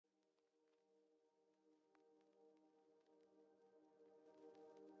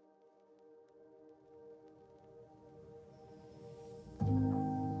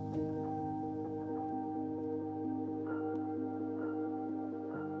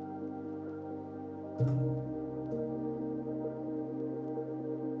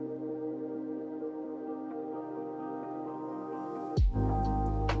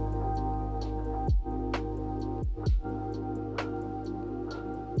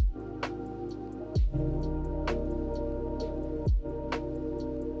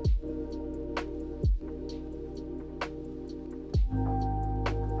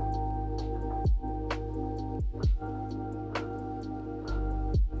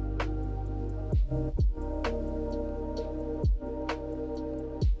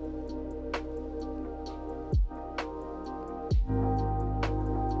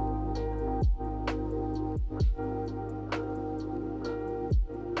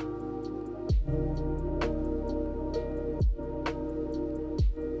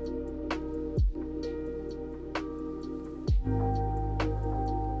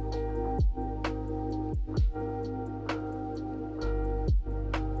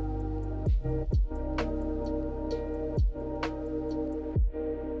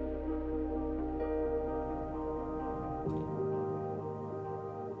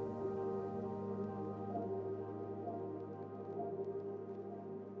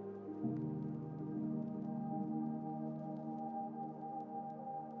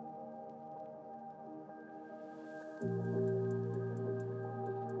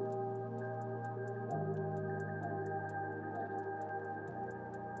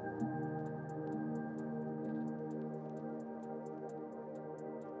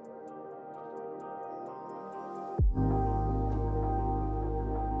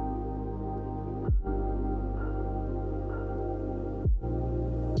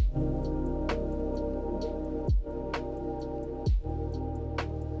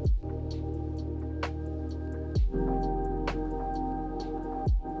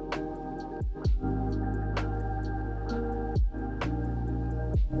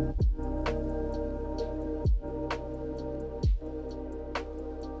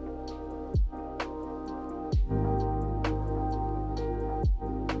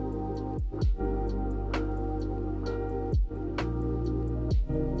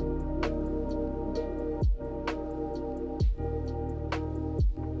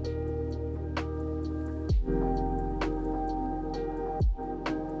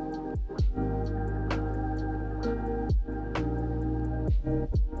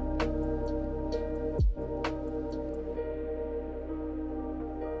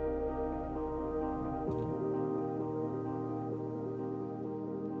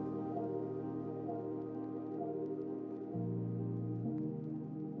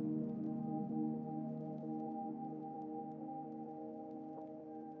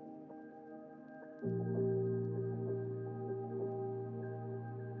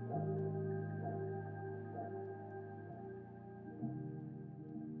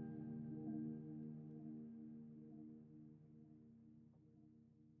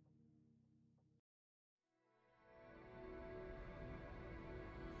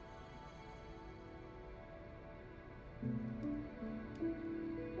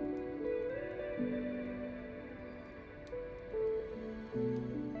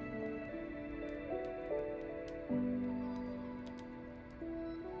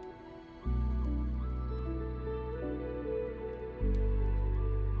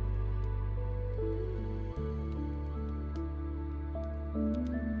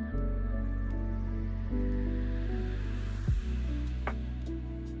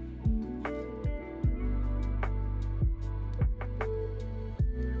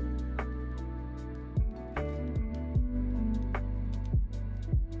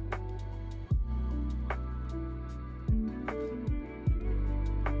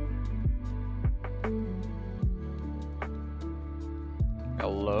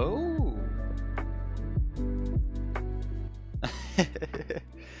Hello?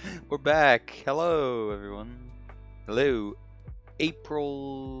 We're back. Hello, everyone. Hello.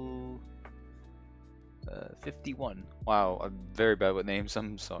 April 51. Wow, I'm very bad with names.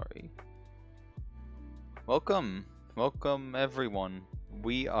 I'm sorry. Welcome. Welcome, everyone.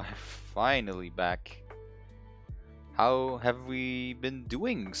 We are finally back. How have we been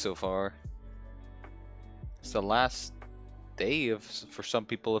doing so far? It's the last day of, for some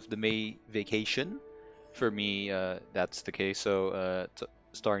people, of the May vacation. For me, that's the case. So,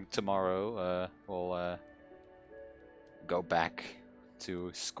 starting tomorrow, we'll go back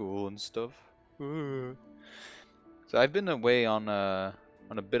to school and stuff. So I've been away on a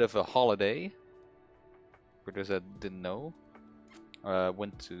bit of a holiday. For those that didn't know,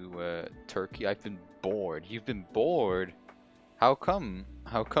 went to Turkey. I've been bored. You've been bored. How come?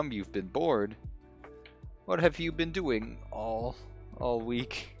 How come you've been bored? What have you been doing all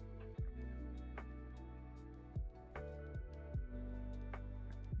week?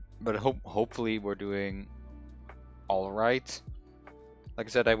 but hopefully we're doing all right. Like I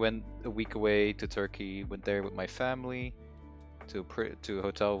said, I went a week away to Turkey. Went there with my family to a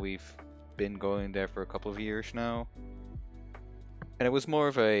hotel we've been going there for a couple of years now, and it was more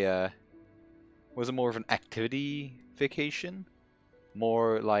of a was more of an activity vacation,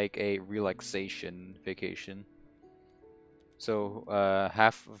 more like a relaxation vacation. So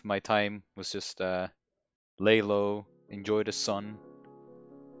half of my time was just lay low, enjoy the sun,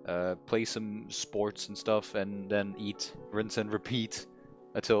 play some sports and stuff, and then eat, rinse and repeat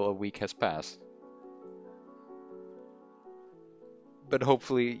until a week has passed. But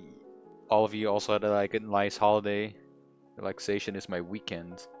hopefully, all of you also had like a nice holiday. Relaxation is my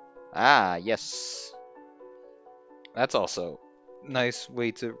weekend. Ah, yes, that's also nice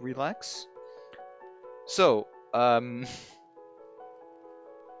way to relax. So,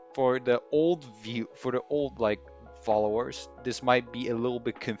 for the old like followers, this might be a little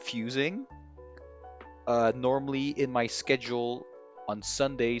bit confusing. Normally in my schedule on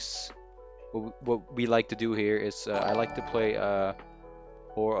Sundays, what we like to do here is I like to play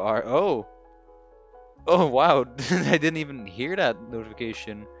or our oh wow, I didn't even hear that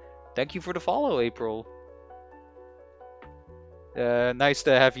notification. Thank you for the follow, April. Nice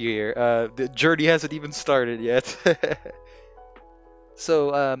to have you here. The journey hasn't even started yet.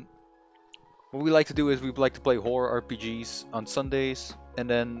 So what we like to do is we like to play horror RPGs on Sundays, and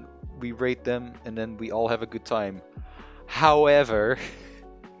then we rate them, and then we all have a good time. However,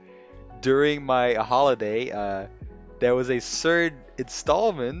 during my holiday, there was a certain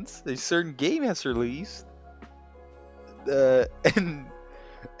installment, a certain game has released, and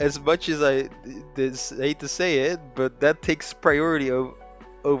as much as hate to say it, but that takes priority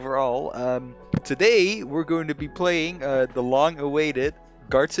overall. Today we're going to be playing the long-awaited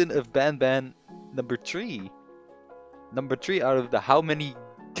Garten of Banban number three. Number three out of the how many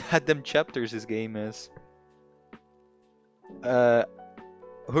goddamn chapters this game is. Uh,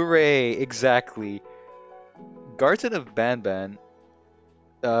 Hooray! Exactly. Garten of Banban.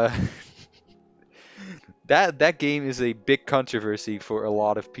 Uh, that game is a big controversy for a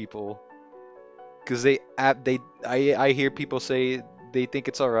lot of people because I hear people say they think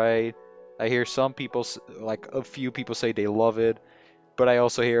it's alright. I hear some people like a few people say they love it, but I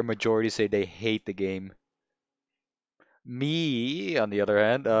also hear a majority say they hate the game. Me, on the other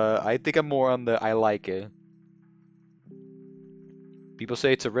hand, I think I'm more on the I like it. People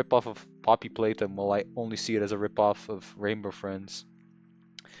say it's a ripoff of Poppy Playtime, while I only see it as a ripoff of Rainbow Friends.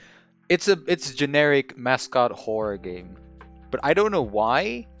 It's a generic mascot horror game, but I don't know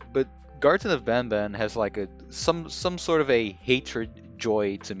why. But Garten of Banban has like a some sort of a hatred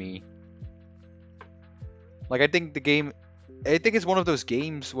joy to me. Like I think it's one of those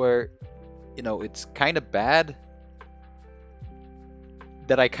games where it's kind of bad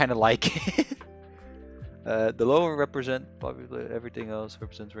that I kind of like it. The lower represent popular, everything else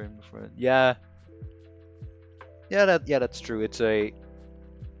represents Rainbow Friends. Yeah, that's true. It's a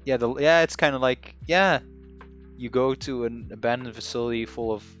it's kind of like you go to an abandoned facility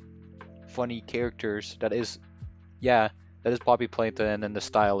full of funny characters. Yeah, that is Poppy Playtime, and then the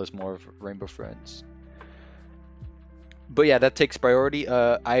style is more of Rainbow Friends. But yeah, that takes priority.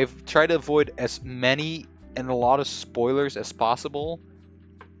 I've tried to avoid as many and a lot of spoilers as possible.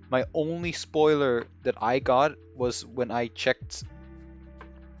 My only spoiler that I got was when I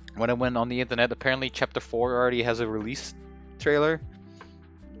went on the internet. Apparently, Chapter 4 already has a release trailer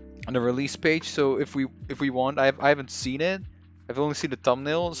on the release page. So if we want, I haven't seen it. I've only seen the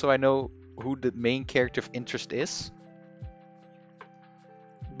thumbnail, so I know who the main character of interest is.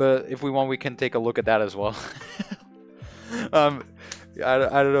 But if we want, we can take a look at that as well. um, I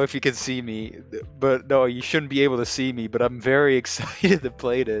don't know if you can see me, but no, you shouldn't be able to see me. But I'm very excited to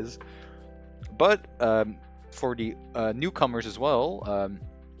play this. But for the newcomers as well,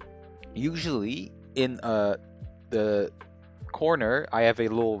 usually in the corner, I have a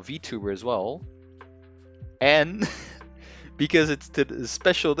little VTuber as well. And because it's the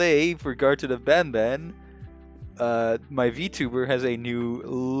special day for Garten of Banban, my VTuber has a new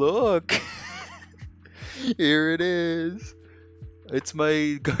look. Here it is. It's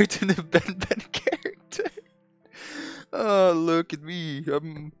my Garten of Banban character. Oh, look at me.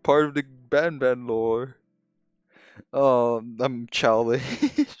 I'm part of the Banban lore. Oh, I'm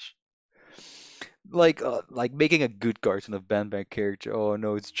childish. Like making a good Garten of Banban character. Oh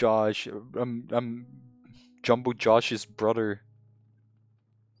no, it's Josh. I'm Jumbo Josh's brother.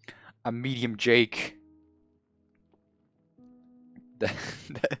 I'm Medium Jake. That,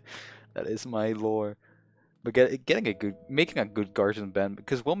 that, that is my lore. But making a good Garten of Banban,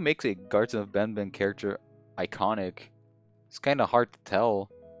 because what makes a Garten of Banban character iconic? It's kind of hard to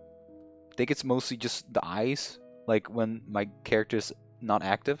tell. think it's mostly just the eyes, like when my character's not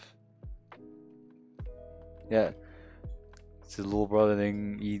active. Yeah, it's a little brother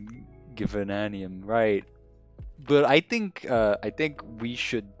thing. You give an anium, right? But I think we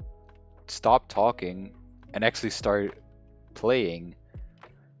should stop talking and actually start playing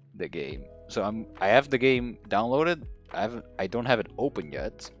the game. So I have the game downloaded. I don't have it open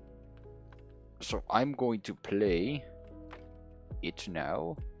yet. So I'm going to play it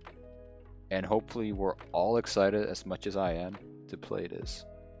now, and hopefully we're all excited as much as I am to play this.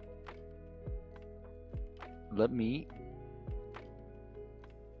 Let me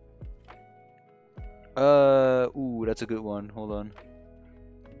ooh, that's a good one. Hold on.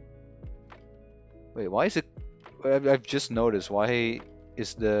 Wait, why is it I've just noticed why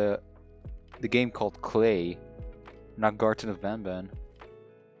is the game called Clay, not Garten of Banban.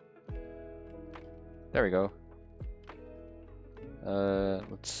 There we go.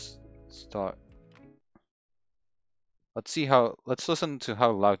 Let's start. Let's listen to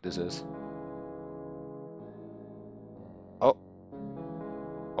how loud this is. Oh,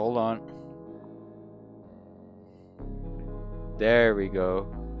 hold on. There we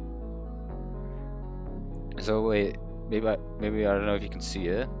go. So wait, maybe I don't know if you can see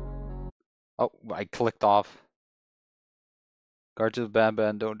it. Oh, I clicked off. Guards of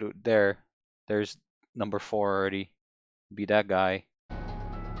Banban, don't do it. There's number 4 already. Be that guy.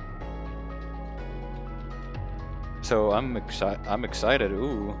 So I'm excited.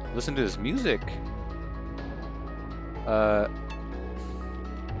 Ooh, listen to this music. Uh,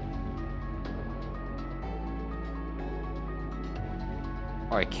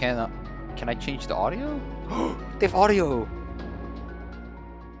 oh, I cannot. Can I change the audio? They have audio.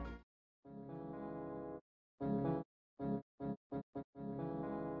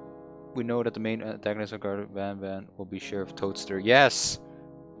 We know that the main antagonist of Garten of Banban will be Sheriff Toadster. Yes.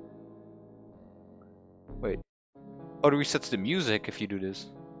 Wait. Oh, it resets the music if you do this.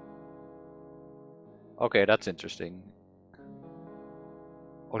 Okay, that's interesting.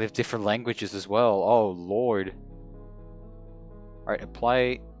 Oh, they have different languages as well. Oh, Lord.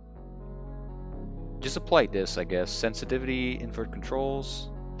 Alright, just apply this, I guess. Sensitivity, invert controls.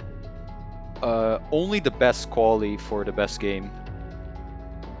 Only the best quality for the best game.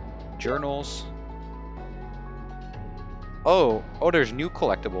 Journals. Oh, there's new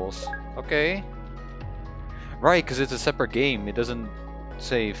collectibles. Okay. Right, because it's a separate game. It doesn't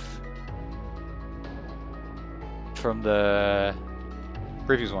save from the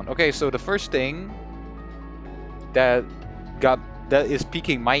previous one. Okay, so the first thing that that is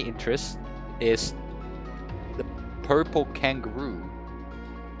piquing my interest is the purple kangaroo.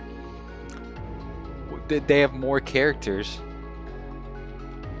 They have more characters.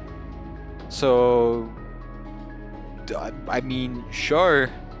 So I mean, sure,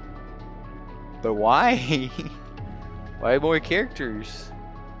 but why? Why more characters?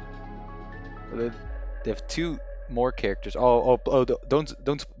 They they have 2 more characters. Oh,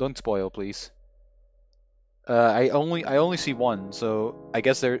 don't spoil, please. I only see one, so I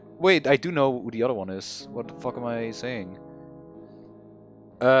guess there. Wait, I do know who the other one is. What the fuck am I saying?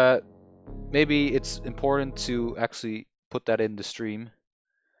 Uh, maybe it's important to actually put that in the stream.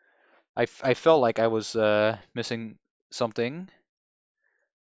 I felt like I was missing something.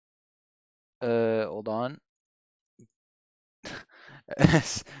 Hold on.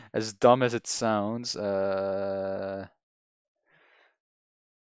 As dumb as it sounds, I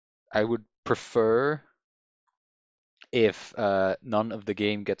would prefer if none of the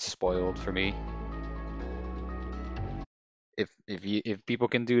game gets spoiled for me. If people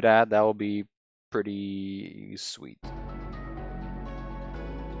can do that, that will be pretty sweet.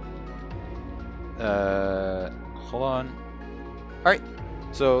 Hold on. All right.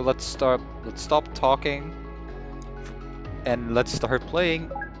 So let's stop talking and let's start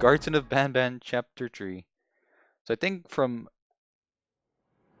playing Garten of Banban Chapter 3. So I think from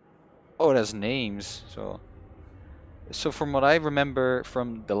oh, it has names. So from what I remember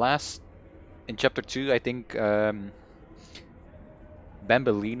from the last in Chapter 2, I think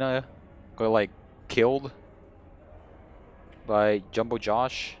Bambalina got like killed by Jumbo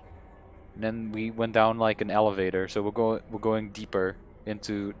Josh. And then we went down like an elevator, so we're going deeper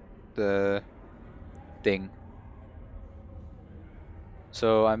into the thing.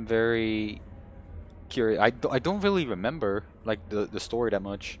 So I'm very curious. I don't really remember like the story that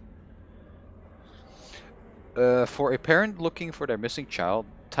much. For a parent looking for their missing child,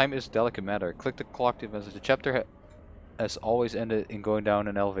 time is a delicate matter. Click the clock to message. The chapter has always ended in going down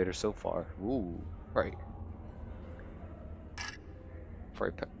an elevator so far. Ooh, right. For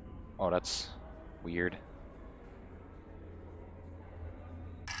a oh, that's weird.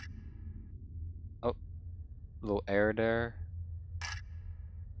 little air there. I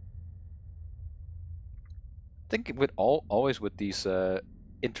think with always with these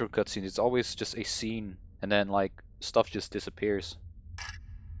intro cutscenes, it's always just a scene, and then like stuff just disappears.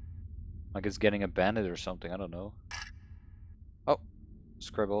 Like it's getting abandoned or something. I don't know. Oh,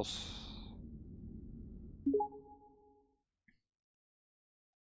 scribbles.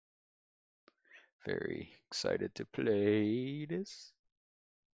 Very excited to play this.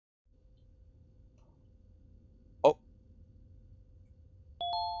 Oh,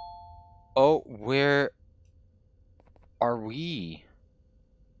 oh, where are we?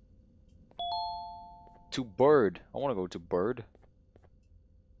 To Bird. I want to go to Bird.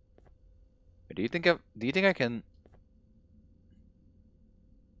 Do you think I can?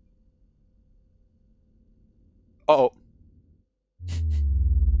 Oh.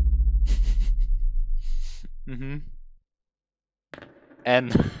 Mm-hmm.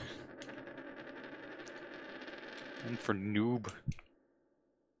 And and for noob.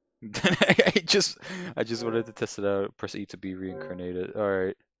 I just I just wanted to test it out. Press E to be reincarnated. All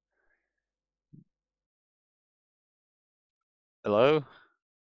right. Hello?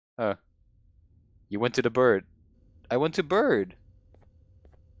 Oh, you went to the bird. I went to bird.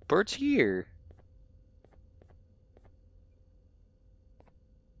 Bird's here.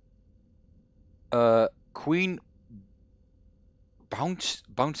 Queen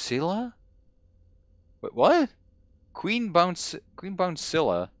Bouncilla? Wait, what? Queen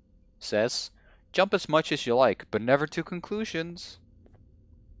Bouncilla says, "Jump as much as you like, but never to conclusions."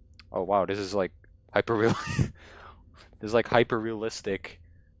 Oh wow, this is like hyper real. This is like hyper realistic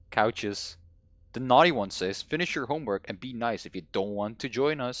couches. The naughty one says, "Finish your homework and be nice if you don't want to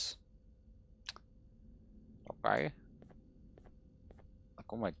join us." Okay. Like,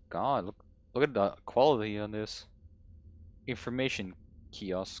 oh my God, look at the quality on this information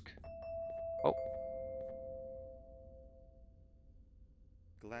kiosk. Oh,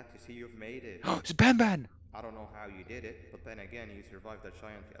 Glad to see you've made it. it's Banban. I don't know how you did it, but then again, you survived that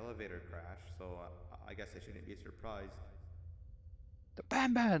giant elevator crash, so I guess I shouldn't be surprised. The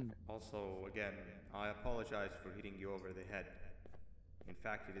Banban. Also, again, I apologize for hitting you over the head. In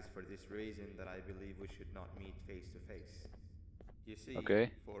fact, it is for this reason that I believe we should not meet face to face. You see,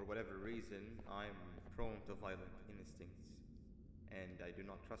 Okay. for whatever reason, I'm prone to violent instincts, and I do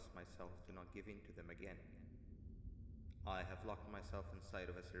not trust myself to not give in to them again. I have locked myself inside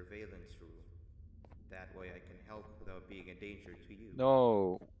of a surveillance room. That way I can help without being a danger to you.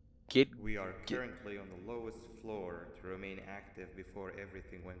 No. Get We are get. currently on the lowest floor to remain active before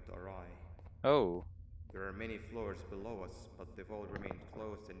everything went awry. Oh. There are many floors below us, but they've all remained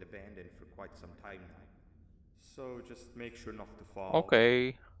closed and abandoned for quite some time now. So just make sure not to fall.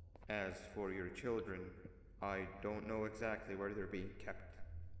 Okay. As for your children, I don't know exactly where they're being kept,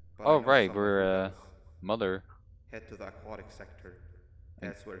 but I Oh know right, someone we're who does. mother. Head to the aquatic sector. I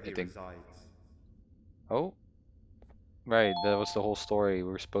That's where I he think. resides. Oh right, that was the whole story. We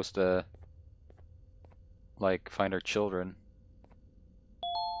were supposed to like find our children.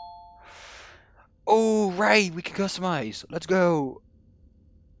 Oh right, we can customize. Let's go.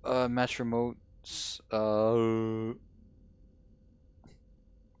 Match remotes.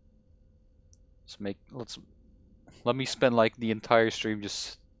 Let's let me spend like the entire stream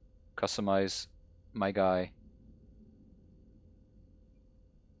just customize my guy.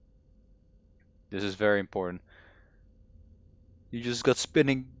 This is very important. You just got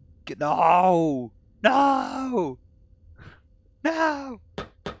spinning. No! No! No!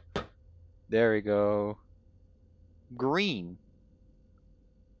 There we go. Green.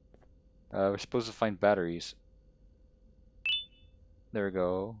 We're supposed to find batteries. There we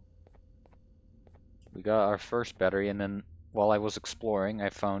go. We got our first battery, and then while I was exploring, I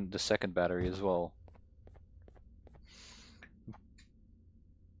found the second battery as well.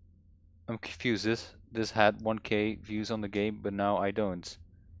 I'm confused. This had 1K views on the game, but now I don't.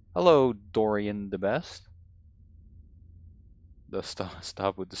 Hello, Dorian the Best. The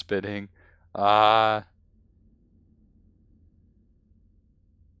stop with the spitting. Ah,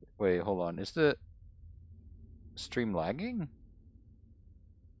 wait, hold on. Is the stream lagging?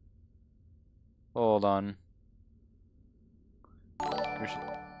 Hold on. There's-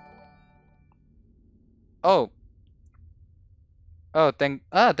 Oh,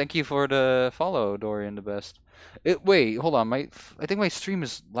 thank you for the follow, Dorian the Best. Wait, hold on. I think my stream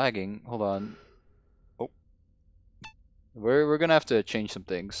is lagging. Hold on. Oh, we're gonna have to change some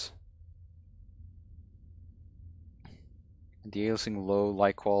things. De-aliasing low,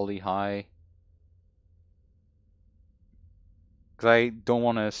 light quality high. Cause I don't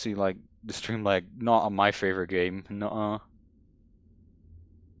want to see like the stream lag. Not on my favorite game. Nuh-uh.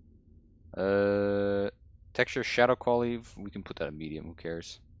 Texture, shadow quality, we can put that at medium, who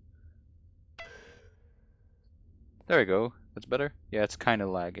cares? There we go. That's better? Yeah, it's kind of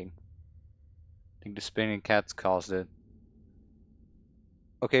lagging. I think the spinning cats caused it.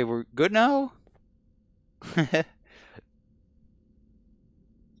 Okay, we're good now?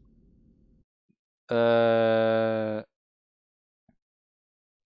 uh,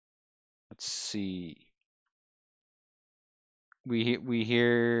 let's see. We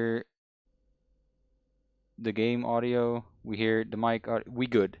hear the game audio. We hear the mic audio. We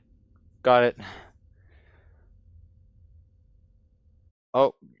good. Got it.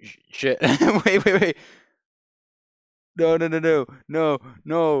 Oh, shit. Wait. No, no, no, no, no,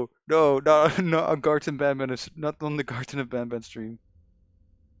 no, no, no, not on Garten Banban. It's not on the Garten of Banban stream.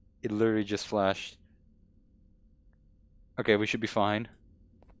 It literally just flashed. Okay, we should be fine.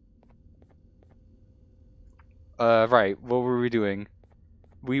 Right. What were we doing?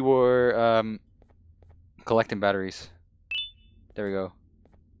 We were collecting batteries. There we go.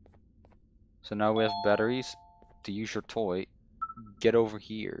 So now we have batteries. To use your toy, get over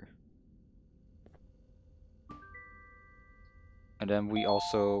here. And then we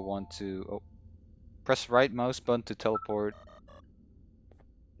also want to press right mouse button to teleport.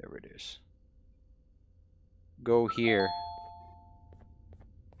 There it is. Go here.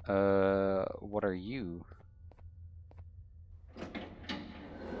 What are you?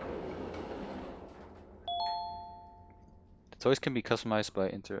 The toys can be customized by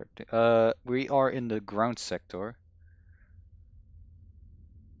interacting. We are in the ground sector.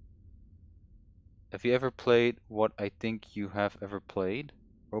 Have you ever played What I Think You Have Ever Played?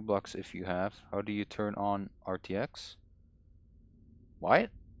 Roblox if you have. How do you turn on RTX? What?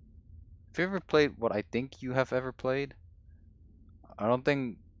 Have you ever played What I Think You Have Ever Played? I don't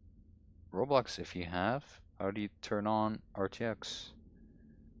think Roblox if you have. How do you turn on RTX?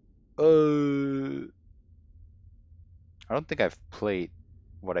 I don't think I've played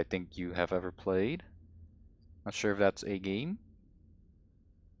What I Think You Have Ever Played. Not sure if that's a game.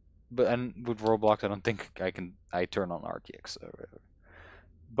 But and with Roblox, I don't think I turn on RTX or whatever.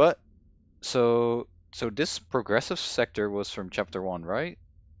 But so this progressive sector was from chapter 1, right?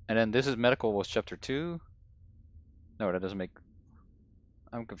 And then this is medical was chapter 2. No, that doesn't make.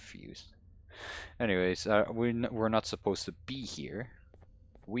 I'm confused. Anyways, we're not supposed to be here.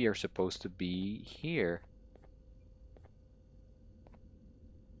 We are supposed to be here.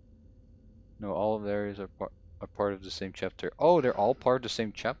 No, all of theirs are part of the same chapter. Oh, they're all part of the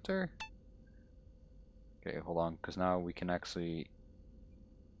same chapter? Okay, hold on, because now we can actually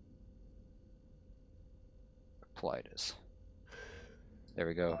apply this. There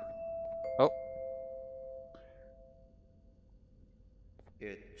we go. Oh,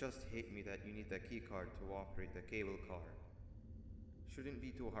 It just hit me that you need the keycard to operate the cable car. Shouldn't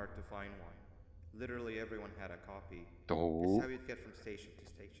be too hard to find one. Literally everyone had a copy. It's oh, how you'd get from station to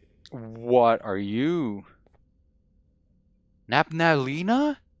station. what are you?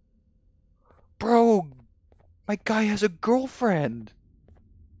 Napnalina? Bro, my guy has a girlfriend.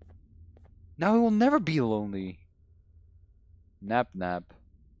 Now he will never be lonely. Nap. Now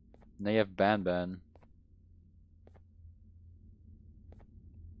you have Banban.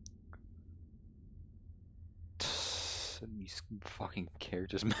 These fucking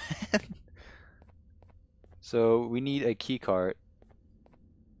characters, man. So we need a key card.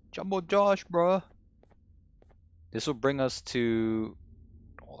 Jumbo Josh, bruh. This will bring us to.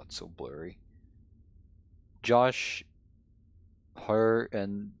 Oh, that's so blurry. Josh, her,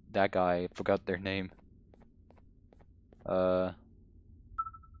 and that guy. I forgot their name. Uh.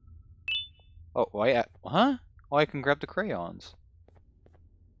 Oh, why? Huh? Oh, I can grab the crayons.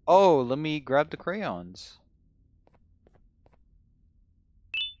 Oh, let me grab the crayons.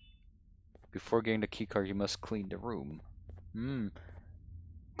 Before getting the key card, you must clean the room. Hmm.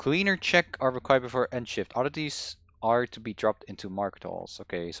 Cleaner check are required before end shift. Oddities are to be dropped into marked halls.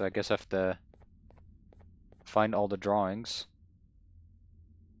 Okay, so I guess I have to find all the drawings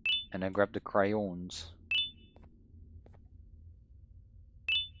and then grab the crayons.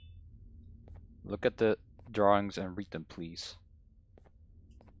 Look at the drawings and read them, please.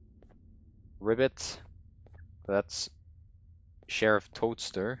 Ribbit. That's Sheriff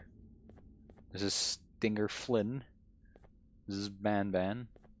Toadster. This is Stinger Flynn. This is Banban.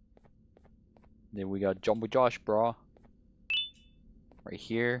 Then we got Jumbo Josh, bra. Right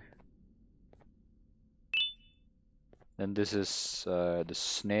here. Then this is the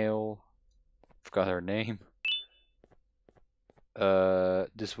snail. Forgot her name.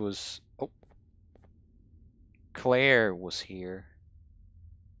 This was. Oh, Claire was here.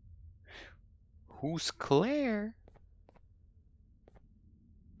 Who's Claire?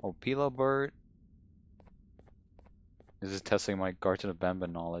 Oh, Pila Bird. This is testing my Garten of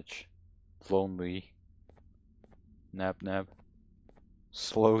Banban knowledge. Lonely. Nap nap.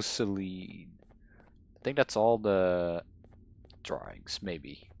 Slow Celine. I think that's all the drawings,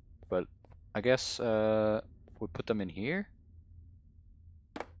 maybe. But I guess we put them in here.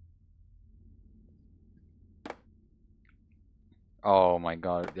 Oh my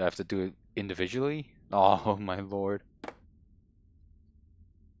god, I have to do it individually? Oh my lord.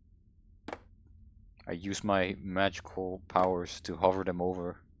 I use my magical powers to hover them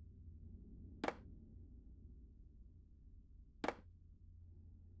over.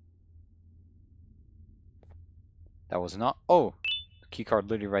 That was not. Oh! Keycard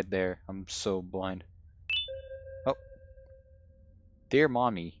literally right there. I'm so blind. Oh. Dear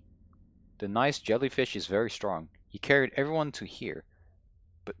mommy, the nice jellyfish is very strong. He carried everyone to here,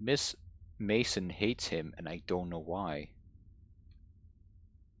 but Miss Mason hates him and I don't know why.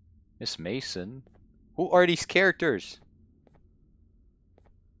 Miss Mason? Who are these characters?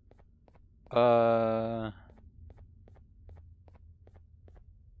 Uh,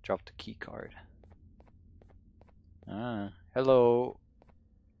 drop the key card. Ah, hello,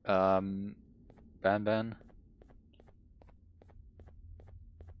 Banban.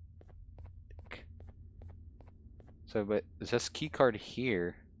 So, but it says key card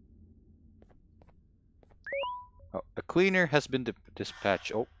here. Oh, a cleaner has been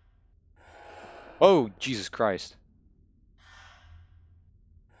dispatched. Oh, oh, Jesus Christ!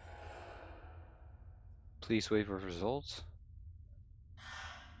 Please wait for results.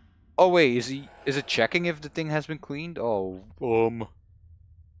 Oh wait, is it checking if the thing has been cleaned? Oh,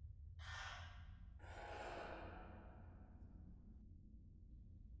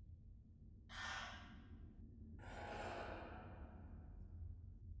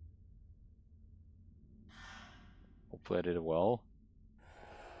 hopefully I did it well.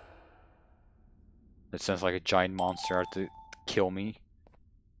 It sounds like a giant monster out to kill me.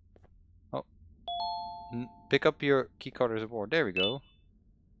 Oh, pick up your keycard as a board. There we go.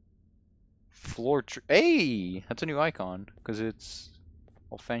 Floor tree. Hey, that's a new icon because it's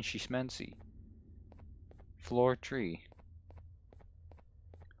all fancy schmancy. Floor tree.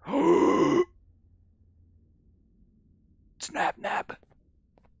 Snap nap.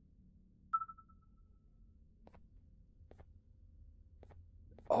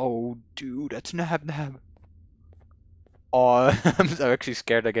 Oh, dude, that's nab nab. Oh, I'm actually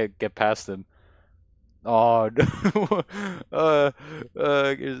scared to get past him. Oh no.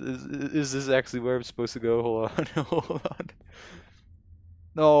 Is this actually where I'm supposed to go? Hold on, hold on.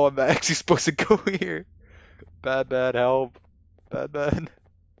 No, I'm actually supposed to go here. Bad, bad, help. Bad, bad.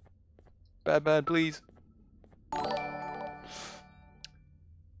 Bad, bad, please.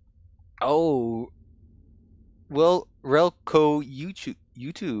 Oh, well, Relco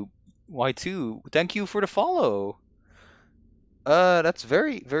YouTube Y2. Thank you for the follow. That's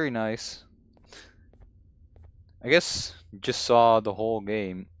very, very nice. I guess you just saw the whole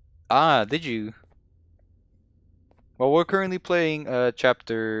game. Ah, did you? Well, we're currently playing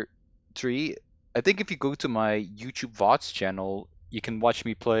chapter 3. I think if you go to my YouTube VODs channel, you can watch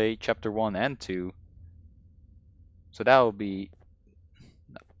me play chapter 1 and 2. So that will be.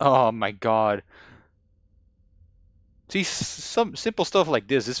 Oh my god. See, some simple stuff like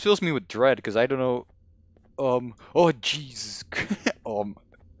this fills me with dread because I don't know. Oh Jesus. um,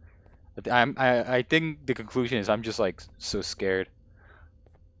 I think the conclusion is I'm just like so scared.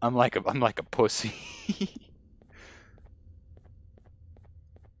 I'm like a pussy.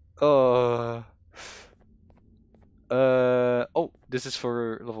 uh, oh, this is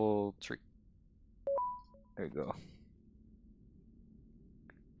for level 3. There you go.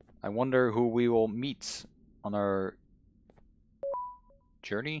 I wonder who we will meet on our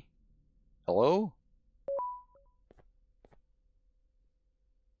journey. Hello?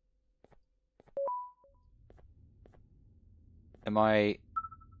 Am I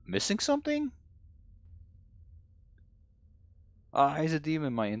missing something? Ah, he's a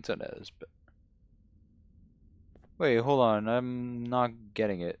demon. My internet is. Wait, hold on. I'm not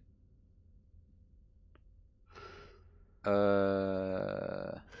getting it.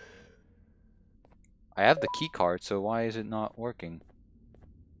 Uh, I have the key card, so why is it not working?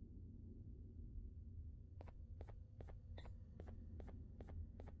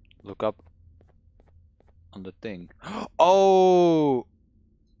 Look up on the thing. Oh!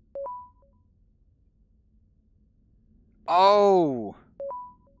 Oh!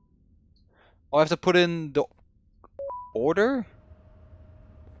 Oh, I have to put in the order?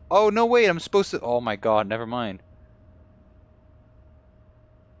 Oh, no, wait, I'm supposed to. Oh my god, never mind.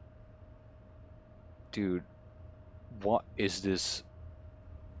 Dude, what is this?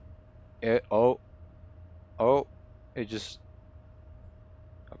 Oh, oh. It just...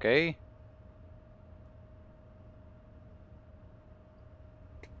 Okay.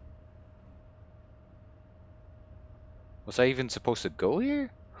 Was I even supposed to go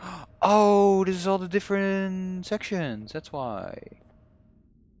here? Oh, this is all the different sections. That's why.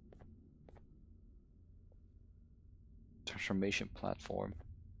 Transformation platform.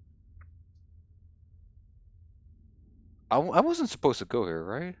 I wasn't supposed to go here,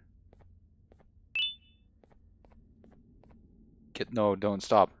 right? No, don't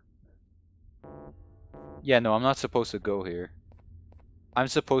stop. Yeah, no, I'm not supposed to go here. I'm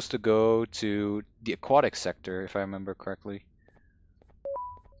supposed to go to the aquatic sector, if I remember correctly.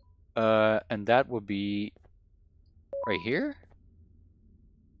 And that would be right here,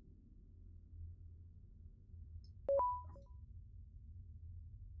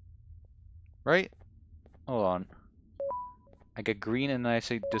 right? Hold on. I get green and I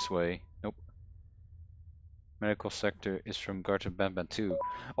say this way. Nope. Medical sector is from Garten of Banban too.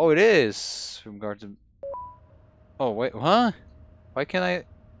 Oh, it is from Garten. Oh, wait, huh? Why can't I?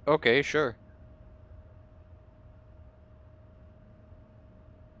 Okay, sure.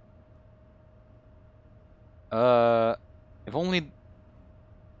 Uh, if only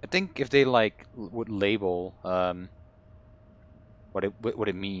I think if they like would label what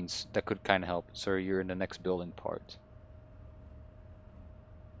it means, that could kind of help. So you're in the next building part.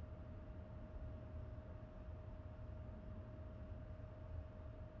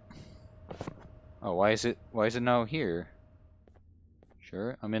 Oh, why is it now here?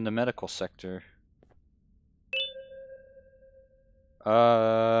 Sure, I'm in the medical sector.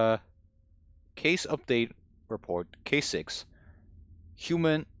 Uh, case update report. Case 6.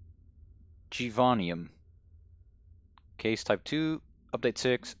 Human Givanium. Case type 2. Update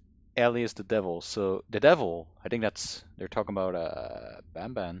 6. Alias the devil. So the devil, I think they're talking about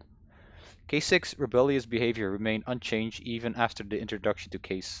Banban. Case 6 rebellious behavior remained unchanged even after the introduction to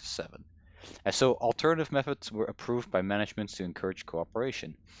Case 7. And so alternative methods were approved by management to encourage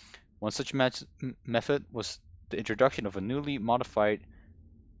cooperation. One such method was the introduction of a newly modified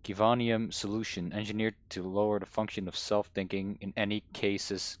Givanium solution engineered to lower the function of self-thinking in any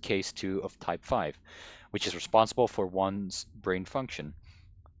case 2 of type 5, which is responsible for one's brain function.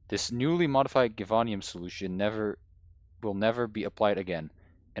 This newly modified Givanium solution will never be applied again,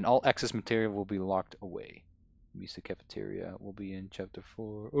 and all excess material will be locked away. Misa Cafeteria will be in chapter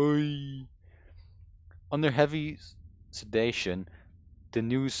 4. Oi! Under heavy sedation, the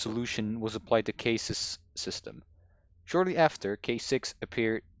new solution was applied to Case's system. Shortly after, Case 6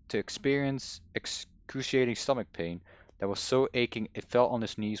 appeared to experience excruciating stomach pain that was so aching it fell on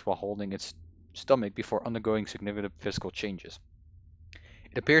its knees while holding its stomach before undergoing significant physical changes.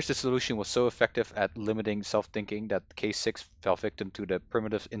 It appears the solution was so effective at limiting self-thinking that Case 6 fell victim to the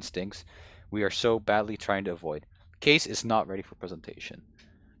primitive instincts we are so badly trying to avoid. Case is not ready for presentation.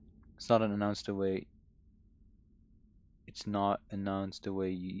 It's not announced the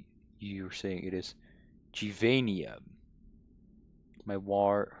way you're saying it is. Givania. My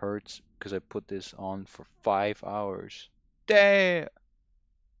war hurts because I put this on for 5 hours. Damn!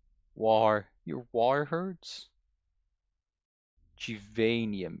 War. Your war hurts?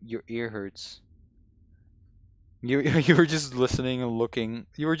 Givanium. Your ear hurts. You you were just listening and looking.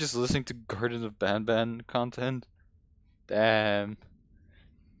 You were just listening to Garden of Banban content. Damn.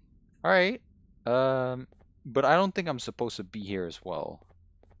 All right. Um, but I don't think I'm supposed to be here as well.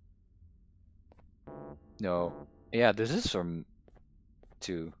 No. Yeah, this is from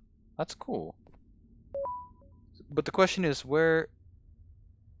 2. That's cool. But the question is, where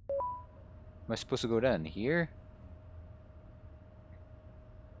am I supposed to go then? Here?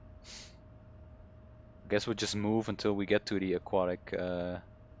 I guess we'll just move until we get to the aquatic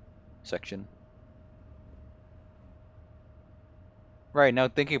section. Right, now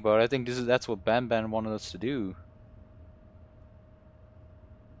thinking about it, I think that's what Banban wanted us to do.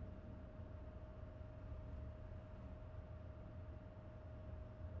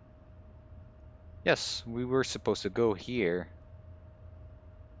 Yes, we were supposed to go here.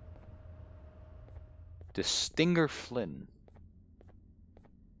 The Stinger Flynn.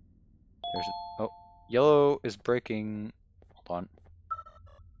 Oh, yellow is breaking. Hold on.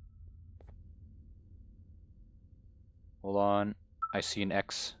 Hold on. I see an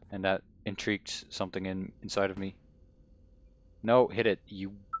X, and that intrigued something inside of me. No, hit it,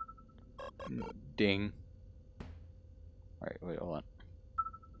 you ding. Alright, wait, hold on.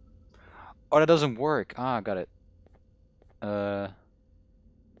 Oh, that doesn't work. Ah, got it. Uh.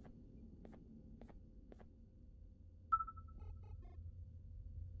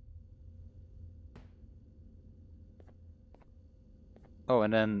 Oh,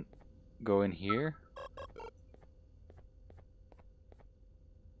 and then go in here.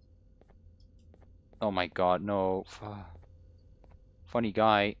 Oh my god, no. Funny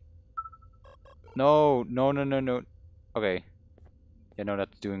guy. No, no, no, no, no. Okay. Yeah, no,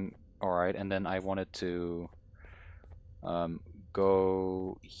 that's doing alright. And then I wanted to um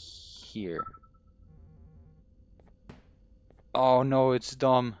go here. Oh no, it's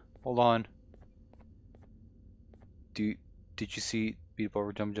dumb. Hold on. Do did you see people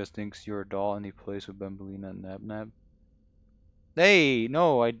over jump just thinks you're a doll and he plays with Bambolina and Nab Nab? Hey,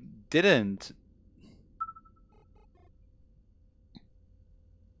 no, I didn't.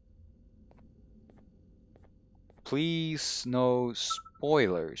 Please, no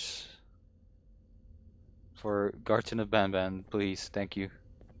spoilers for Garten of Banban, please. Thank you.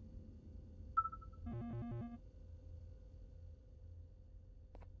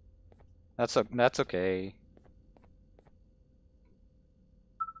 That's okay.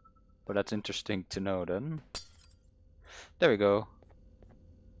 But that's interesting to know then. There we go.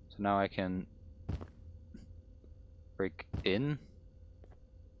 So now I can break in.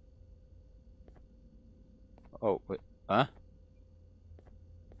 Oh, wait. Huh?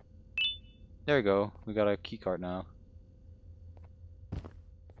 There we go. We got a key card now.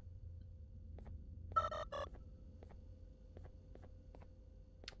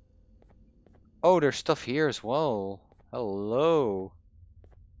 Oh, there's stuff here as well. Hello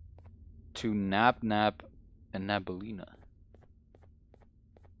to Nab Nab and Nabelina.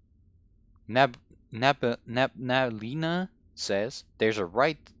 Nabelina says there's a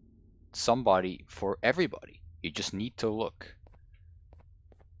right somebody for everybody. You just need to look.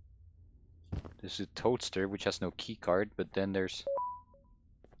 There's a toadster which has no key card, but then there's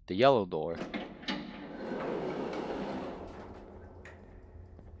the yellow door.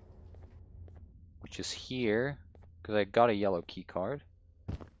 Which is here, because I got a yellow key card.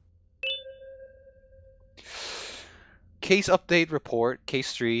 Case update report,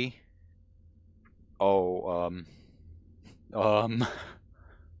 case 3. Oh, um,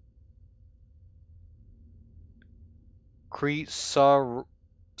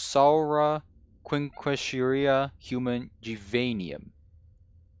 Saura quinquesuria human givanium.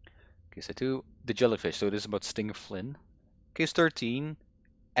 Case 2, the jellyfish. So this is about Stinger Flynn. Case 13,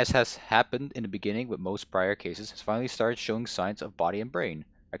 as has happened in the beginning with most prior cases, has finally started showing signs of body and brain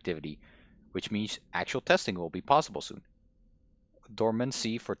activity, which means actual testing will be possible soon.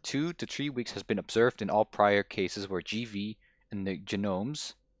 Dormancy for 2 to 3 weeks has been observed in all prior cases where GV and the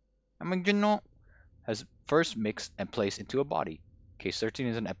genomes, genome, has first mixed and placed into a body. Case 13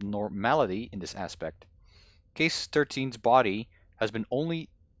 is an abnormality in this aspect. Case 13's body has been only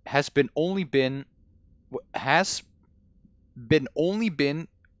been has been only been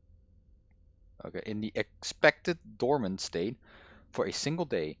okay in the expected dormant state for a single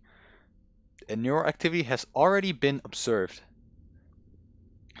day, and neural activity has already been observed.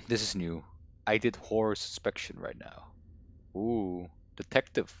 This is new. I did horror suspicion right now. Ooh,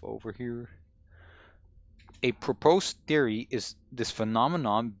 detective over here. A proposed theory is this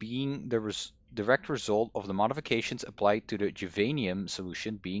phenomenon being the direct result of the modifications applied to the Juvanium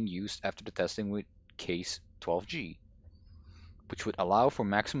solution being used after the testing with case 12G, which would allow for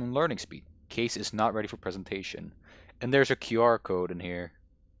maximum learning speed. Case is not ready for presentation. And there's a QR code in here.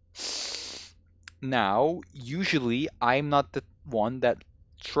 Now, usually I'm not the one that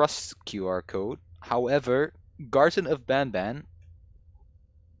trusts QR code. However, Garten of Banban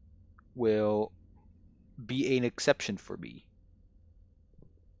will be an exception for me.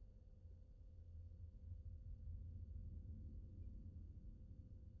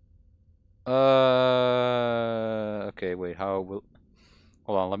 Okay, wait, how will...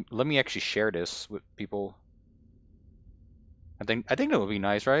 Hold on, let me actually share this with people. I think that would be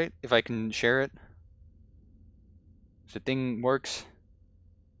nice, right? If I can share it. If the thing works.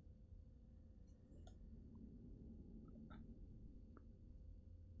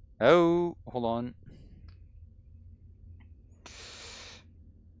 Oh, hold on.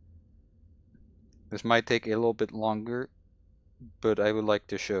 This might take a little bit longer, but I would like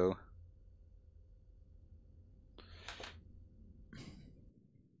to show.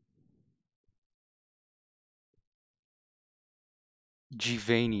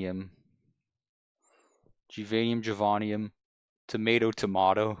 Givanium. Givanium, Javanium. Tomato,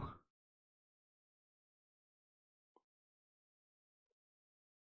 tomato.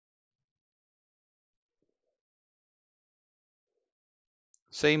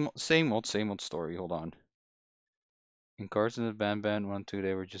 Same old story. Hold on. In Garten of Banban 1, 2,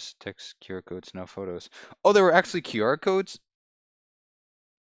 they were just text QR codes, now photos. Oh, they were actually QR codes?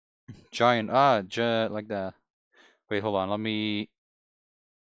 Giant. Like that. Wait, hold on. Let me.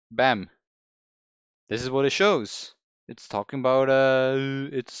 Bam. This is what it shows. It's talking about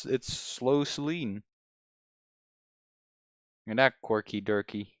it's slow Celine. And that quirky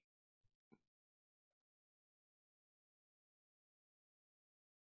durky.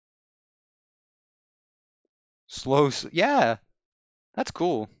 Yeah, that's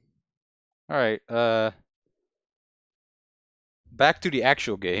cool. All right, back to the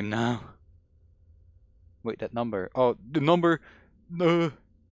actual game now. Wait, that number. Oh, the number. No.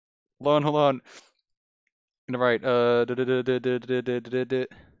 Hold on. Right. No,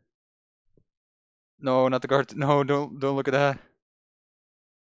 not the guard. No, don't look at that.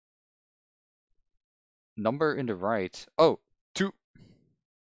 Number in the right. Oh, two.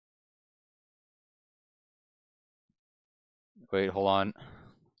 Wait, hold on.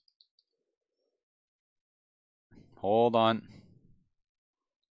 Hold on.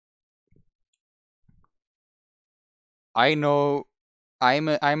 I know I'm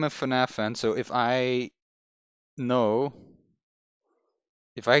a FNAF fan, so know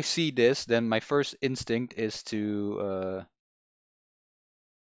if I see this, then my first instinct is to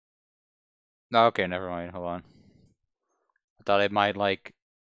no, okay, never mind. Hold on. I thought I might like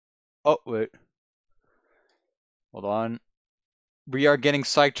oh wait. Hold on. We are getting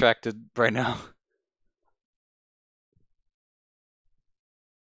sidetracked right now.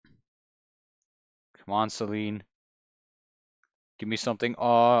 Come on, Celine. Give me something.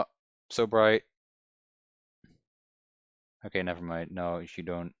 Oh, so bright. Okay, never mind. No, she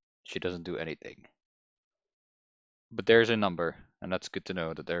doesn't do anything. But there's a number, and that's good to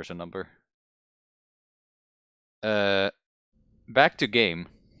know that there's a number. Uh, back to game.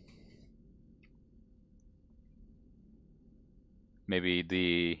 Maybe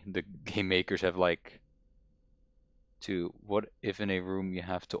the game makers have like to what if in a room you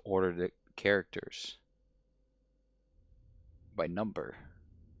have to order the characters by number?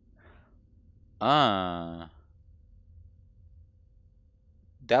 Ah,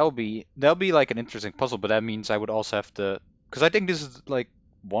 that'll be like an interesting puzzle, but that means I would also have to because I think this is like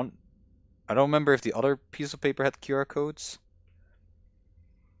one. I don't remember if the other piece of paper had QR codes.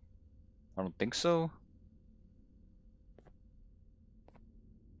 I don't think so.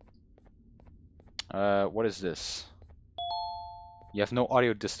 What is this? You have no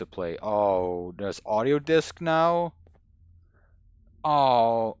audio disc to play. Oh, there's audio disc now?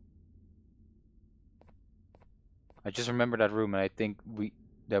 Oh, I just remember that room and I think we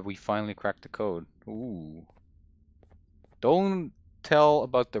finally cracked the code. Ooh. Don't tell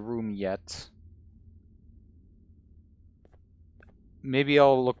about the room yet. Maybe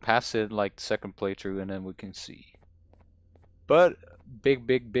I'll look past it like the second playthrough and then we can see. But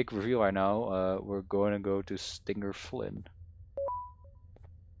big reveal right now. We're going to go to Stinger Flynn.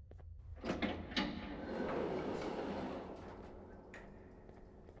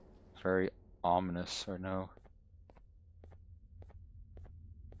 Very ominous right now.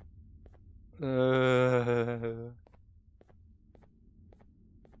 Uh,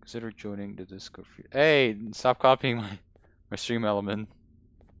 consider joining the Discord feed. Hey, stop copying my stream element.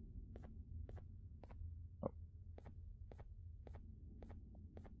 Oh,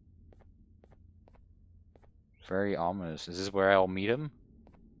 very ominous. Is this where I'll meet him?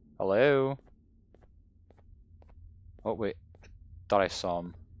 Hello? Oh wait, thought I saw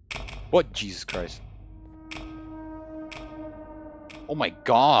him. What? Jesus Christ. Oh my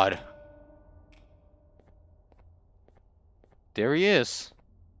God. There he is.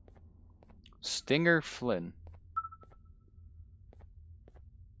 Stinger Flynn.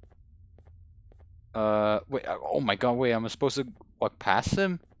 Wait. Oh my God. Wait. Am I supposed to walk past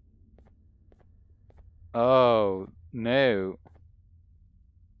him? Oh no.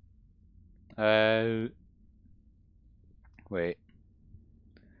 Uh. Wait.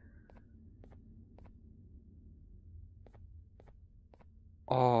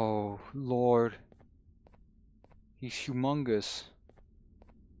 Oh Lord. He's humongous.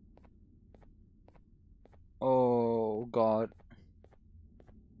 Oh God.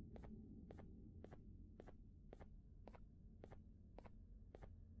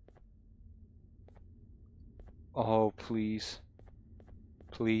 Oh please.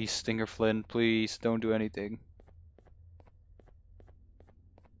 Please, Stinger Flynn. Please don't do anything.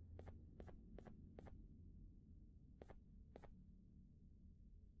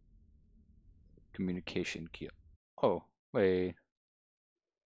 Communication key. Oh wait.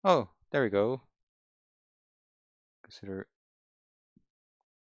 Oh, there we go. Consider.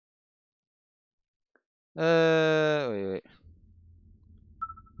 Wait.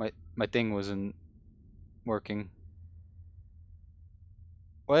 My thing wasn't working.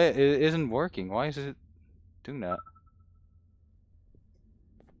 Why it isn't working? Why is it doing that?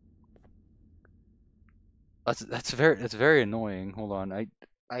 That's very annoying. Hold on.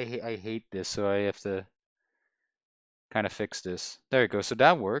 I hate this, so I have to kind of fix this. There you go. So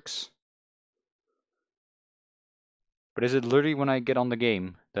that works. But is it literally when I get on the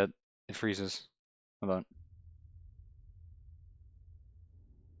game that it freezes? Hold on.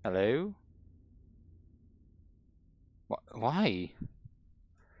 Hello? Why?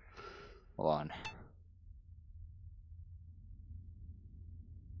 Hold on.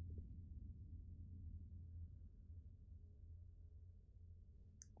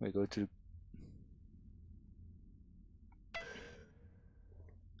 We go to.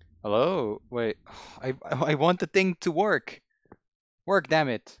 Hello? Wait. I want the thing to work. Work, damn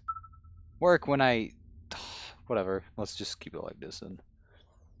it. Work when I. Whatever. Let's just keep it like this then.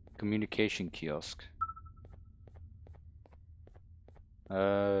 Communication kiosk.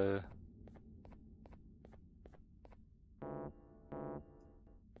 Uh.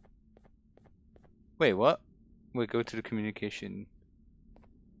 Wait, what? Wait, go to the communication.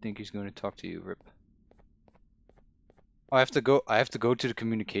 Think he's going to talk to you, Rip. Oh, I have to go to the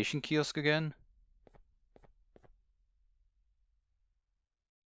communication kiosk again?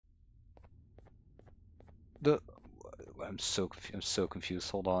 The I'm so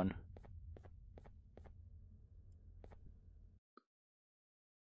confused. Hold on.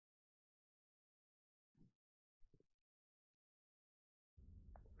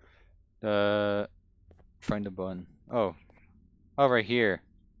 Find the button. Oh. Oh, right here.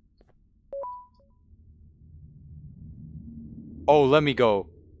 Oh, let me go.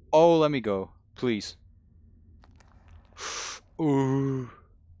 Oh, let me go. Please. Ooh.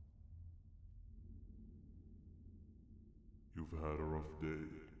 You've had a rough day,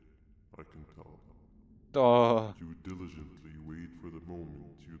 I can tell. Oh. You diligently wait for the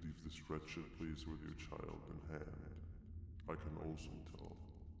moment you leave this wretched place with your child in hand. I can also tell.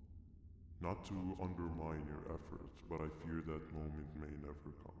 Not to undermine your efforts, but I fear that moment may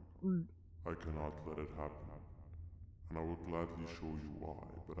never come. I cannot let it happen, and I will gladly show you why,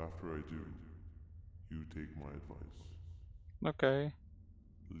 but after I do, you take my advice. Okay.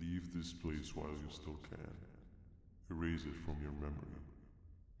 Leave this place while you still can. Erase it from your memory.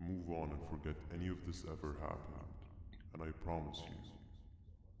 Move on and forget any of this ever happened. And I promise you,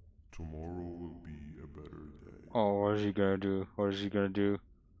 tomorrow will be a better day. Oh, what is he gonna do? What is he gonna do?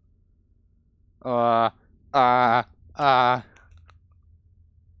 Uh. Ah. Ah.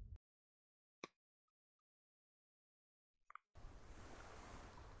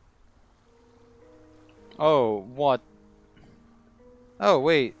 Oh, what? Oh,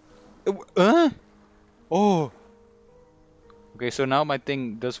 wait. Oh. Okay, so now my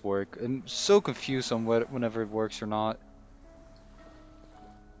thing does work. I'm so confused on whenever it works or not.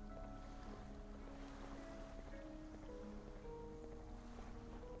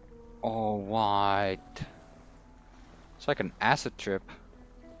 Oh, what? It's like an acid trip.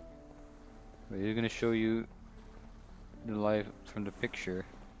 Wait, you're gonna show you the live from the picture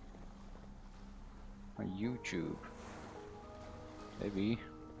on YouTube. Maybe.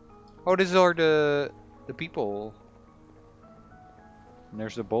 Oh, these are the people. And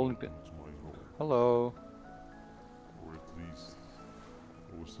there's the bowling pin. Welcome to my home, Hello. or at least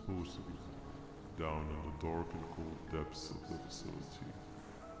I was supposed to be, down in the dark and cold depths of the facility.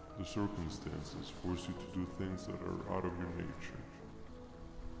 The circumstances force you to do things that are out of your nature.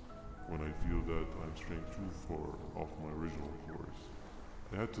 When I feel that I'm straying too far off my original course,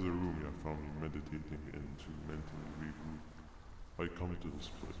 I head to the room you found me meditating in to mentally regroup. I come to this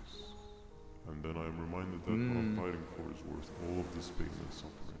place, and then I am reminded that what I'm fighting for is worth all of this pain and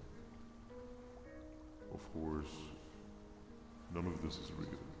suffering. Of course, none of this is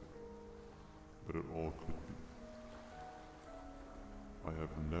real, but it all could be. I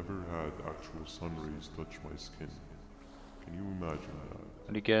have never had actual sun rays touch my skin. Can you imagine that?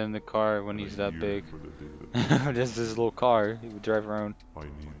 How do you get in the car when And he's I that yearn big? for the day that Just this little car he would drive around. I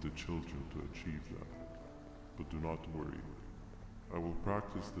need the children to achieve that. But do not worry. I will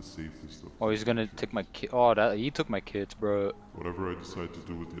practice the safest of Oh, he's gonna procedures. take my kid. Oh, that he took my kids, bro. Whatever I decide to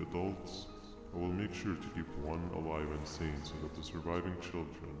do with the adults, I will make sure to keep one alive and sane so that the surviving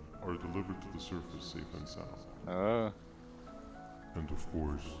children are delivered to the surface safe and sound. Oh, And of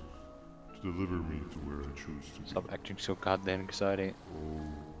course, to deliver me to where I choose to stop be. acting so goddamn exciting. Oh,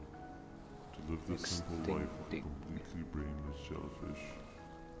 to live the simple life of a Extincting. completely brainless jellyfish,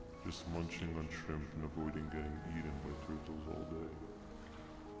 just munching on shrimp and avoiding getting eaten by turtles all day.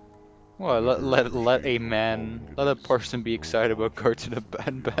 Well, Never let a appreciate how man, calming it let a is to person have be no excited about conscience Garten of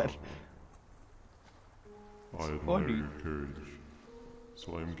except for Banban. reality. I admire Funny. your courage,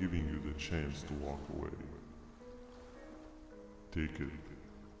 so I am giving you the chance to walk away. Take it.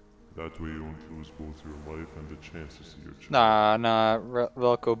 That way you won't lose both your life and the chance to see your child. Nah,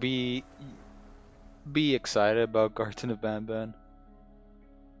 Velko, be. be excited about Garten of Banban.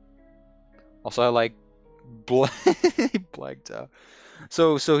 Also, I like bl blacked out.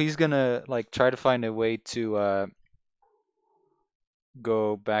 So he's gonna like try to find a way to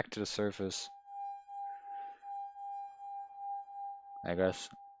go back to the surface, I guess.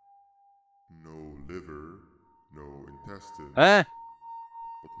 No liver, no intestines, Huh?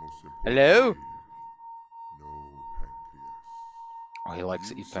 but most Hello? importantly, no pancreas. Oh, he likes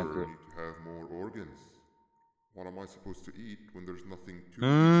to You, eat sir, pancreas. need to have more organs. What am I supposed to eat when there's nothing to eat?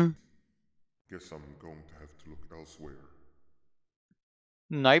 Hmm? Guess I'm going to have to look elsewhere.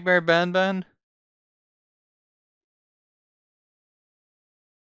 Nightmare Banban?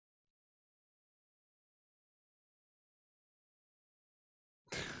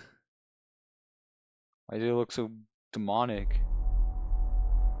 Why do they look so demonic?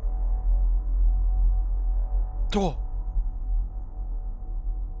 Oh!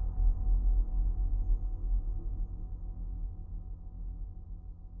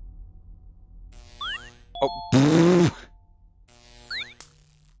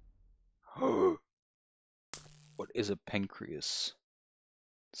 Oh! What is a pancreas?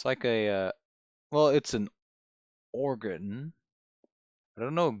 It's like a, well, it's an organ. I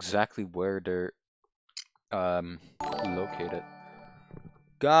don't know exactly where they're located.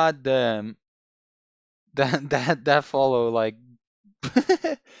 God damn. That follow like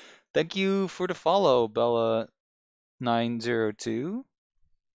thank you for the follow, Bella902.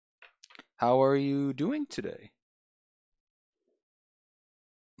 How are you doing today?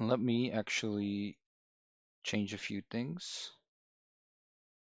 Let me actually change a few things.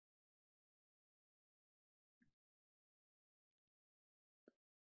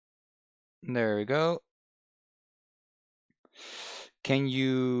 There we go. Can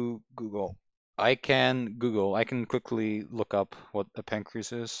you Google? I can Google. I can quickly look up what a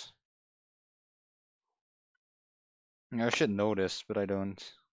pancreas is. I should know this, but I don't.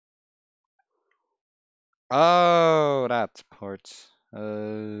 Oh, that part. A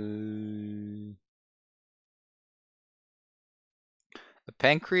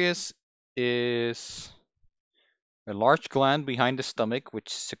pancreas is a large gland behind the stomach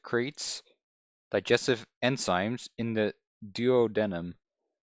which secretes digestive enzymes in the duodenum.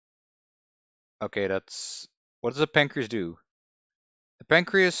 Okay, that's... What does a pancreas do? The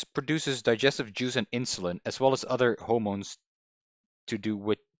pancreas produces digestive juice and insulin, as well as other hormones to do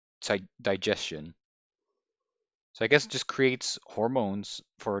with digestion. So I guess it just creates hormones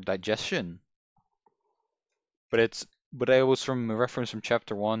for digestion. But it was from a reference from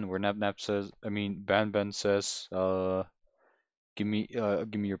chapter 1 where Nap says, I mean Ban says, give me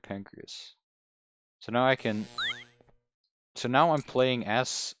your pancreas. So now I can so now I'm playing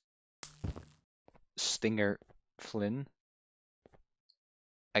as Stinger Flynn,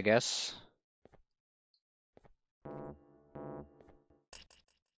 I guess.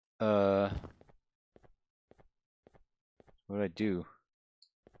 Uh what did I do?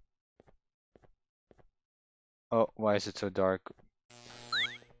 Oh, why is it so dark?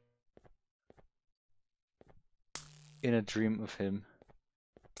 In a dream of him.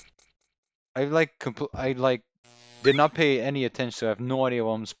 I like did not pay any attention, so I have no idea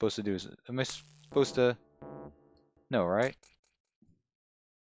what I'm supposed to do. Am I supposed to? No, right?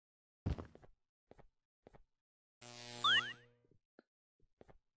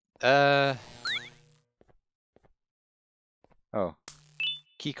 Uh oh,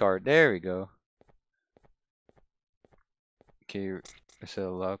 key card. There we go. Okay, I said it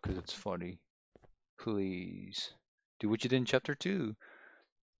aloud because it's funny. Please do what you did in chapter 2.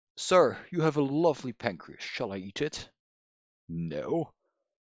 Sir, you have a lovely pancreas. Shall I eat it? No.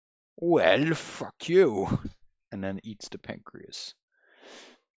 Well, fuck you. And then eats the pancreas.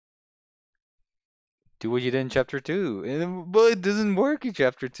 Do what you did in chapter 2. But it doesn't work in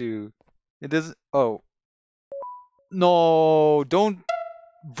chapter 2. It doesn't. Oh. No, don't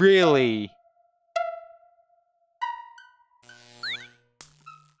really.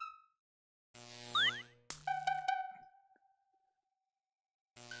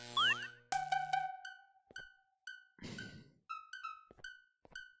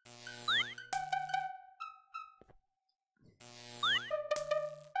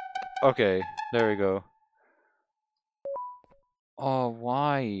 Okay, there we go. Oh,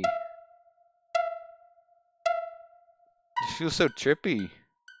 why? It feels so trippy.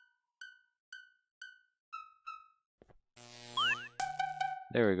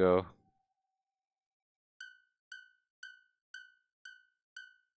 There we go.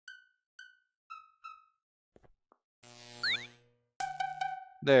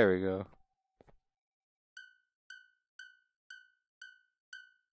 There we go.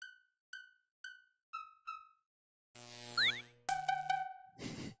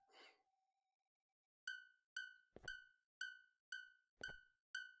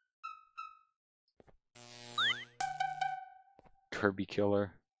 Herbie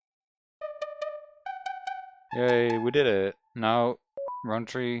Killer. Yay, we did it. Now, run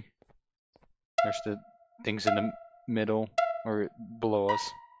tree. There's the things in the middle or below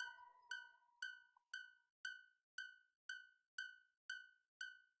us.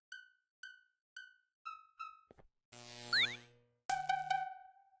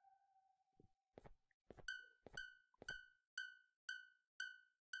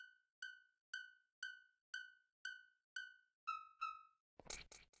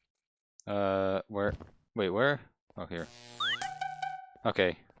 Where? Wait, where? Oh, here.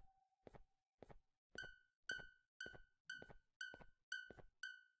 Okay.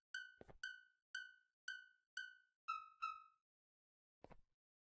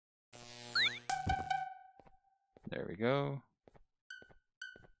 There we go.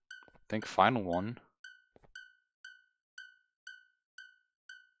 I think final one.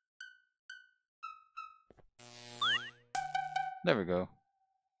 There we go.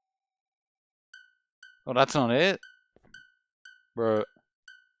 Oh, that's not it? Bro.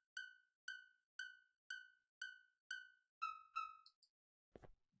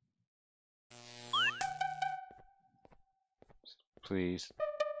 Please.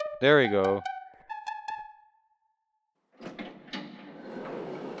 There we go.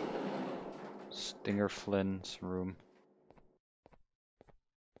 Stinger Flynn's room.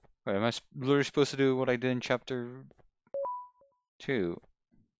 Wait, am I literally supposed to do what I did in chapter 2?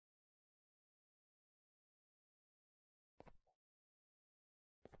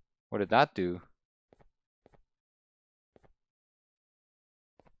 What did that do?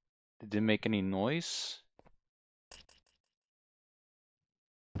 Did it make any noise?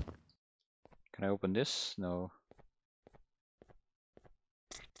 Can I open this? No.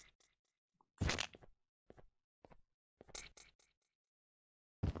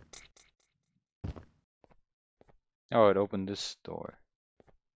 Oh, it opened this door.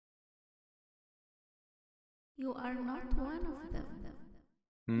 You are not one of them.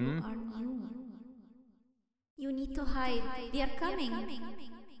 Hmm? You are new. You need to hide. They are coming.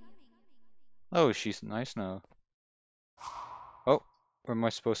 Oh, she's nice now. Oh, where am I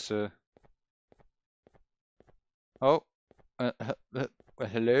supposed to? Oh,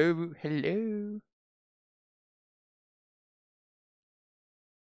 hello, hello.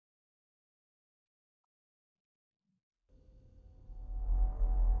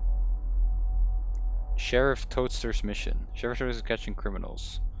 Sheriff Toadster's mission. Sheriff Toadster is catching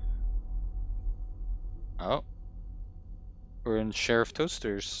criminals. Oh, we're in Sheriff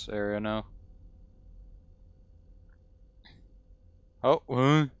Toadster's area now. Oh,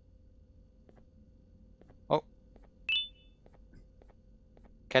 oh.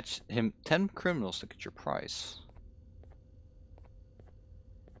 Catch him 10 criminals to get your prize.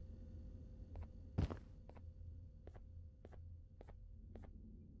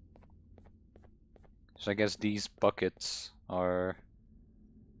 So I guess these buckets are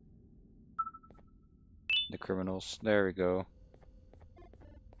the criminals. There we go.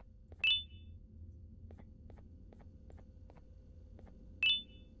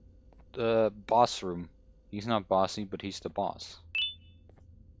 The boss room. He's not bossy, but he's the boss.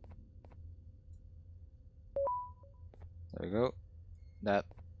 There we go. That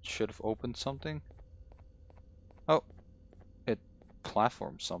should have opened something. Oh, it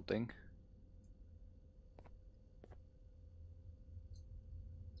platformed something.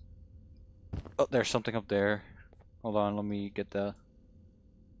 Oh, there's something up there. Hold on, let me get the...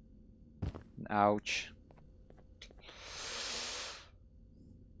 Ouch.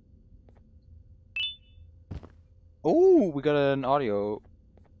 Oh, we got an audio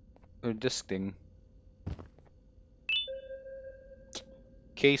disc thing.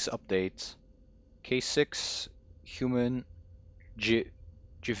 Case updates. Case 6, human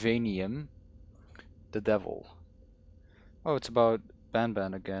Givanium, the devil. Oh, it's about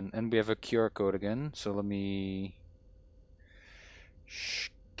Banban again, and we have a QR code again. So let me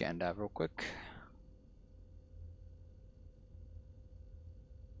scan that real quick.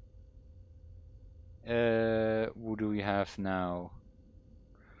 Who do we have now?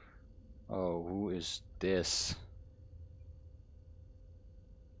 Oh, who is this?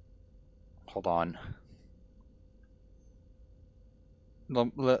 Hold on.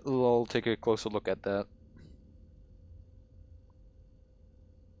 We'll take a closer look at that.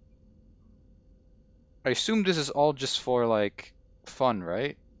 I assume this is all just for like fun,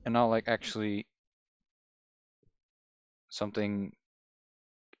 right? And not like actually something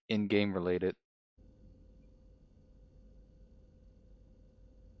in-game related.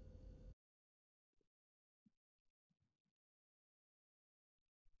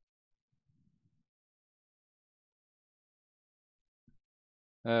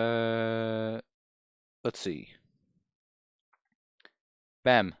 Uh, let's see.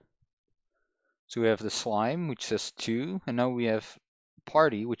 Bam. So we have the slime, which says 2, and now we have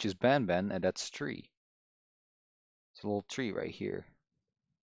party, which is Banban, and that's 3. It's a little tree right here.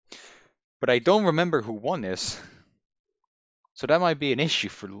 But I don't remember who 1 is. So that might be an issue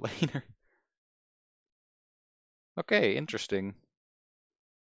for later. Okay, interesting.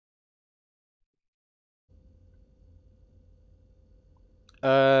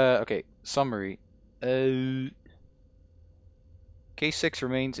 Okay, summary. Case 6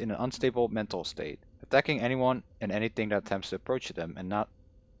 remains in an unstable mental state, attacking anyone and anything that attempts to approach them and not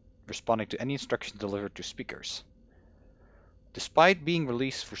responding to any instructions delivered to speakers. Despite being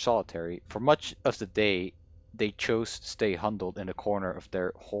released for solitary, for much of the day they chose to stay huddled in the corner of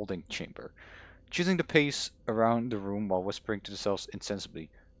their holding chamber, choosing to pace around the room while whispering to themselves insensibly.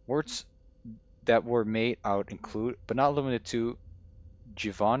 Words that were made out include, but not limited to,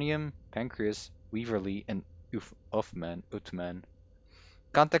 Givonium, Pancreas, Weaverly, and Uthman.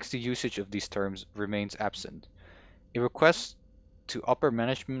 Context to usage of these terms remains absent. A request to upper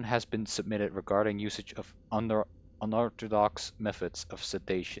management has been submitted regarding usage of unorthodox methods of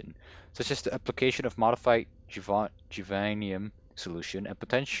sedation, such as the application of modified Givonium solution and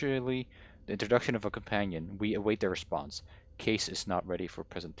potentially the introduction of a companion. We await their response. Case is not ready for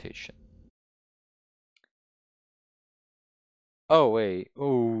presentation. Oh wait.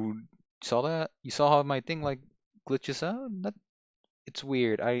 Oh, saw that? You saw how my thing like glitches out? That it's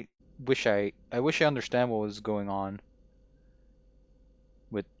weird. I wish I understand what was going on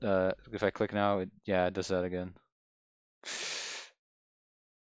with if I click now, yeah, it does that again.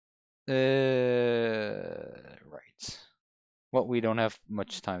 Right. Well, we don't have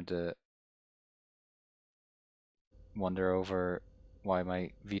much time to wonder over why my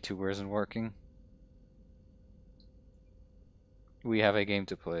VTuber isn't working. We have a game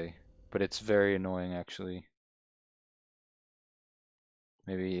to play, but it's very annoying actually.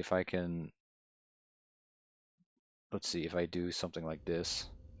 Maybe if I can, let's see if I do something like this.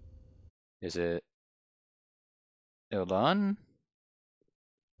 Is it ill done?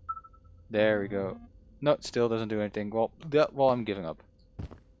 There we go. No, it still doesn't do anything. Well, well, I'm giving up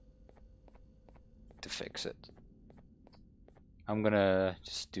to fix it. I'm gonna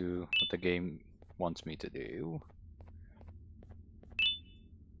just do what the game wants me to do.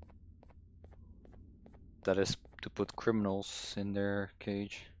 That is to put criminals in their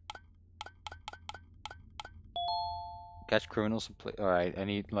cage. Catch criminals and play. Alright, I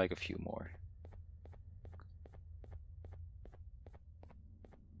need like a few more.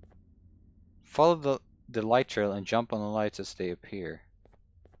 Follow the light trail and jump on the lights as they appear.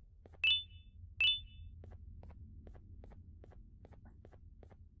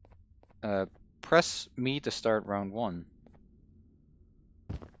 Uh, press me to start round 1.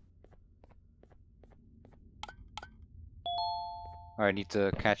 Alright, I need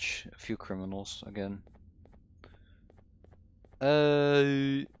to catch a few criminals again.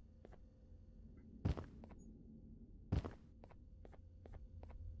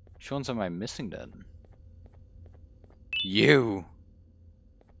 Which ones am I missing then? You!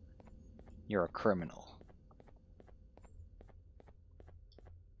 You're a criminal.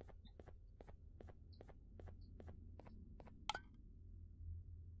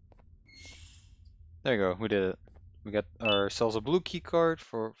 There you go, we did it. We got ourselves a blue key card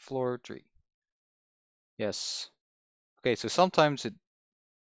for floor 3. Yes. Okay, so sometimes it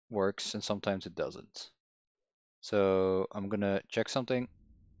works and sometimes it doesn't. So I'm gonna check something.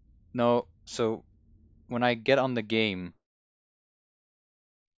 No, so when I get on the game,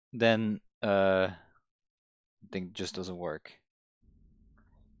 then thing just doesn't work.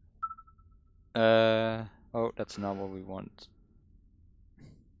 Oh, that's not what we want.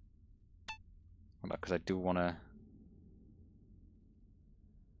 Because I do want to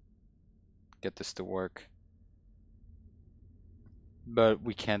get this to work. But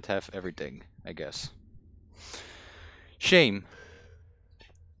we can't have everything, I guess. Shame.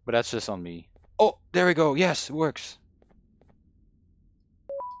 But that's just on me. Oh, there we go. Yes, it works.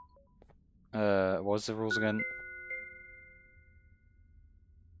 What's the rules again?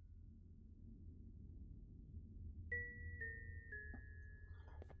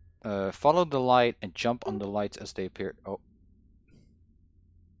 Follow the light and jump on the lights as they appear. Oh.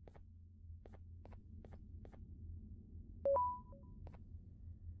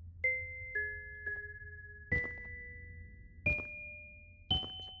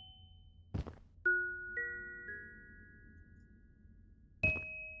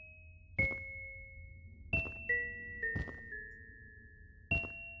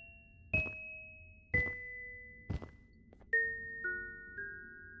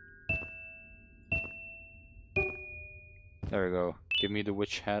 There we go. Give me the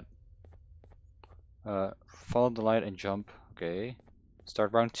witch hat. Follow the light and jump. Okay.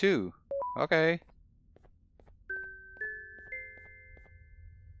 Start round 2. Okay.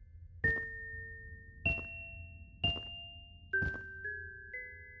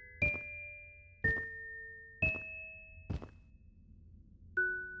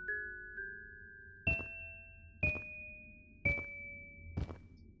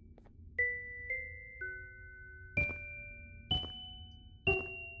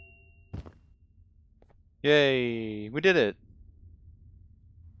 Yay! We did it!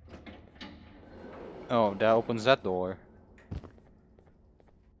 Oh, that opens that door.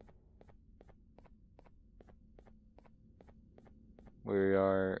 We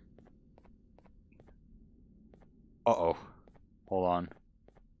are... Uh-oh. Hold on.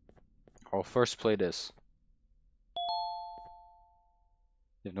 I'll first play this.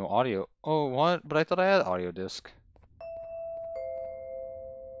 You have no audio. Oh, what? But I thought I had audio disc.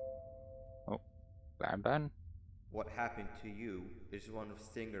 Oh, Banban? What happened to you is one of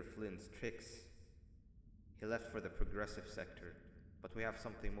Stinger Flynn's tricks. He left for the progressive sector, but we have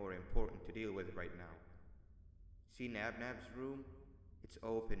something more important to deal with right now. See Nabnab's room? It's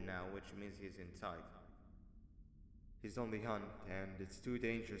open now, which means he's inside. He's on the hunt, and it's too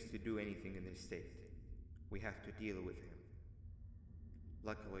dangerous to do anything in this state. We have to deal with him.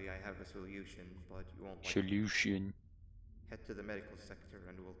 Luckily, I have a solution, but you won't like it. Solution. Head to the medical sector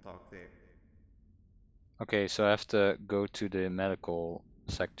and we'll talk there. Okay, so I have to go to the medical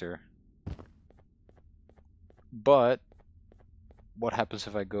sector. But what happens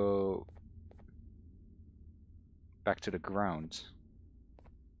if I go back to the ground?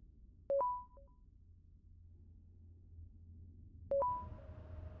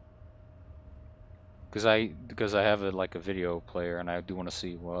 Because I have like a video player and I do want to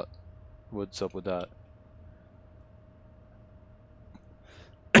see what's up with that.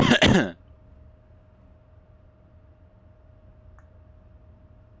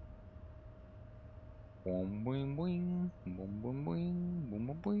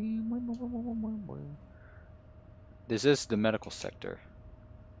 This is the medical sector.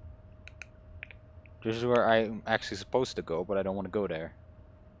 This is where I'm actually supposed to go, but I don't want to go there.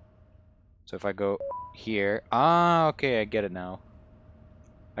 So if I go here, okay, I get it now.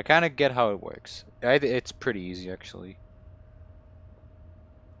 I kind of get how it works. It's pretty easy actually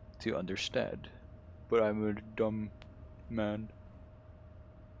to understand, but I'm a dumb man.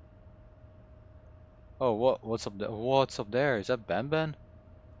 Oh, what's up there? What's up there? Is that Banban?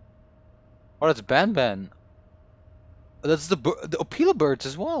 Oh, that's Banban. That's the Opila birds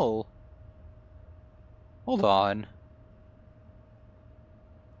as well. Hold on.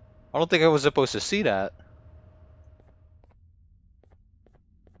 I don't think I was supposed to see that.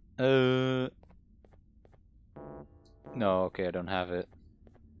 No, okay, I don't have it.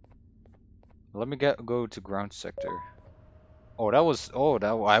 Let me go to ground sector. Oh, that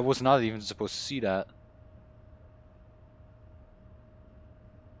I was not even supposed to see that.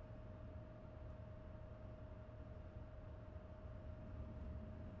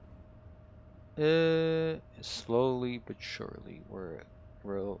 Slowly but surely,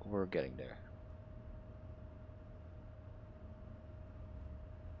 we're getting there.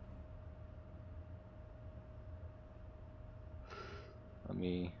 Let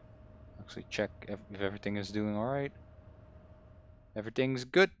me actually check if everything is doing all right. Everything's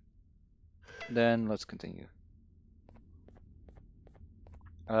good. Then let's continue.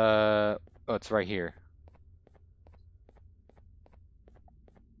 Oh, it's right here.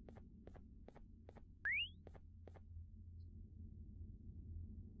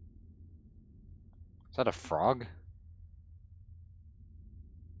 Is that a frog?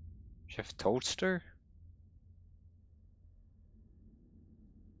 Chef Toadster?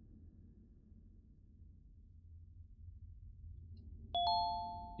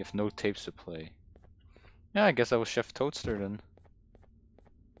 You have no tapes to play. Yeah, I guess that was Chef Toadster then.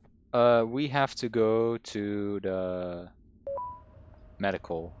 We have to go to the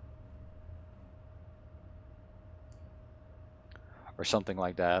medical or something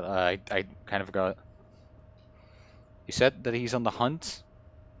like that. I kind of forgot. He said that he's on the hunt,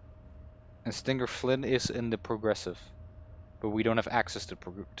 and Stinger Flynn is in the progressive, but we don't have access to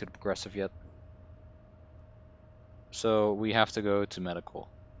the progressive yet. So we have to go to medical.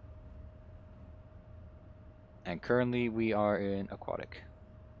 And currently we are in aquatic.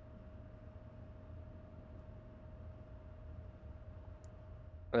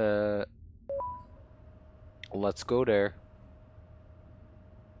 Let's go there.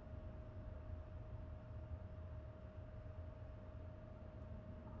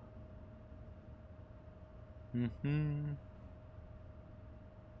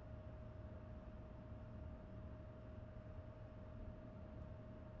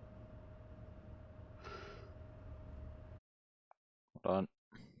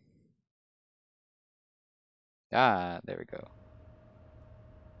 Ah, there we go.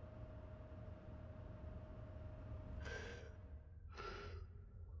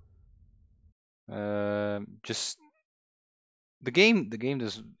 Just the game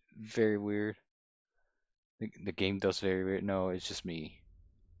does very weird. The game does very weird. No, it's just me.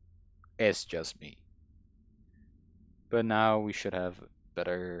 It's just me. But now we should have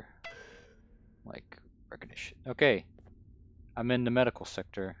better like recognition. Okay, I'm in the medical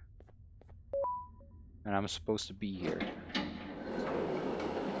sector, and I'm supposed to be here.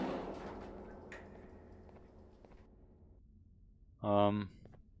 Um,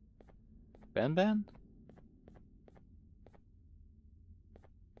 Banban?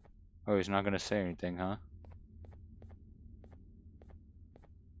 Oh, he's not gonna say anything, huh?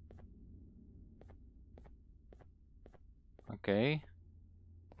 Okay.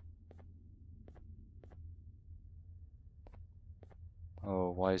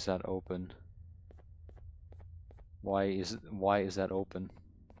 Oh, why is that open? Why is that open?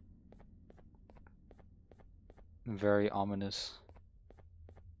 Very ominous.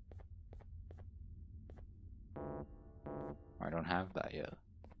 I don't have that yet.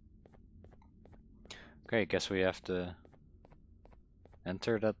 Okay, guess we have to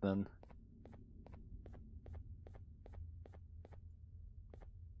enter that then.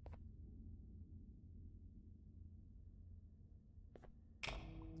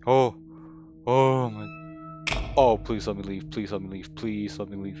 Oh, oh my. Oh, please let me leave. Please let me leave. Please let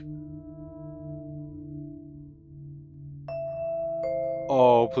me leave.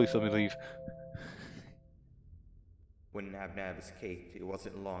 Oh, please let me leave. When Nab escaped, it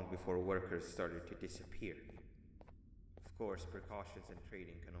wasn't long before workers started to disappear. Of course, precautions and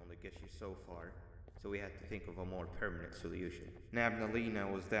trading can only get you so far, so we had to think of a more permanent solution.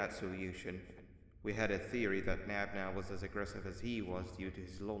 Nabnalina was that solution. We had a theory that Nabna was as aggressive as he was due to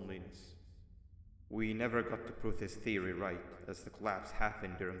his loneliness. We never got to prove this theory right, as the collapse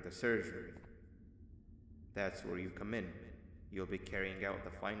happened during the surgery. That's where you come in. You'll be carrying out the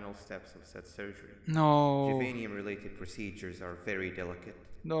final steps of said surgery. No. Juvanium-related procedures are very delicate,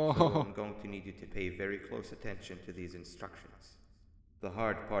 No. so I'm going to need you to pay very close attention to these instructions. The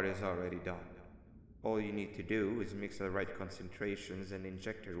hard part is already done. All you need to do is mix the right concentrations and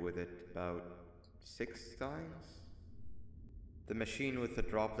inject her with it about 6 times? The machine with the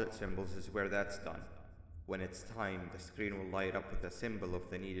droplet symbols is where that's done. When it's time, the screen will light up with a symbol of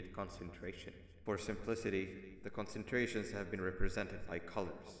the needed concentration. For simplicity, the concentrations have been represented by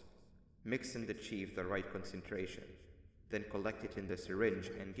colors. Mix and achieve the right concentration, then collect it in the syringe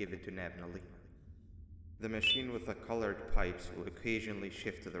and give it to Nabnalina. The machine with the colored pipes will occasionally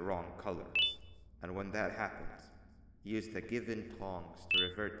shift to the wrong colors, and when that happens, use the given tongs to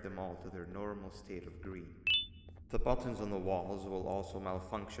revert them all to their normal state of green. The buttons on the walls will also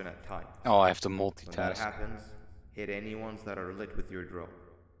malfunction at times. Oh, I have to When that multitask. happens, hit any ones that are lit with your drone.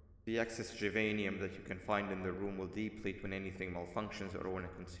 The excess Juvanium that you can find in the room will deplete when anything malfunctions or when a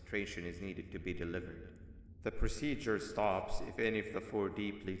concentration is needed to be delivered. The procedure stops if any of the 4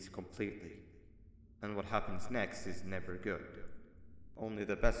 depletes completely, and what happens next is never good. Only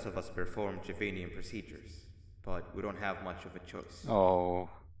the best of us perform Juvanium procedures, but we don't have much of a choice. Oh,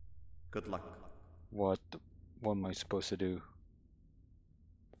 Good luck. what am I supposed to do?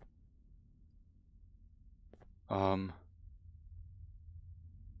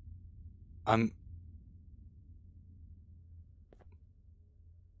 I'm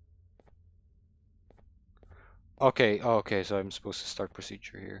okay. Oh, okay, so I'm supposed to start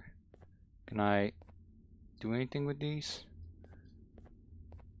procedure here. Can I do anything with these?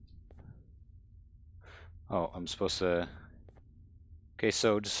 Oh, I'm supposed to. Okay,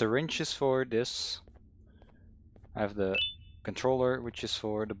 so the syringe is for this. I have the controller, which is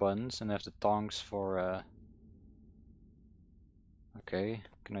for the buttons, and I have the tongs for. Okay,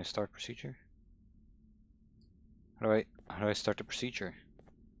 can I start procedure? How do I start the procedure?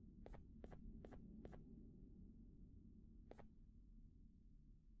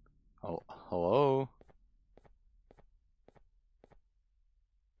 Oh, hello?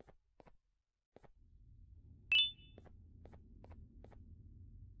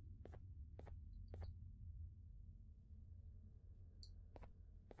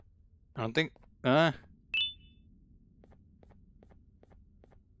 I don't think.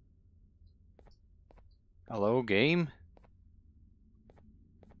 Hello, game?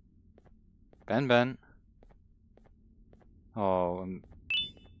 Banban. Oh,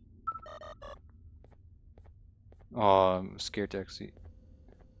 I'm scared to actually.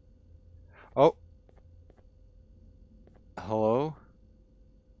 Oh, hello?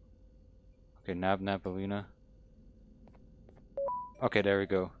 Okay, Napalina. Okay, there we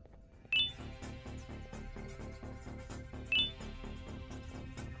go.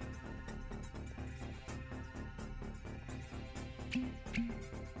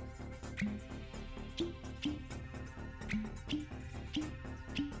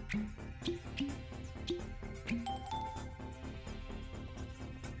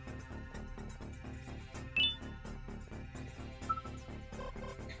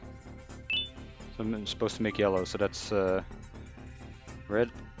 So I'm supposed to make yellow, so that's red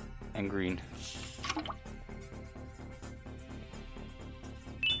and green.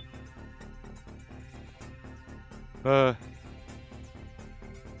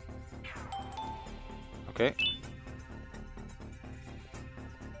 Okay.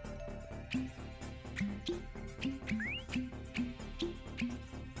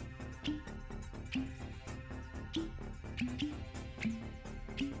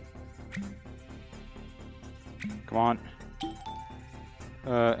 Come on.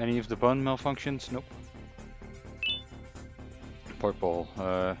 Any of the bun malfunctions? Nope. Purple.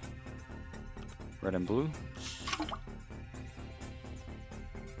 Red and blue.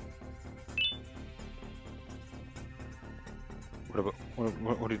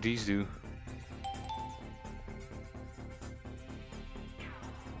 What do these do?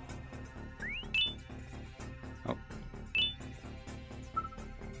 Oh.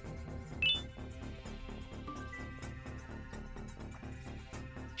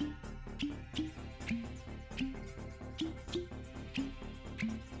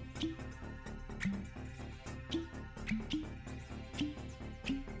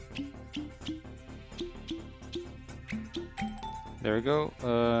 There we go.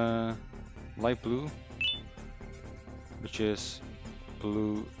 Light blue, which is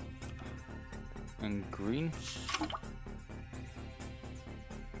blue and green.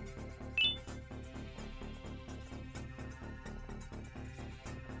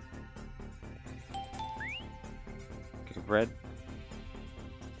 Okay, red.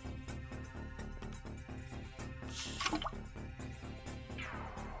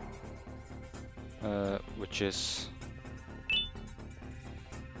 Which is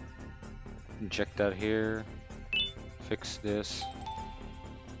inject that here. Fix this.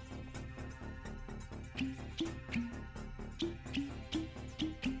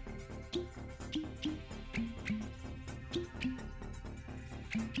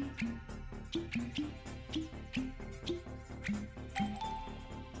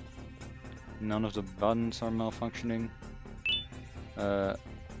 None of the buttons are malfunctioning.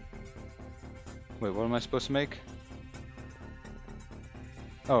 Wait, what am I supposed to make?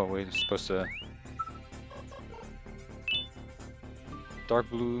 Oh, wait, it's supposed to... Dark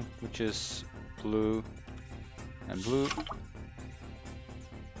blue, which is blue and blue.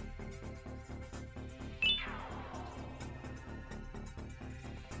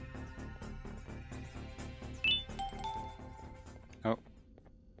 Oh.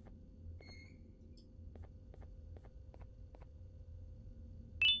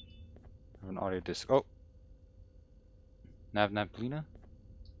 I have an audio disc. Oh! Navnaplina?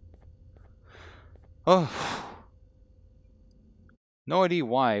 Oh! No idea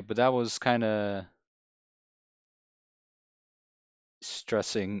why, but that was kinda...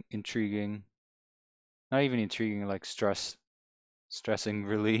 stressing, intriguing. Not even intriguing, like stressing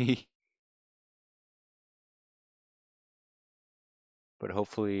really. But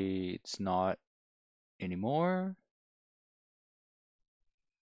hopefully it's not anymore.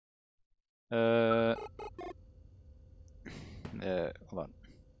 Hold on.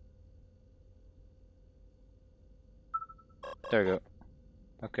 There we go.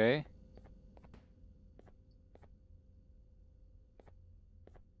 Okay.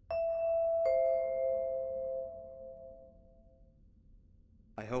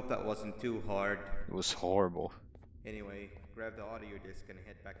 I hope that wasn't too hard. It was horrible. Anyway, grab the audio disc and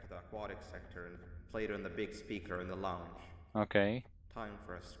head back to the aquatic sector and play it on the big speaker in the lounge. Okay. Time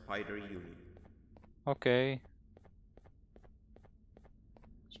for a spider uni. Okay.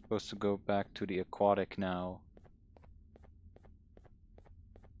 Supposed to go back to the aquatic now.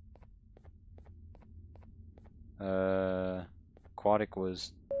 Aquatic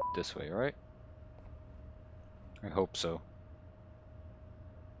was this way, right? I hope so.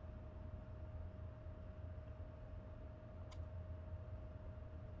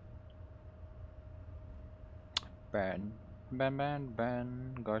 Ban,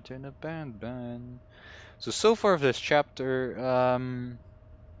 Garten of Banban. So far of this chapter,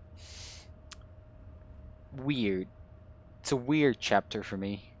 weird. It's a weird chapter for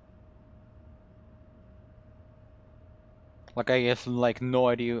me. Like I have like no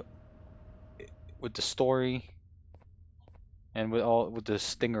idea with the story and with the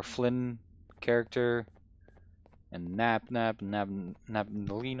Stinger Flynn character and Nabnalina.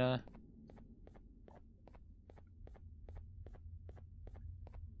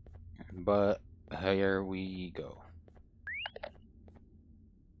 But here we go.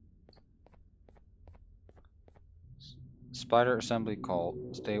 Spider assembly call.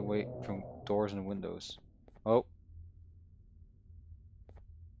 Stay away from doors and windows. Oh.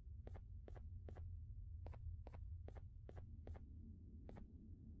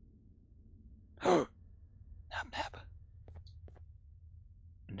 Nab Nab.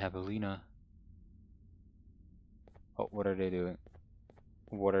 Nabelina. Oh, what are they doing?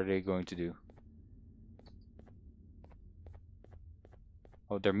 What are they going to do?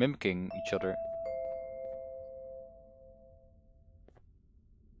 Oh, they're mimicking each other.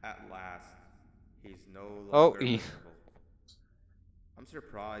 At last, he's no Oh, longer visible. I'm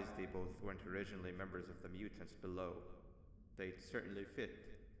surprised they both weren't originally members of the mutants below. They'd certainly fit.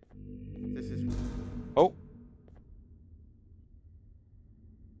 This is. oh.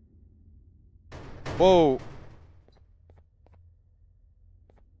 Whoa.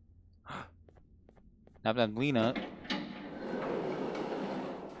 Nabelina.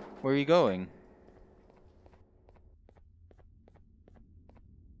 Where are you going?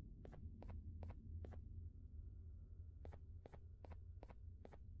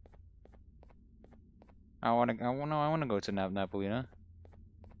 I wanna go to Nabelina.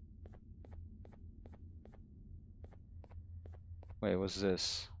 Wait, what's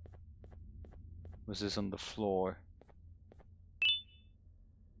this? What's this on the floor?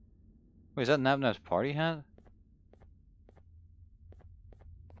 Wait, is that Nab's party hat?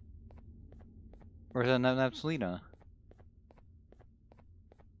 Or is that Nab's Lena?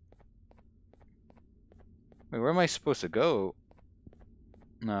 Wait, where am I supposed to go?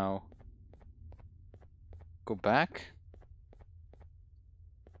 No. Go back?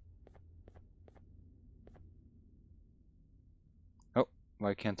 Oh,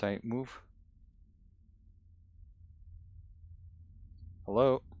 why can't I move?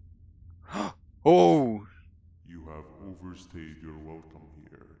 Hello? Oh! You have overstayed your welcome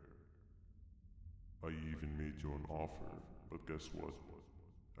here. I even made you an offer, but guess what?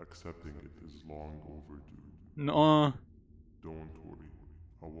 Accepting it is long overdue. No. Don't worry,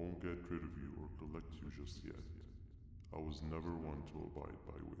 I won't get rid of you or collect you just yet. I was never one to abide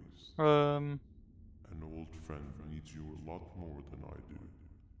by waste. An old friend needs you a lot more than I do.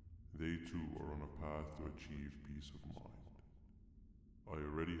 They too are on a path to achieve peace of mind. I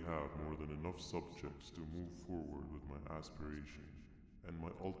already have more than enough subjects to move forward with my aspiration and my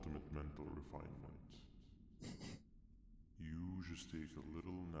ultimate mental refinement. You just take a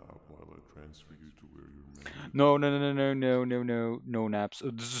little nap while I transfer you to where you're meant to be. No naps.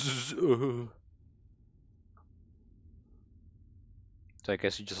 So I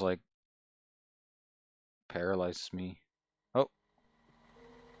guess you just like paralyzes me. Oh.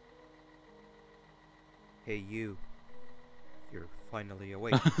 Hey, you. You're finally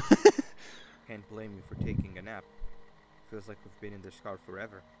awake. Can't blame you for taking a nap. Feels like we've been in this car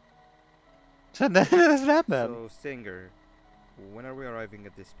forever. That's that bad. So, Singer, when are we arriving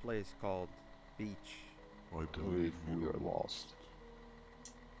at this place called Beach? I believe we are lost.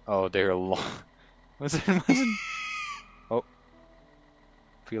 Oh, they're lost. wasn't. Oh.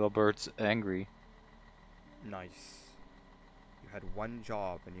 Philobert's angry. Nice. You had one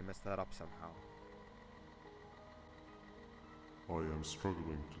job and you messed that up somehow. I am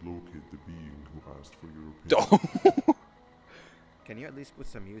struggling to locate the being who asked for your opinion. Oh. Can you at least put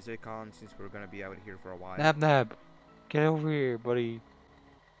some music on since we're gonna be out here for a while? Nab. Get over here, buddy.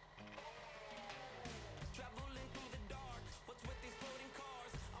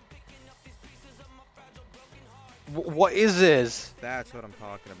 What is this? That's what I'm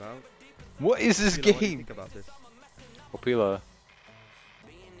talking about. What is this Sheila, what do you game? think about this? Opila.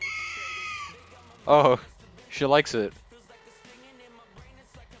 Oh, she likes it.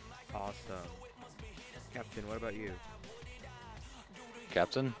 Awesome. Captain, what about you?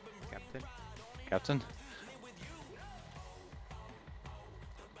 Captain? Captain? Captain?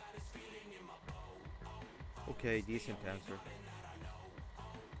 Okay, decent answer.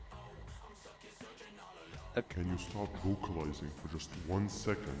 Can you stop vocalizing for just 1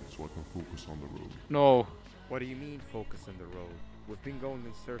 second so I can focus on the road? No. What do you mean focus on the road? We've been going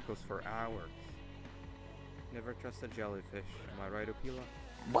in circles for hours. Never trust a jellyfish, am I right, Opila?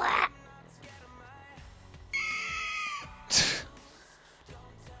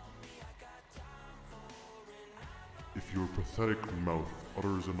 If your pathetic mouth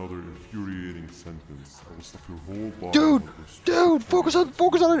utters another infuriating sentence, I will stuff your whole body Dude! with this Dude! Focus on it!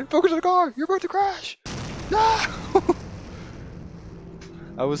 Focus on the car! You're about to crash! No!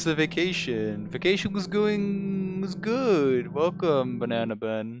 How was the vacation? Vacation was good. Welcome, Banana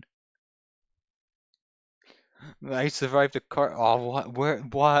Ben. I survived the car. Oh, what? Where?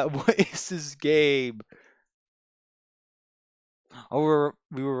 What? What is this game? Oh,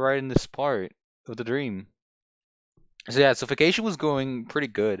 we were right in this part of the dream. So yeah, so vacation was going pretty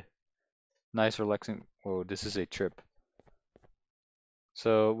good. Nice, relaxing. Oh, this is a trip.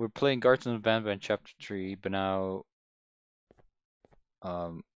 So we're playing Garten of Banban Chapter 3, but now,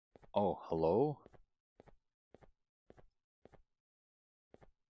 um, oh, hello?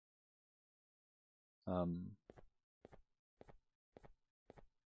 Um,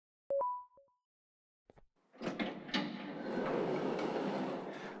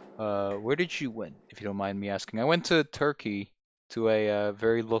 where did you went, if you don't mind me asking? I went to Turkey to a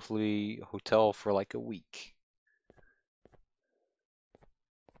very lovely hotel for like a week.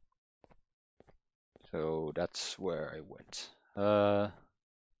 So that's where I went.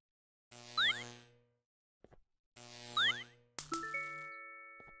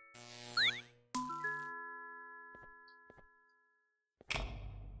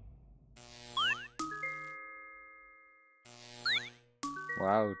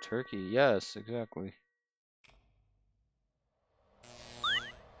 Wow, Turkey. Yes, exactly.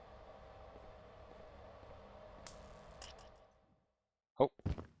 Oh,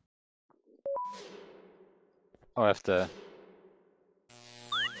 I have to.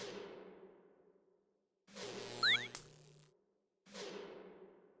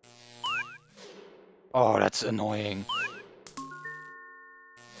 Oh, that's annoying.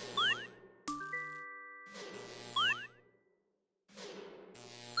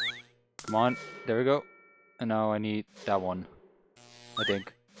 Come on, there we go. And now I need that one, I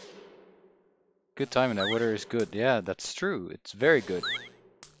think. Good timing, that weather is good. Yeah, that's true. It's very good.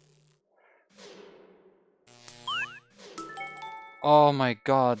 Oh my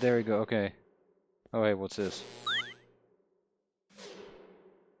god, there we go. Okay. Oh, wait, what's this?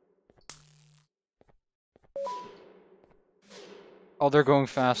 Oh, they're going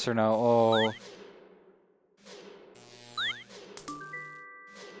faster now. Oh.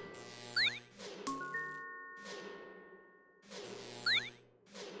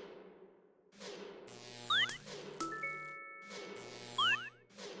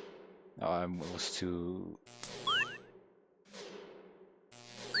 Oh, I was too.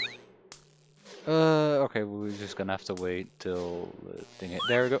 Okay, we're just gonna have to wait till the thing hit.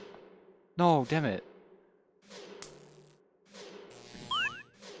 There we go. No, damn it.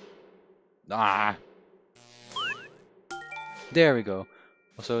 Ah, there we go.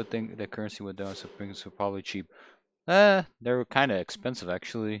 Also, I think the currency went down, so things were probably cheap. They were kind of expensive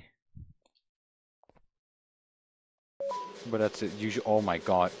actually. But that's it. Usually, oh my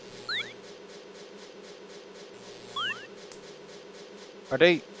god. Are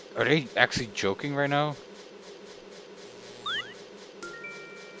they are they actually joking right now?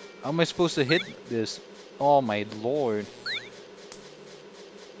 How am I supposed to hit this? Oh my lord.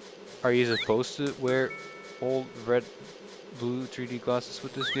 Are you supposed to wear old red blue 3D glasses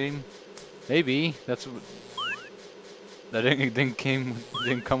with this game? Maybe. That's what that didn't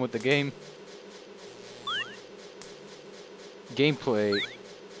come with the game. Gameplay.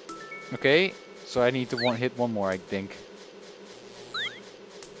 Okay, so I need to hit one more, I think.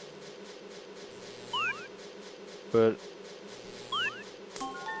 But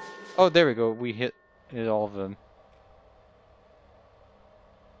oh, there we go. We hit all of them.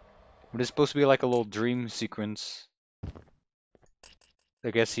 But it's supposed to be like a little dream sequence.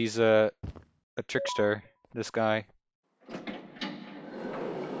 I guess he's a trickster, this guy.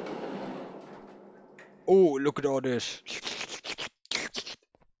 Oh, look at all this.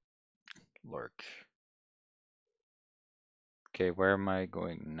 Lurk. Okay, where am I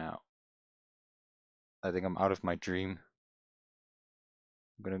going now? I think I'm out of my dream.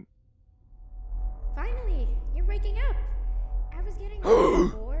 I'm Finally, you're waking up. I was getting really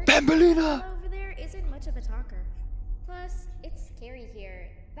gonna. bored. Bambalina! Fella over there isn't much of a talker. Plus, it's scary here.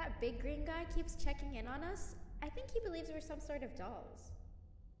 That big green guy keeps checking in on us. I think he believes we're some sort of dolls.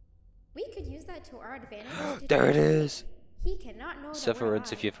 We could use that to our advantage to There try it to escape. is. He cannot know that we're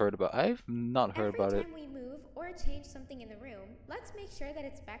Severance, if alive. you've heard about. I've not heard Every about it. time we move or change something in the room, let's make sure that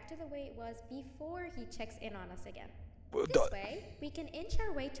it's back to the way it was before he checks in on us again. This way, we can inch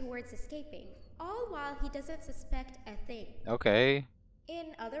our way towards escaping, all while he doesn't suspect a thing. Okay.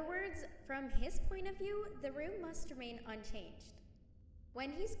 In other words, from his point of view, the room must remain unchanged.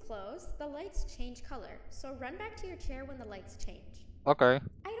 When he's close, the lights change color, so run back to your chair when the lights change. Okay.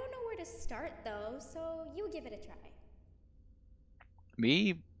 I don't know where to start though, so you give it a try.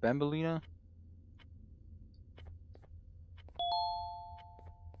 Me, Bambalina?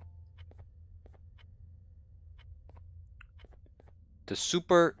 The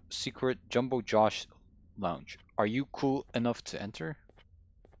super secret Jumbo Josh lounge. Are you cool enough to enter?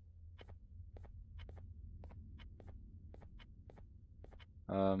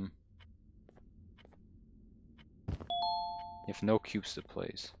 If no cubes to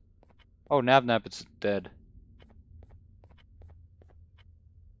place. Oh, Nab Nab, it's dead.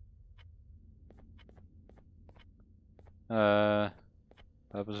 What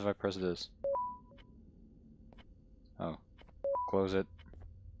happens if I press this? Oh, close it.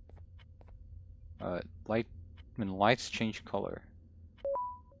 Light. When lights change color.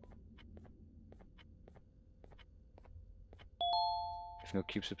 If no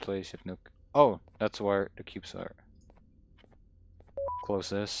cubes to place, if no. Oh, that's where the cubes are. Close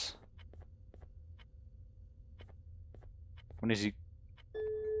this. When is he?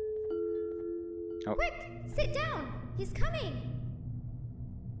 Oh. Quick! Sit down! He's coming!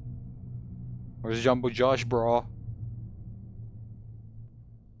 Where's Jumbo Josh, bro?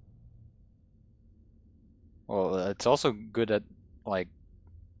 Well, it's also good at, like,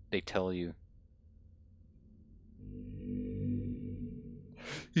 they tell you.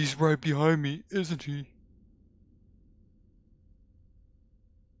 He's right behind me, isn't he?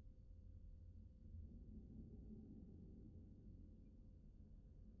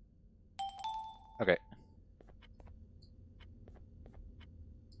 Okay.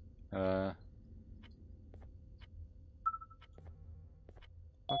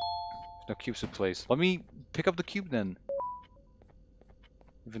 No cubes to place. Let me pick up the cube then.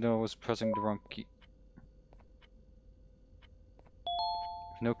 Even though I was pressing the wrong key.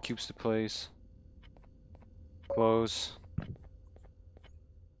 No cubes to place. Close.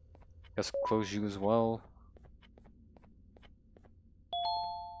 Guess close you as well.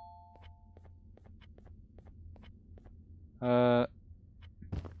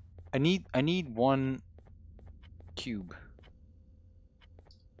 I need one cube.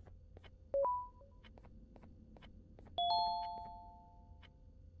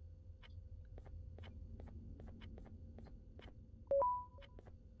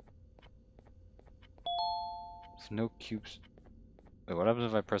 There's no cubes. Wait, what happens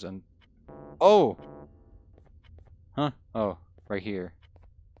if I press N? Oh! Huh? Oh, right here.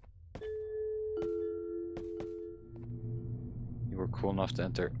 You were cool enough to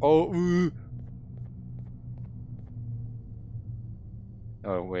enter. Oh!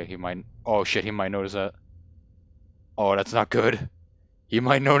 Oh, wait, he might. Oh, shit, he might notice that. Oh, that's not good. He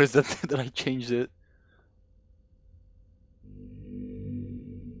might notice that, that I changed it.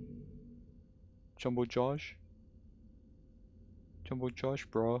 Jumbo Josh? Jumbo Josh,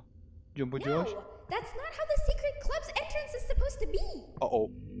 bro. Jumbo Josh? No! That's not how the secret club's entrance is supposed to be!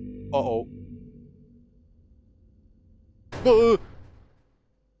 Uh-oh. Uh-oh. Uh-oh.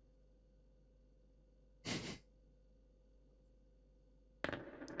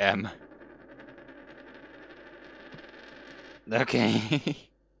 M. Okay.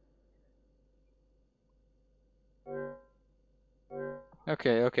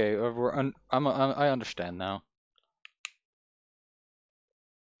 okay. I understand now.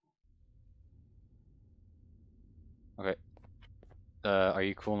 Okay. Are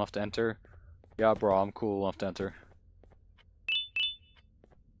you cool enough to enter? Yeah, bro, I'm cool enough to enter.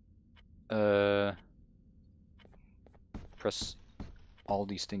 Press all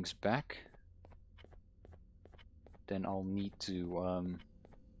these things back. Then I'll need to,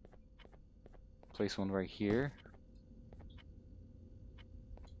 place one right here.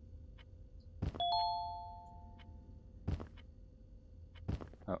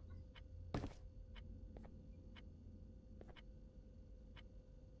 Oh.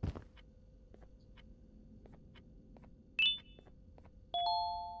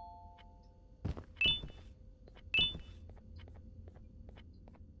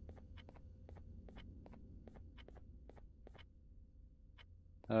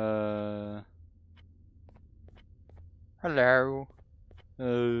 Hello.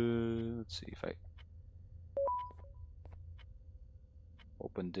 Let's see if I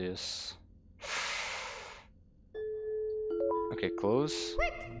open this. Okay, close.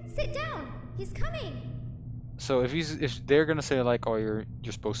 Quick! Sit down! He's coming! So if they're gonna say like, oh, you're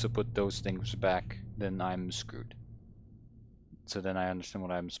supposed to put those things back, then I'm screwed. So then I understand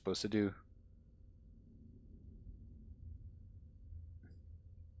what I'm supposed to do.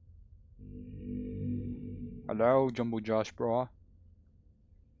 Hello, Jumbo Josh, bro.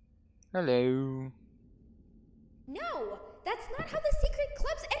 Hello. No! That's not how the secret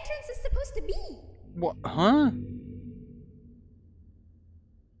club's entrance is supposed to be! What? Huh?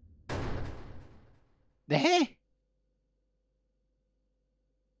 Eh?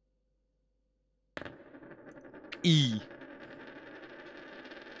 E.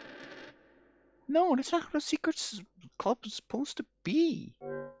 No, that's not how the club is supposed to be.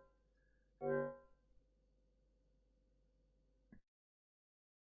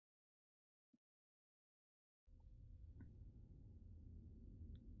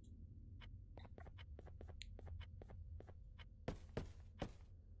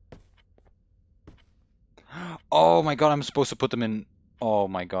 Oh my god, I'm supposed to put them in. Oh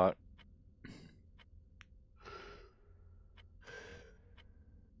my god.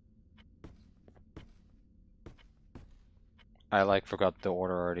 I like forgot the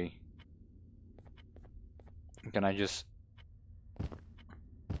order already. Can I just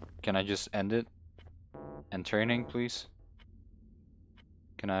end it? End training, please?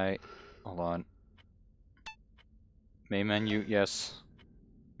 Can I hold on. Main menu, yes.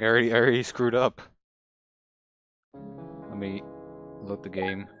 I already screwed up. Let me load the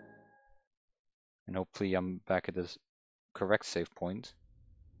game. And hopefully I'm back at this correct save point.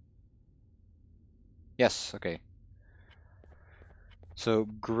 Yes, okay. So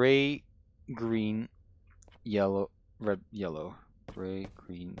gray, green, yellow, red, yellow. Gray,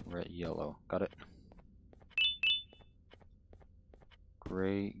 green, red, yellow. Got it.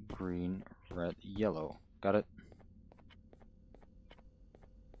 Gray, green, red, yellow. Got it.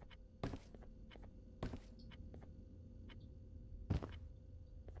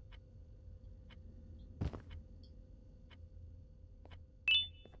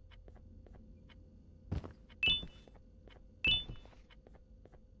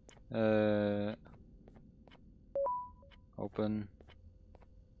 Open.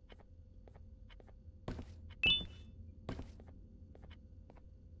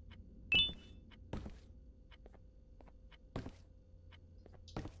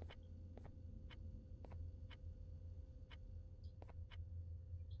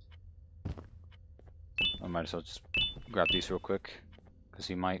 I might as well just grab these real quick, because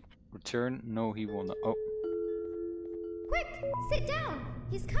he might return. No, he will not. Oh, Quick! Sit down!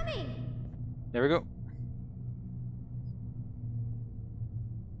 He's coming! there we go.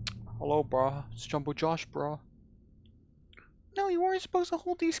 Hello, brah. It's Jumbo Josh, brah. No, you weren't supposed to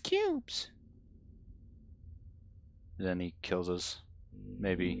hold these cubes. Then he kills us.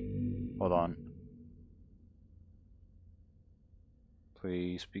 Maybe. Hold on.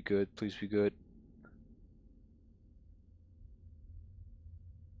 Please be good. Please be good.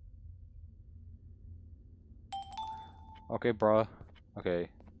 Okay, brah. Okay.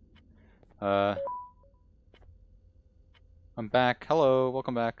 I'm back. Hello,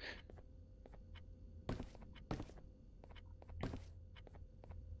 welcome back.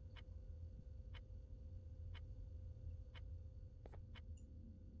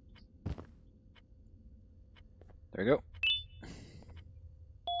 There you go.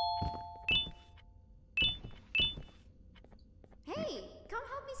 Hey, come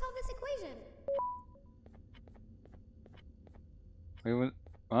help me solve this equation. Wait, what?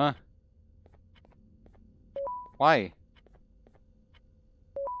 Huh? Why?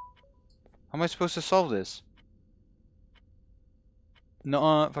 How am I supposed to solve this?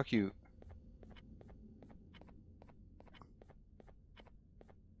 No, fuck you.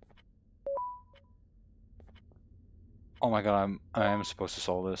 Oh my god, I am supposed to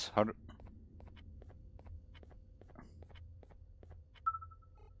solve this. How do...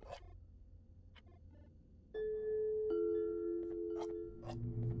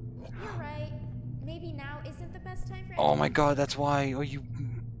 You're right. Maybe now isn't the best time for Oh my education. god, that's why. Oh, you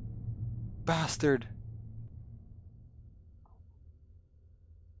bastard.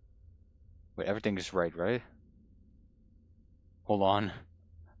 Wait, everything is right? Hold on.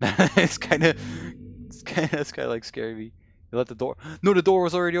 It's that's kind of like scary me. You let the door. No, the door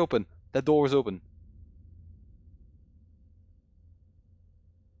was already open. That door was open.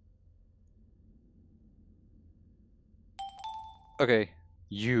 Okay.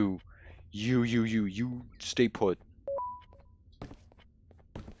 You stay put.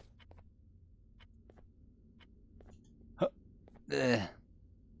 Huh. Eh.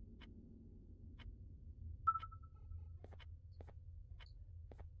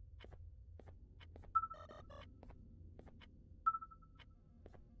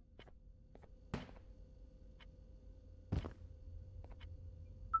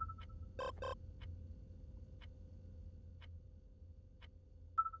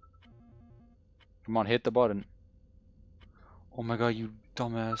 Come on, hit the button. Oh my god, you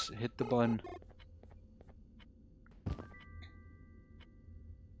dumbass. Hit the button.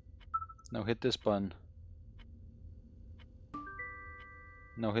 Now hit this button.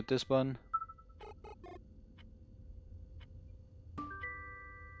 Now hit this button.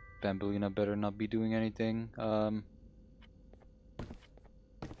 Bambulina better not be doing anything.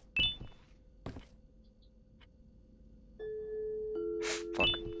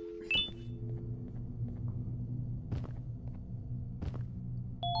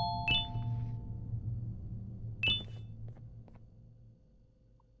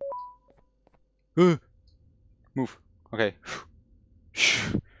 Move. Okay.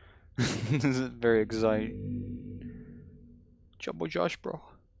 This is very exciting. Jumbo Josh, bro.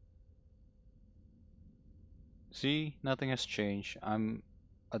 See, nothing has changed. I'm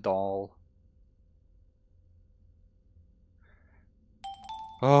a doll.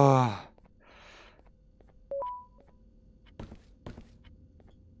 Ah.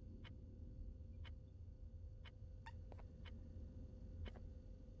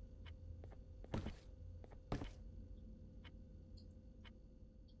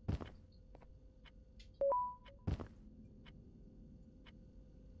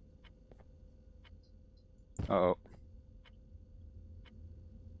 Uh-oh.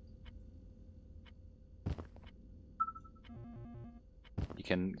 You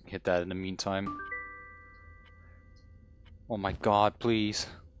can hit that in the meantime. Oh my god, please.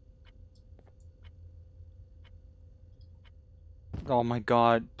 Oh my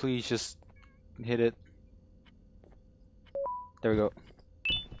god, please just hit it. There we go.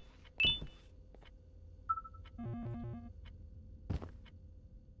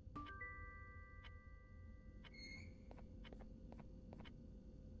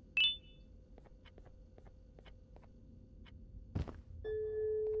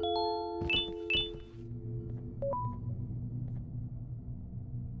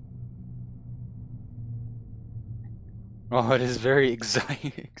 Oh, it is very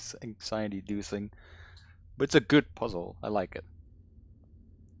anxiety-inducing. But it's a good puzzle. I like it.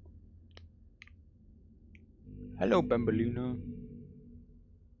 Hello, Bambalina.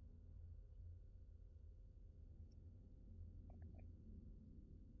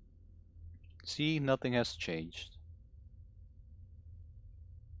 See, nothing has changed.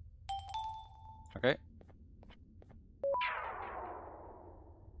 Okay.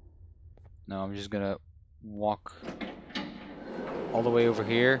 Now I'm just gonna walk all the way over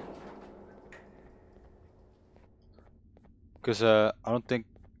here. Because, I don't think...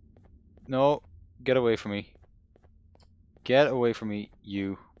 No, get away from me. Get away from me,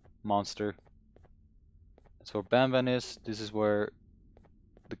 you monster. That's where Banban is. This is where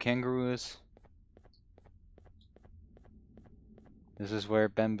the kangaroo is. This is where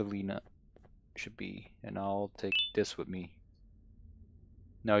Bambalina should be. And I'll take this with me.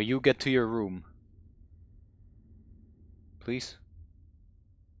 Now you get to your room. Please.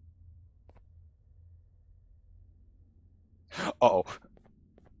 Uh-oh.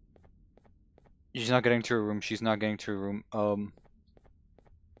 She's not getting to her room. She's not getting to her room.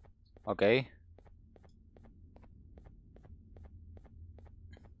 Okay.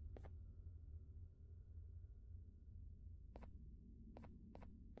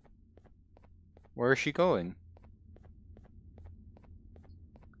 Where is she going?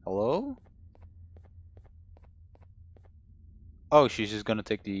 Hello? Oh, she's just gonna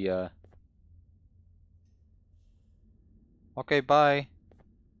take the, Okay, bye.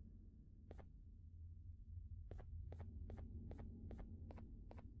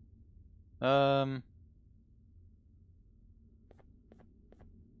 Um...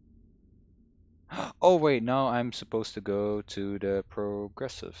 Oh wait, now I'm supposed to go to the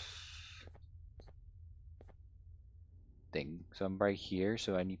progressive thing. So I'm right here,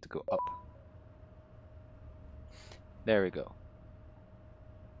 so I need to go up. There we go.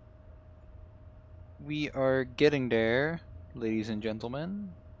 We are getting there, ladies and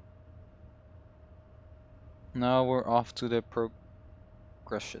gentlemen. Now we're off to the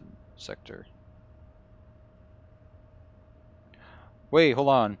progression sector. Wait, hold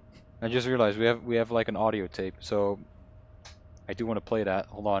on. I just realized we have like an audio tape, so I do want to play that.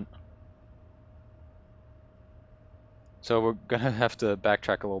 Hold on. So we're gonna have to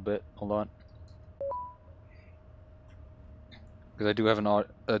backtrack a little bit. Hold on. Because I do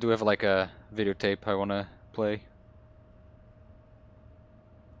have like a videotape I want to play.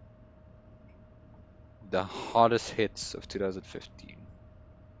 The hottest hits of 2015.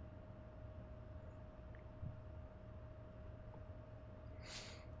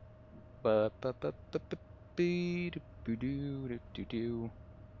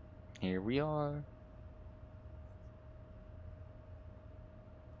 Here we are.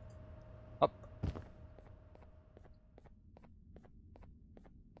 Up.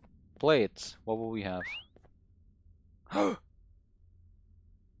 Play it. What will we have?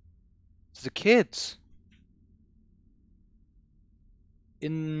 It's the kids!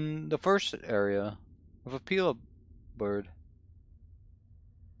 In the first area of a peel bird.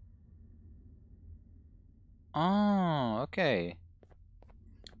 Oh, okay.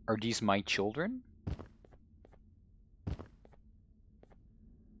 Are these my children?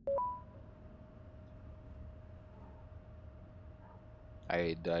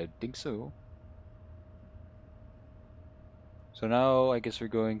 I think so. So now I guess we're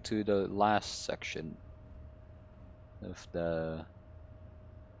going to the last section of the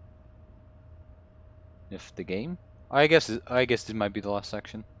game. I guess this might be the last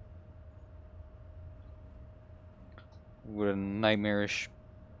section with a nightmarish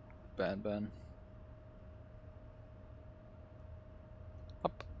Banban.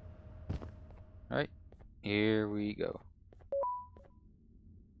 Up. All right, here we go.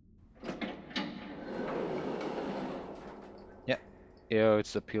 Yeah, yo,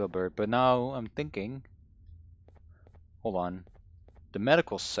 it's the Pila bird. But now I'm thinking. Hold on. The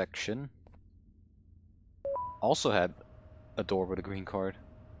medical section also had a door with a green card,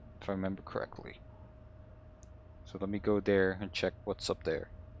 if I remember correctly. So let me go there and check what's up there.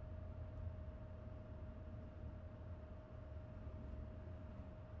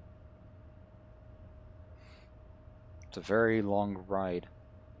 It's a very long ride.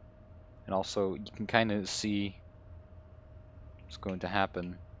 And also, you can kind of see what's going to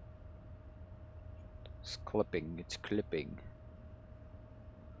happen. It's clipping.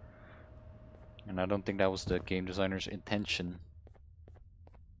 And I don't think that was the game designer's intention.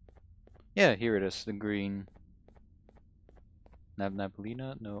 Yeah, here it is, the green.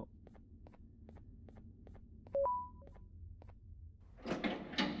 Napolina? No.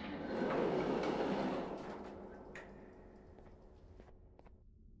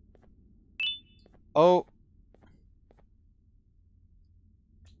 Oh!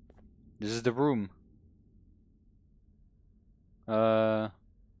 This is the room. Uh...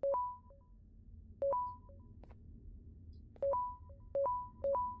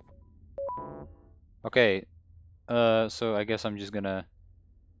 Okay. So I guess I'm just gonna...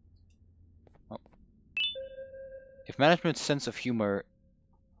 Oh. If management's sense of humor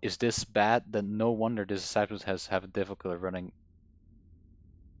is this bad, then no wonder this establishment has have a difficulty running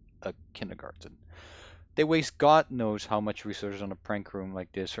a kindergarten. They waste God knows how much resources on a prank room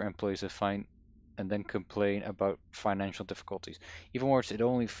like this for employees to find and then complain about financial difficulties. Even worse,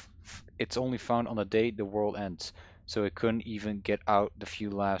 it's only found on the day the world ends, so it couldn't even get out the few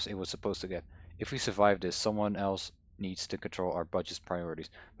laughs it was supposed to get. If we survive this, someone else needs to control our budget's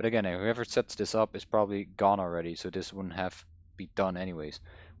priorities. But again, whoever sets this up is probably gone already, so this wouldn't have be done anyways.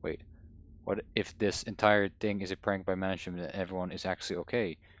 Wait, what if this entire thing is a prank by management and everyone is actually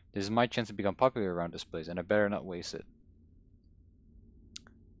okay? This is my chance to become popular around this place, and I better not waste it.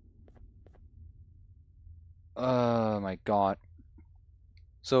 Oh my god.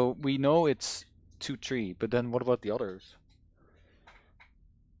 So we know it's 2-3, but then what about the others?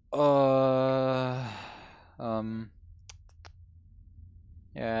 Uh, um,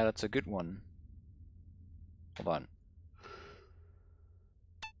 yeah, that's a good one. Hold on.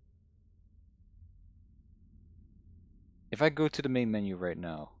 If I go to the main menu right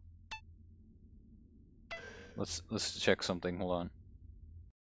now, let's check something. Hold on.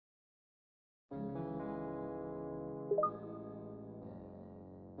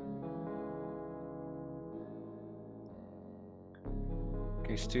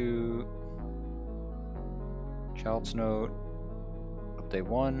 Case 2, Child's Note, Update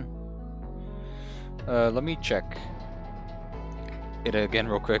 1. Let me check it again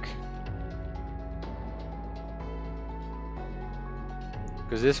real quick.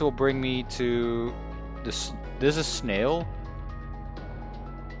 Because this will bring me to this. This is Snail.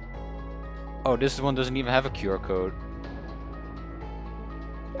 Oh, this one doesn't even have a QR code.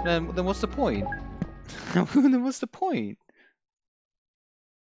 Then what's the point? Then what's the point?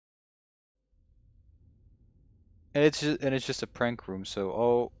 And it's just a prank room. So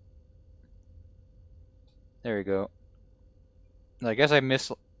oh, there we go. I guess I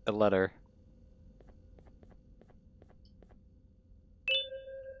missed a letter.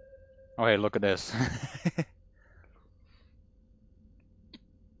 Oh hey, look at this.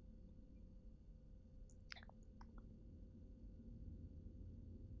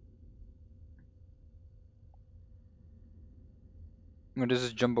 Oh, this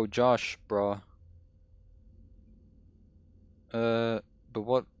is Jumbo Josh, bruh. But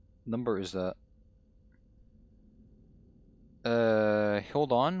what number is that?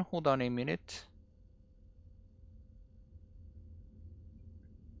 Hold on a minute.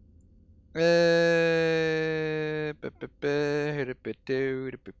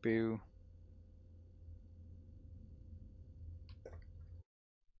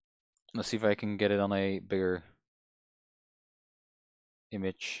 Let's see if I can get it on a bigger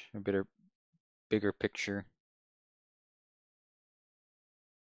image, a bigger picture.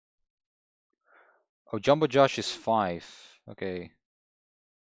 Oh, Jumbo Josh is 5. Okay,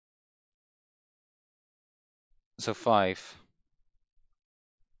 so 5.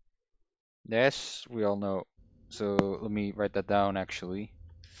 Yes, we all know. So let me write that down actually.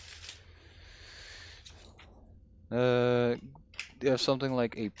 Do you have something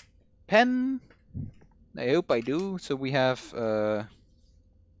like a pen? I hope I do. So we have so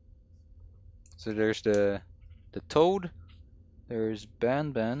there's the toad, there's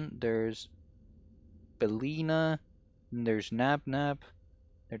Banban, there's Belina, and there's Nap Nap,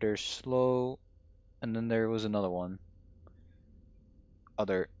 and there's Slow, and then there was another one.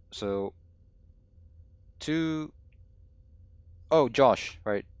 Other. So two oh Josh,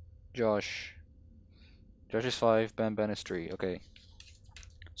 right. Josh. Josh is 5, Banban is 3. Okay.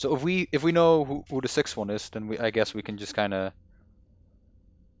 So if we know who the sixth one is, then I guess we can just kinda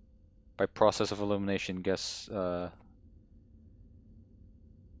by process of elimination guess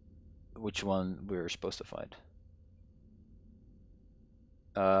which one we're supposed to find.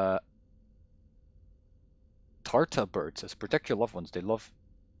 Uh, Tarta bird says, protect your loved ones. They love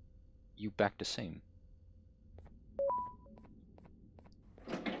you back the same.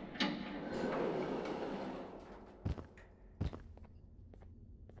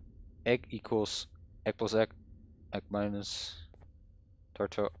 Egg equals egg plus egg, egg minus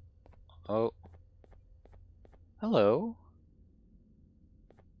Tarta. Oh, hello.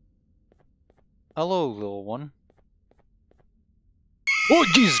 Hello, little one. Oh,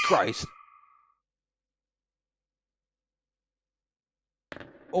 Jesus Christ.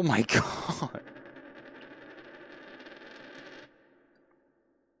 Oh my God.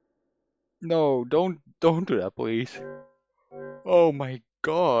 No, don't do that, please. Oh my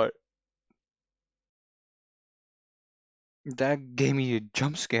God. That gave me a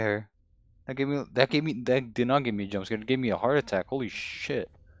jump scare. That did not give me a jump scare. It gave me a heart attack. Holy shit.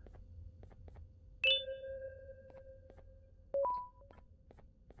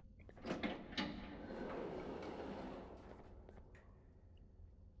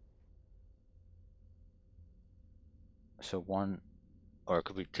 So one, or it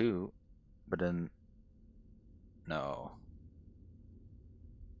could be two, but then no.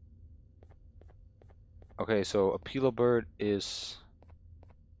 Okay, so a Pila bird is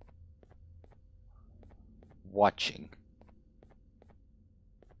watching.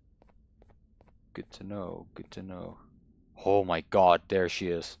 Good to know. Good to know. Oh my God, there she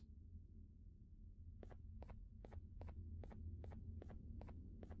is.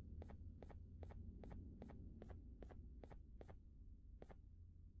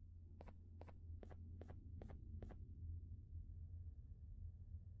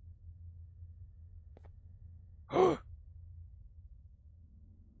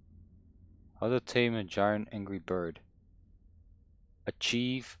 How to tame a giant angry bird.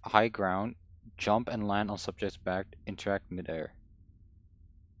 Achieve high ground, jump and land on subject's back, interact midair.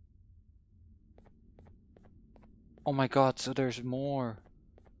 Oh my God, so there's more.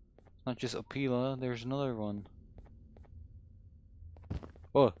 It's not just Apila, there's another one.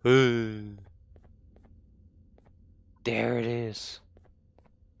 Oh, there it is.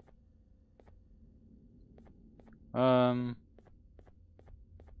 Um,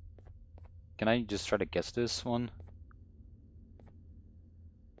 can I just try to guess this one?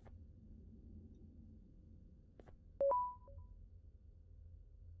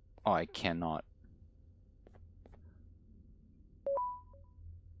 Oh, I cannot.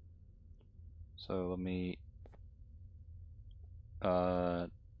 So let me, so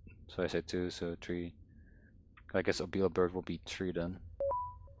I said 2, so 3. I guess Obila bird will be 3 then.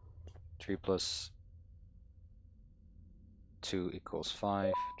 3 plus 2 equals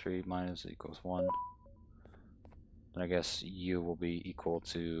 5. 3 minus equals 1. Then I guess U will be equal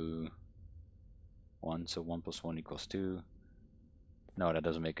to 1, so 1 plus 1 equals 2. No, that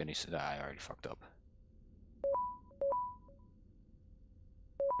doesn't make any sense. I already fucked up.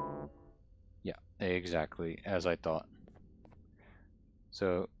 Yeah, exactly, as I thought.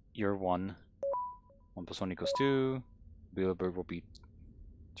 So you're 1. 1 plus 1 equals 2. Obila bird will be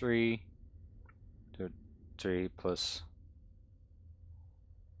 3. So 3 plus,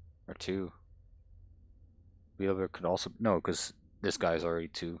 or 2. Obila bird could also, no, because this guy's already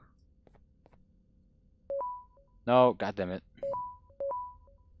 2. No, god damn it.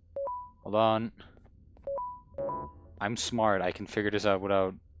 Hold on. I'm smart. I can figure this out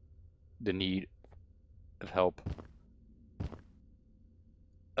without the need of help.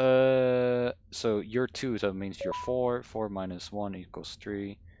 So you're 2, so that means you're 4. 4 minus 1 equals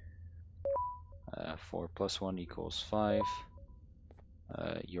 3. 4 plus 1 equals 5.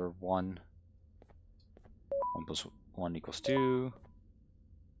 You're 1. 1 plus 1 equals 2.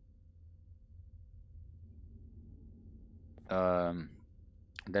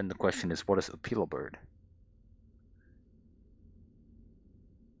 Then the question is, what is a Pilo bird?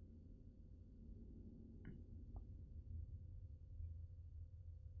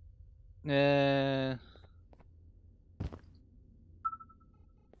 Uh,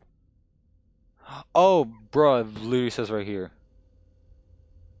 oh, bro, it literally says right here.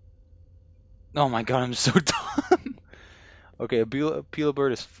 Oh my god, I'm so dumb. Okay, a Pila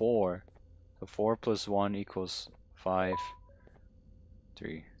bird is 4. So 4 plus 1 equals 5.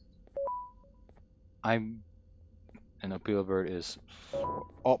 3. I'm and a Pila bird is 4.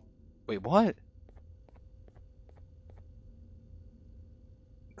 Oh, wait, what?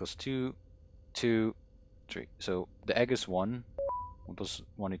 Equals 2, 2, 3. So the egg is 1. 1 plus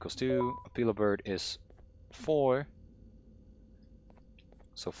 1 equals 2. A Pila bird is 4.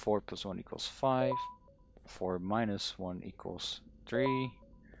 So 4 plus 1 equals 5. 4 minus 1 equals 3.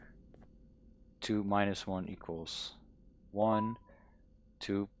 2 minus 1 equals 1.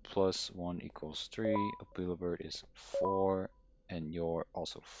 2 plus 1 equals 3. A Pila bird is 4. And you're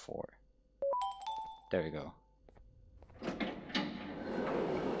also 4. There you go.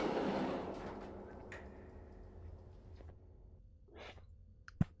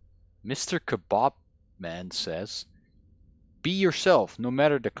 Mr. Kebab Man says, be yourself, no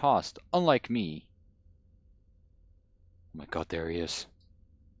matter the cost, unlike me. Oh my god, there he is.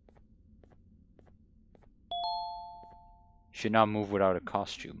 Should not move without a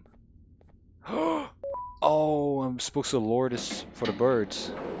costume. Oh, I'm supposed to lure this for the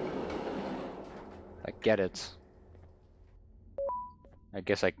birds. I get it. I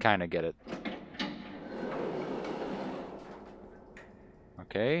guess I kinda get it.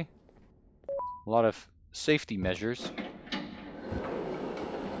 Okay. A lot of safety measures.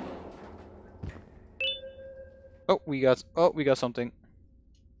 Oh, we got something.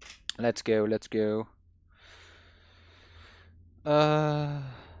 Let's go, let's go. Uh,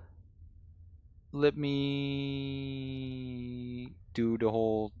 let me do the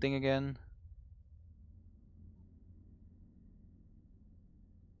whole thing again.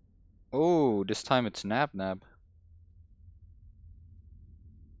 Oh, this time it's Nab Nab.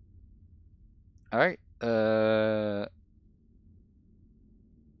 Alright. I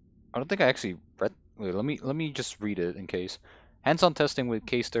don't think I actually read. Wait, let me just read it in case. Hands-on testing with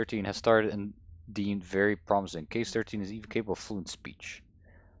Case 13 has started and deemed very promising. Case 13 is even capable of fluent speech.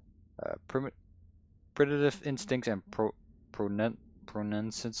 Predative instincts and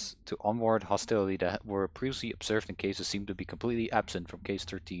pronenance to onward hostility that were previously observed in cases seem to be completely absent from Case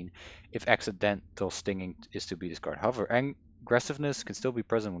 13 if accidental stinging is to be discarded. However, aggressiveness can still be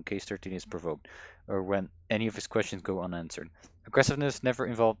present when Case 13 is provoked, or when any of his questions go unanswered. Aggressiveness never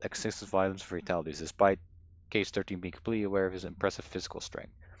involved excessive violence or fatalities, despite Case 13 being completely aware of his impressive physical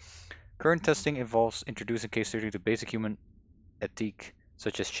strength. Current testing involves introducing Case 13 to basic human ethique,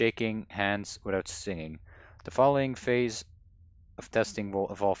 such as shaking hands without singing. The following phase of testing will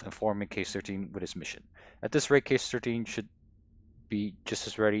involve informing Case 13 with its mission. At this rate, Case 13 should be just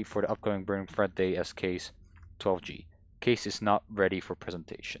as ready for the upcoming Burning Threat Day as Case 12G. Case is not ready for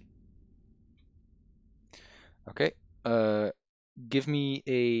presentation. Okay, give me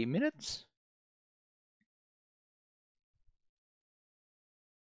a minute.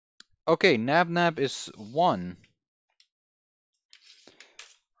 Okay, Nab Nab is 1.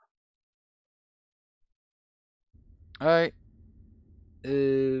 Alright,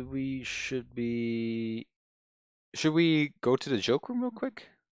 we should be... Should we go to the joke room real quick?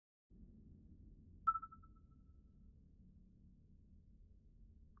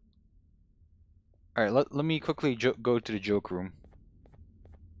 Alright, let me quickly go to the joke room.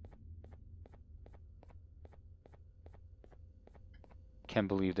 Can't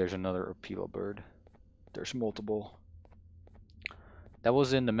believe there's another appeal bird. There's multiple. That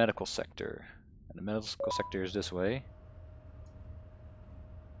was in the medical sector. And the medical sector is this way.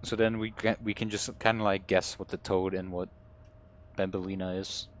 So then we can just kind of like guess what the toad and what Bambolina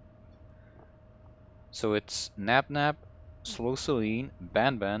is. So it's Nap Nap, Slow Celine,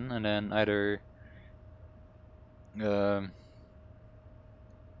 Banban, and then either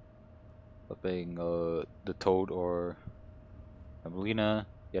being the toad or Bambolina,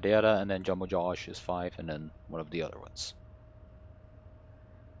 yada yada, and then Jumbo Josh is 5, and then one of the other ones.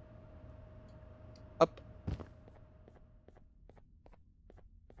 Up.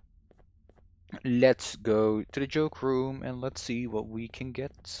 Let's go to the joke room and let's see what we can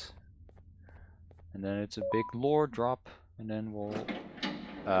get. And then it's a big lore drop, and then we'll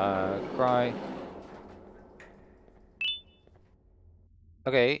cry.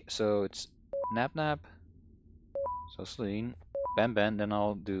 Okay, so it's Nap Nap, so Celine, Ban Ban, then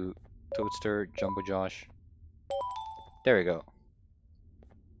I'll do Toadster, Jumbo Josh. There we go.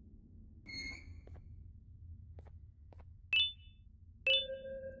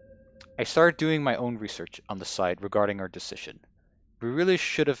 I started doing my own research on the side regarding our decision. We really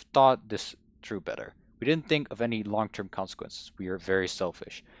should have thought this through better. We didn't think of any long-term consequences. We are very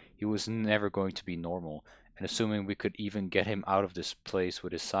selfish. He was never going to be normal, and assuming we could even get him out of this place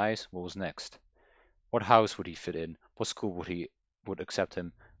with his size, what was next? What house would he fit in? What school would accept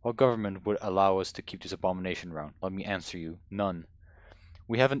him? What government would allow us to keep this abomination around? Let me answer you, none.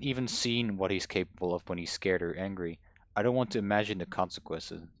 We haven't even seen what he's capable of when he's scared or angry. I don't want to imagine the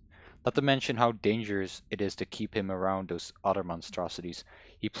consequences. Not to mention how dangerous it is to keep him around those other monstrosities.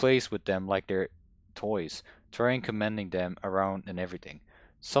 He plays with them like they're toys, trying commanding them around and everything.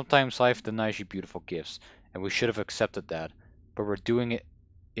 Sometimes life denies you beautiful gifts, and we should have accepted that. But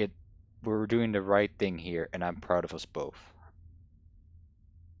it we're doing the right thing here, and I'm proud of us both.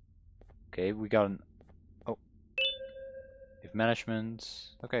 Okay, we got an oh, if management.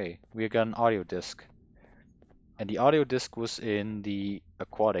 Okay, we got an audio disc. And the audio disc was in the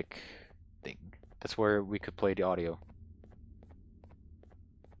aquatic thing. That's where we could play the audio.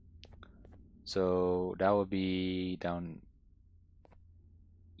 So that would be down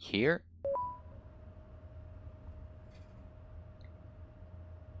here.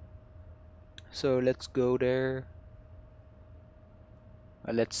 So let's go there.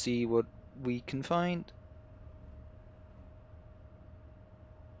 Let's see what we can find.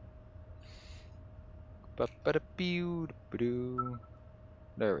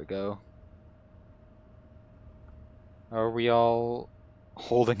 There we go. Are we all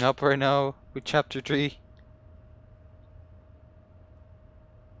holding up right now with chapter 3?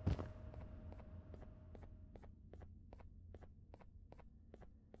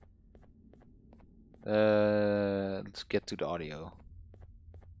 Let's get to the audio.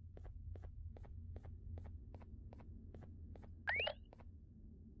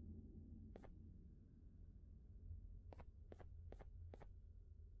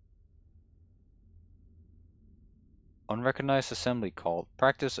 Unrecognized assembly called.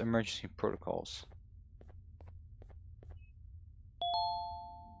 Practice emergency protocols.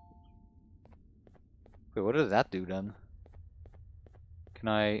 Wait, what did that do then? Can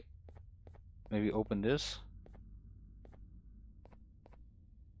I maybe open this?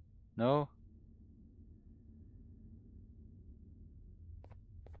 No?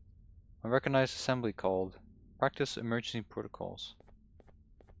 Unrecognized assembly called. Practice emergency protocols.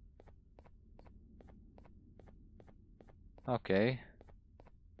 Okay.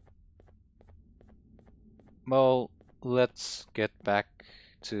 Well, let's get back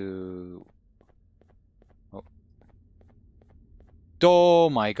to... Oh, oh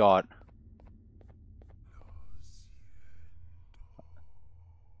my god.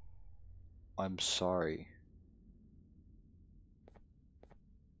 I'm sorry.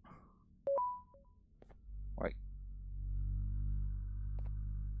 Right.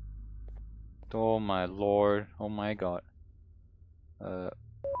 Oh my lord. Oh my god.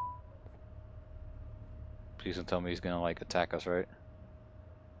 Please don't tell me he's gonna like attack us, right?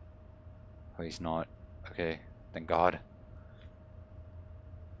 Oh, he's not. Okay. Thank God.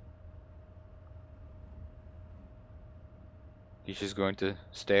 He's just going to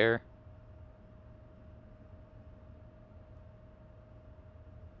stare.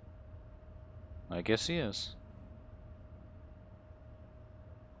 I guess he is.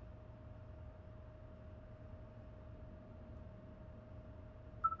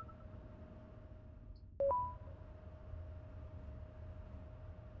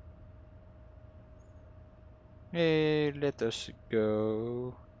 Hey, let us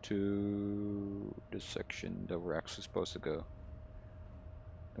go to the section that we're actually supposed to go.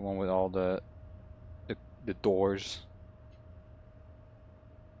 The one with all the doors.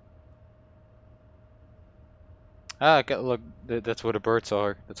 Ah, look, that's where the birds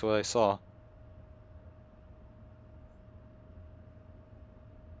are. That's what I saw.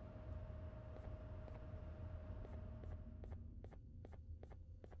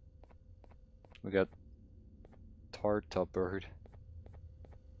 We got Tarta bird.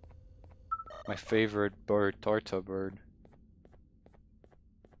 My favorite bird, Tarta bird.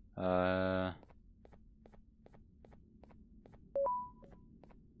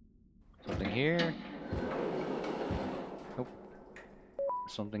 Something here. Nope.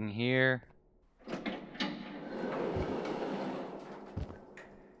 Something here.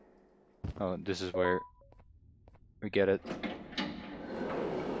 Oh, this is where we get it.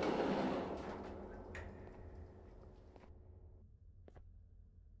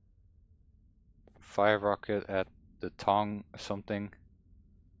 Fire rocket at the tongue or something.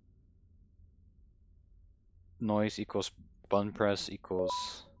 Noise equals button press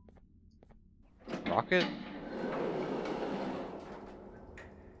equals rocket?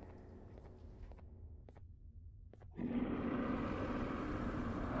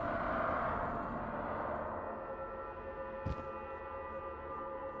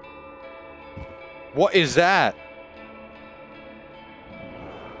 What is that?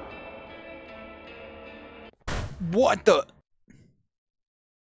 What the?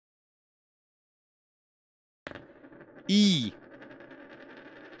 E.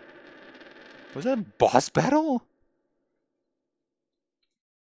 Was that a boss battle?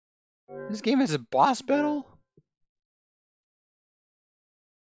 This game has a boss battle?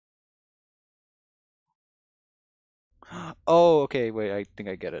 Oh, okay, wait, I think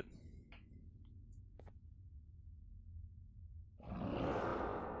I get it.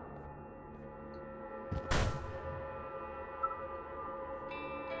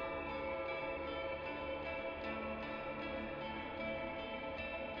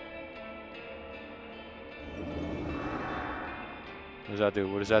 What does that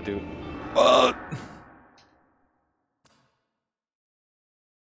do? What does that do?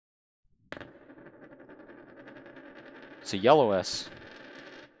 It's a yellow S.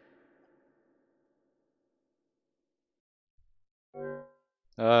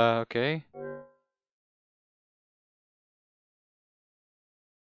 Okay.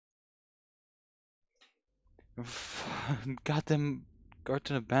 Goddamn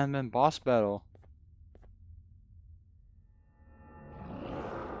Garten of Banban boss battle.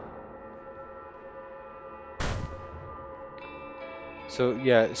 So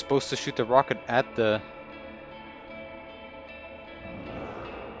yeah, it's supposed to shoot the rocket at the.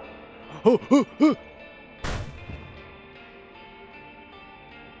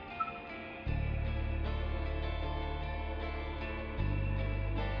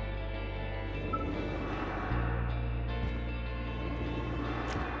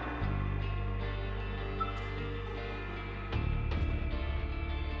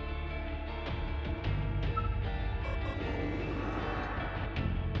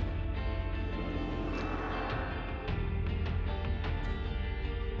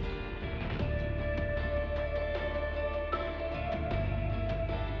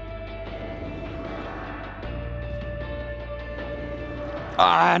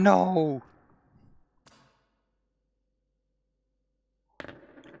 Ah, no!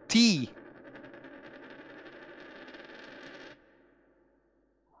 T!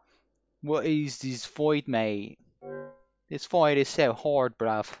 What is this fight, mate? This fight is so hard,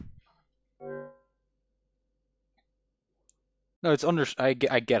 bruv. No, it's under. I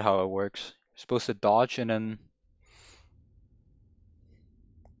get how it works. You're supposed to dodge and then.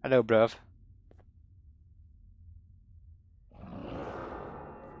 Hello, bruv.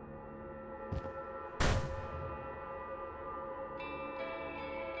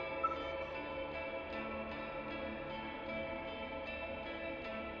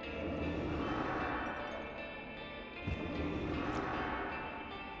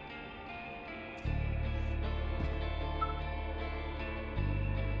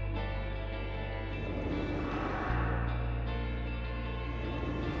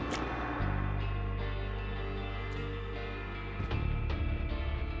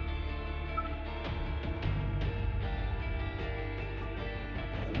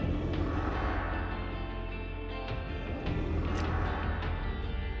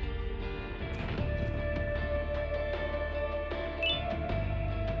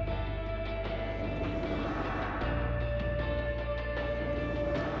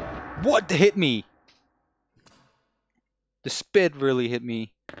 What hit me? The spit really hit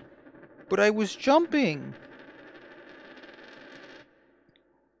me. But I was jumping.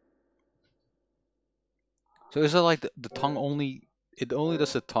 So is it like the tongue only? It only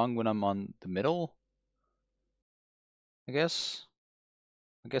does the tongue when I'm on the middle? I guess.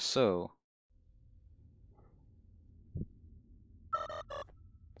 I guess so.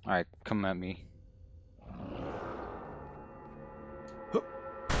 Alright, come at me. Hup.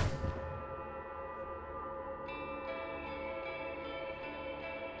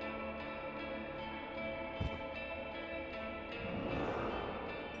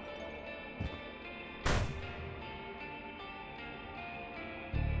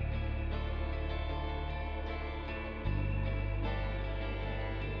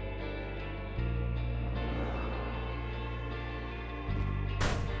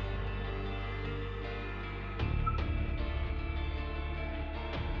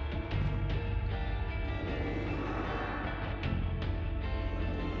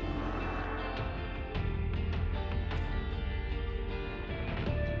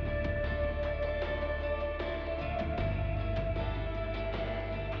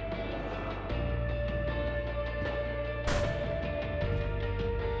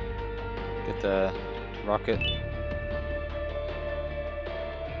 Get the rocket.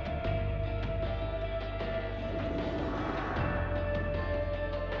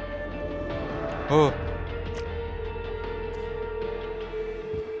 Oh.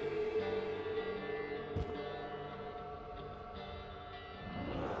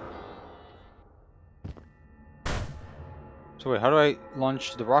 So wait, how do I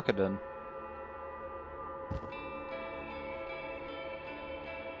launch the rocket then?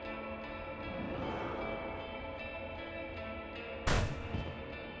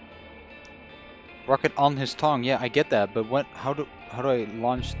 Rocket on his tongue, yeah, I get that, but what? How do I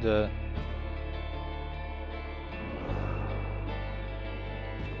launch the?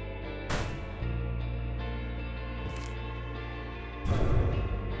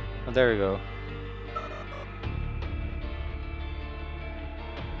 Oh, there we go.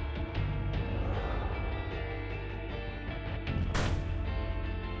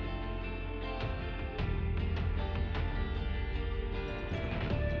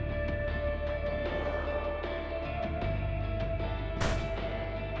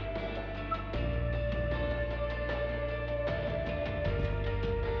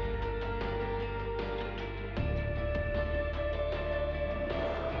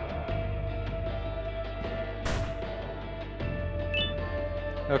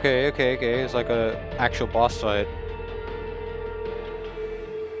 Okay, okay, okay. It's like a actual boss fight.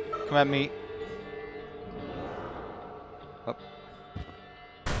 Come at me. Up.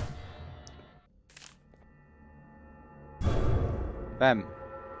 Bam.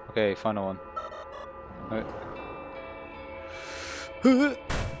 Okay, final one. Alright.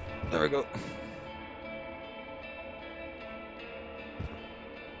 There we go.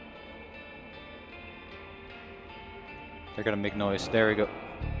 They're gonna make noise. There we go.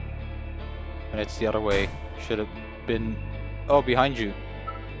 And it's the other way. Should have been... Oh, behind you.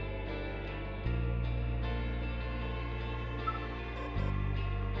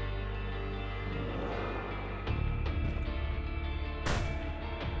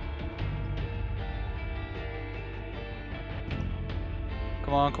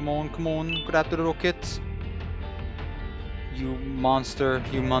 Come on, come on, come on. Get after the rocket. You monster,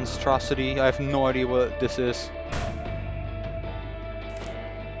 you monstrosity. I have no idea what this is.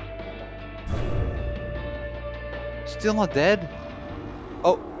 Still not dead?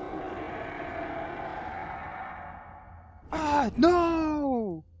 Oh. Ah,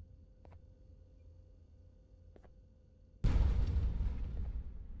 no!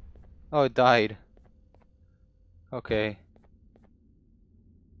 Oh, it died. Okay.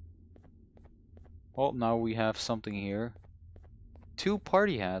 Well, now we have something here. 2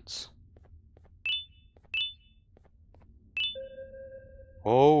 party hats.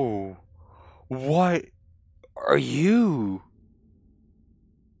 Oh. What are you?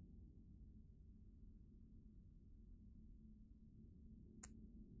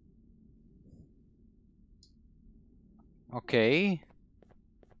 Okay.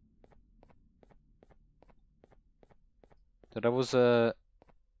 So that was a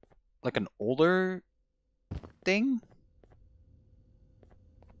like an older thing,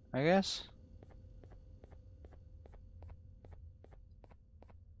 I guess.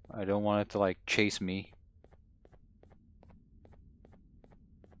 I don't want it to like chase me.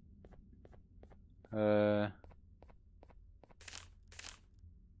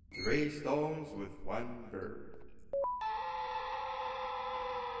 Three stones with one bird.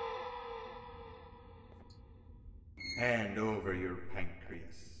 Hand over your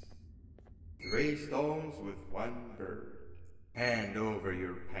pancreas. 3 stones with one bird. Hand over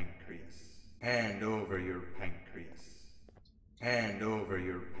your pancreas. Hand over your pancreas. Hand over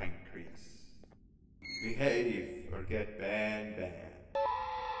your pancreas. Behave or get banned.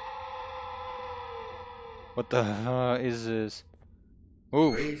 What the is this?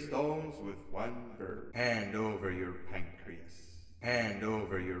 Oof. 3 stones with one bird. Hand over your pancreas. Hand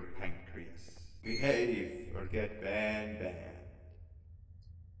over your pancreas. Behave or get banned.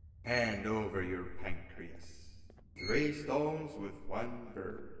 Hand over your pancreas. 3 stones with one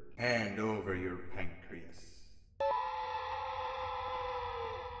bird. Hand over your pancreas.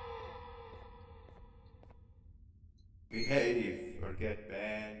 Behave or get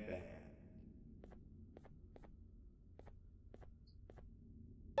banned.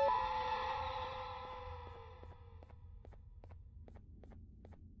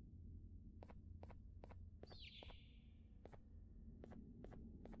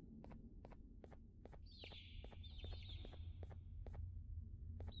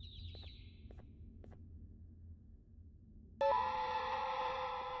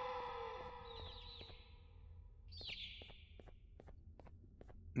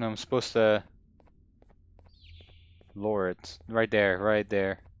 No, I'm supposed to lower it. Right there, right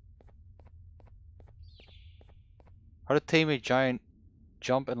there. How to tame a giant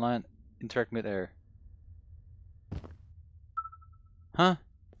jump and land interact mid-air. Huh?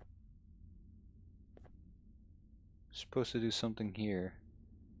 Supposed to do something here.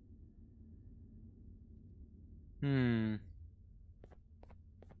 Hmm.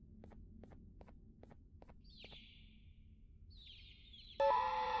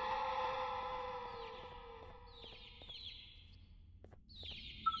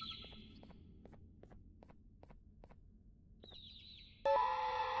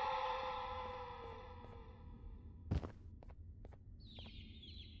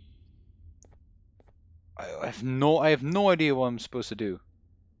 I have no idea what I'm supposed to do.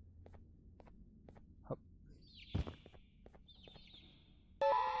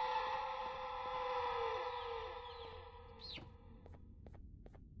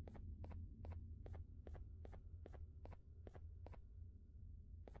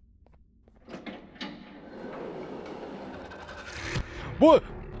 What?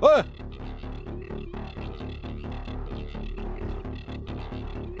 Ah!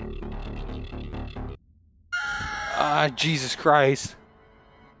 Ah, Jesus Christ.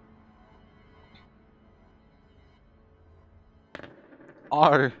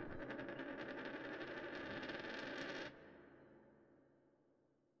 R.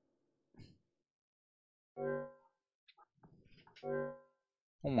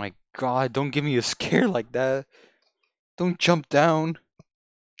 Oh my God, don't give me a scare like that. Don't jump down.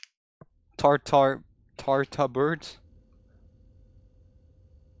 Tartar birds.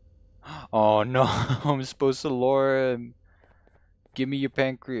 Oh no, I'm supposed to lure him. Give me your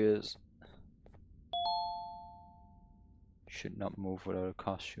pancreas. Should not move without a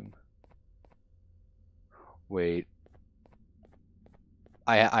costume. Wait.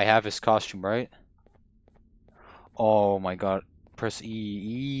 I have his costume, right? Oh my God. Press E.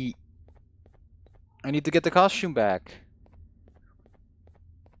 E. I need to get the costume back.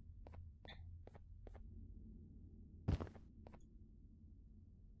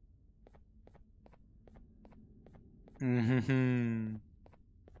 Mm-hmm.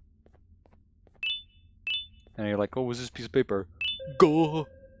 And you're like, oh, what's this piece of paper? Go.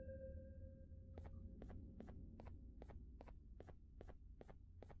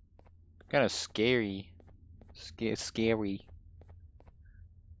 Kind of scary. Scary.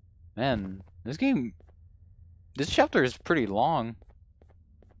 Man, this chapter is pretty long.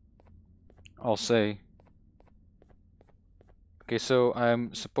 I'll say. Okay, so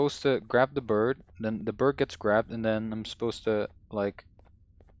I'm supposed to grab the bird, then the bird gets grabbed, and then I'm supposed to, like,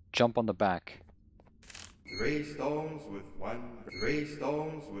 jump on the back. 3 stones with 1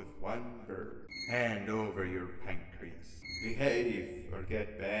 bird. Hand over your pancreas. Behave or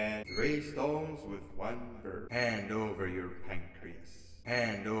get banned. 3 stones with 1 bird. Hand over your pancreas.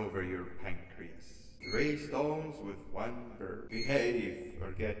 Hand over your pancreas. 3 stones with 1 bird. Behave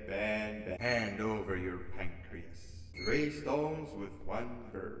or get banned. Hand over your pancreas. 3 stones with 1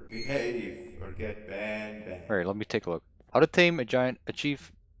 bird. Behave or get banned. Alright, let me take a look. How to tame a giant,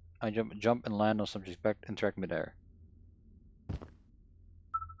 achieve, I jump and land on subject back, interact midair.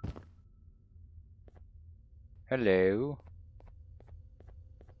 Hello.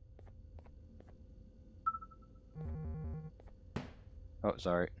 Oh,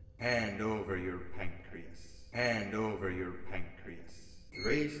 sorry. Hand over your pancreas. Hand over your pancreas.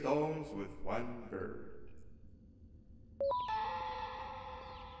 3 stones with 1 bird.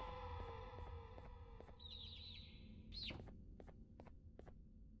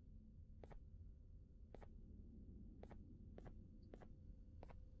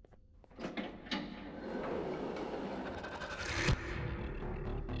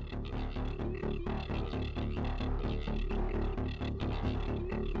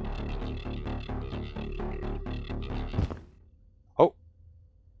 Oh.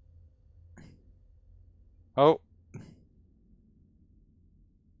 Oh.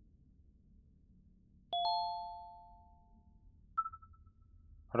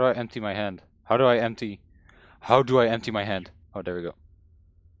 How do I empty my hand? How do I empty my hand? Oh, there we go.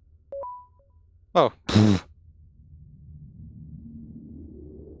 Oh.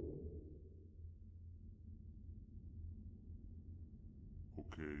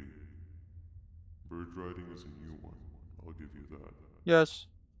 Okay. Bird riding is a new one. I'll give you that. Yes.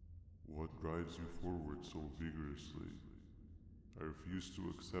 What drives you forward so vigorously? I refuse to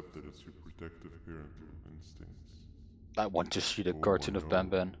accept that it's your protective parental instincts. I want to see the Oh, Garten I of know.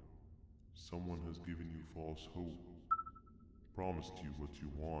 Banban. Someone has given you false hope. Promised you what you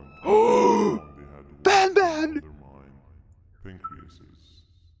want. How long they had to wait for you to Banban! undermine pancreases.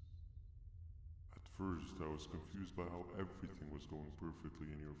 At first, I was confused by how everything was going perfectly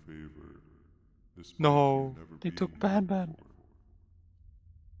in your favor, despite you No, never they being took here Banban. before.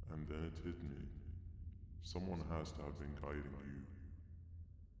 And then it hit me. Someone has to have been guiding you.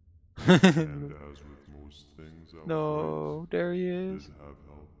 And as with most things, I was No, there he right. is. Did have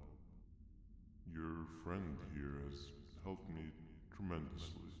help. Your friend here has helped me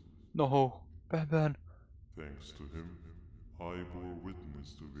tremendously. No, Banban. Thanks to him, I bore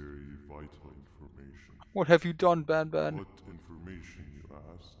witness to very vital information. What have you done, Banban? What information, you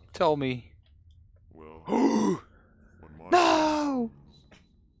ask? Tell me. Well, No! when my time comes,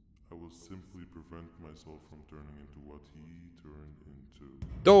 I will simply prevent myself from turning into what he turned into.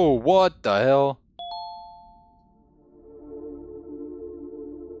 Oh, what the hell?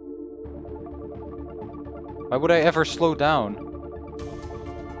 Why would I ever slow down?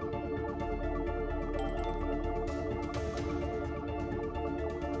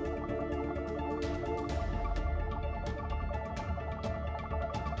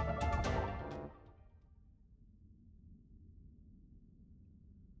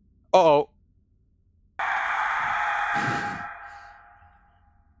 Uh-oh.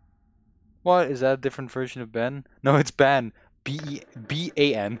 What? Is that a different version of Ben? No, it's Ban.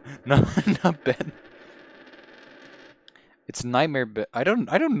 B-A-N. No, not Ben. It's Nightmare Ben. I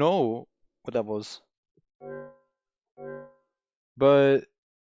don't know what that was. But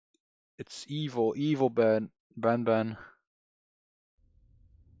it's evil. Evil Ben. Ban.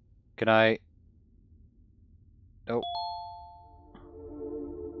 Can I? Nope.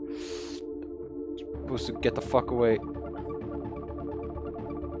 Supposed to get the fuck away.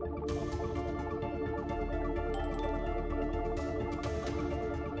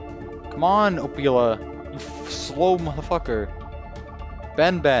 Come on, Opila. You slow motherfucker.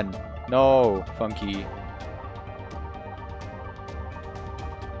 Ben. No, Funky.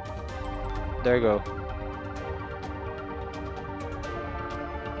 There you go.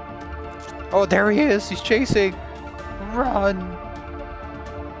 Oh, there he is. He's chasing. Run.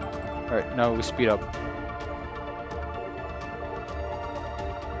 Alright, now we speed up.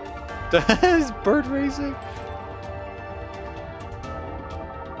 Is bird racing?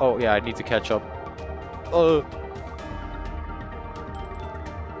 Oh, yeah, I need to catch up.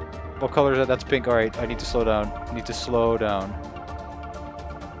 What color is that? That's pink. Alright, I need to slow down. I need to slow down.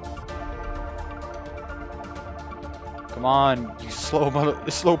 Come on, you slow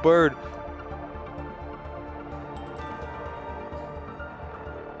bird.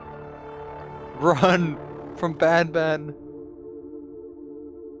 Run from Banban.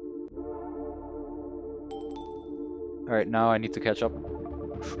 Alright, now I need to catch up.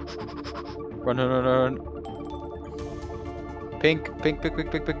 Run. Pink.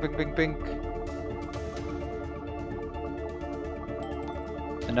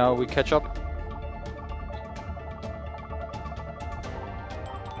 And now we catch up.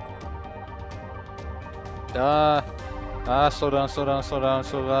 Slow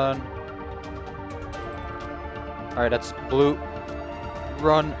down. Alright, that's blue.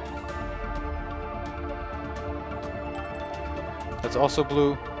 Run. That's also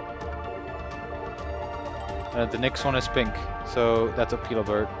blue. And the next one is pink. So that's a Pila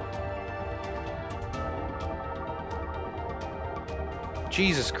bird.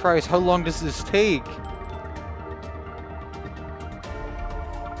 Jesus Christ, how long does this take?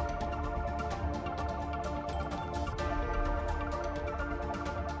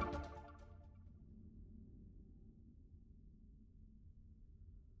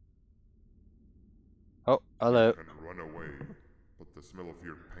 Oh, hello. You can run away, but the smell of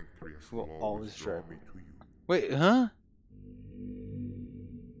your pancreas will always draw me to you. Wait, huh?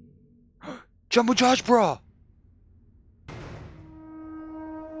 Jumbo Josh, bro!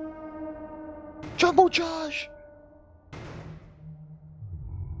 Jumbo Josh!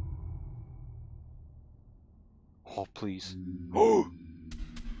 Oh, please. Oh!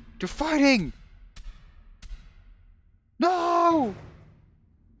 They're fighting! No!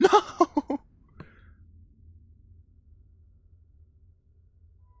 No!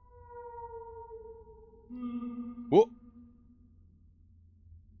 Whoa!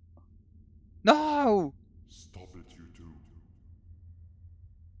 No! Stop it, you two.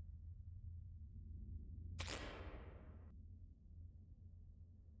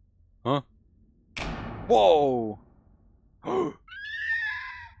 Huh? Whoa!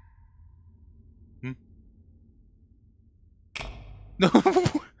 Hmm? No!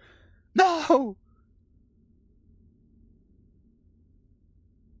 No!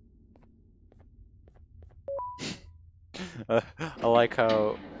 I like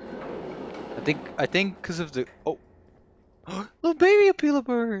how I think because of the little baby Apila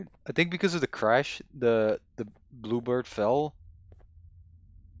bird. I think because of the crash, the bluebird fell,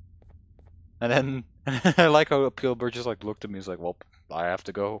 and then I like how Apila bird just like looked at me. He's like, "Well, I have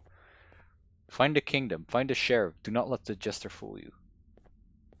to go. Find the kingdom. Find the sheriff. Do not let the jester fool you.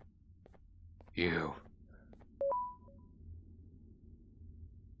 You.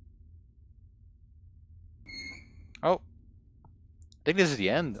 Oh. I think this is the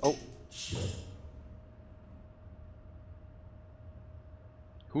end. Oh.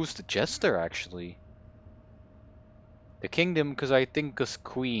 Who's the jester, actually? The kingdom, because I think is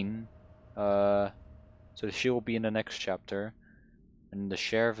queen. So she will be in the next chapter. And the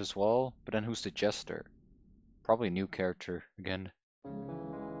sheriff as well. But then who's the jester? Probably a new character again.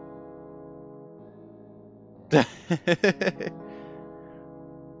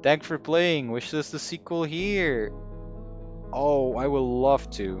 Thanks for playing. Wish us the sequel here. Oh, I would love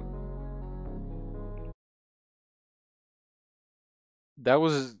to. That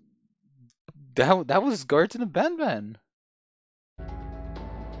was that was Garten of Banban.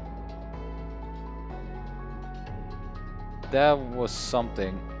 That was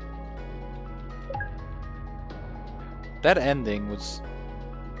something. That ending was,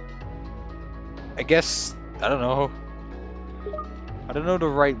 I guess, I don't know. I don't know the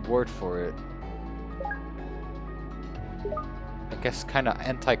right word for it. I guess kind of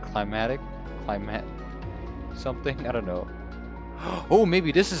anticlimactic, climat, something. I don't know. Oh,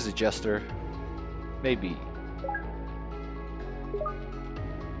 maybe this is a jester. Maybe.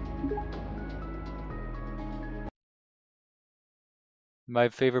 My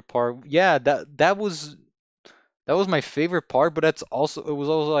favorite part. Yeah, that was my favorite part, but it was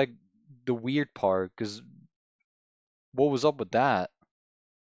also like the weird part, because what was up with that?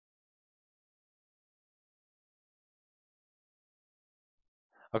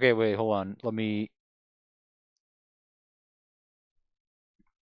 Okay, wait, hold on. Let me.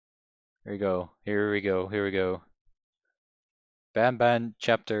 Here we go. Here we go. Here we go. Banban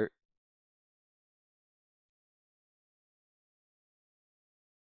chapter.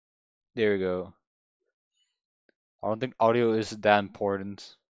 There we go. I don't think audio is that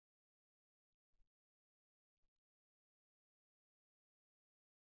important.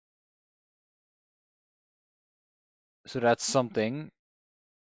 So that's something.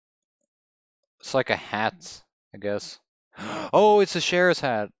 It's like a hat, I guess. Oh, it's a sheriff's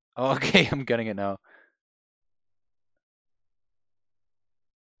hat. Oh, okay, I'm getting it now.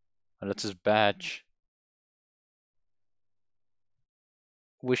 Oh, that's his badge.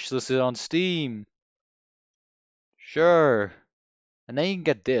 Wishlisted on Steam. Sure. And then you can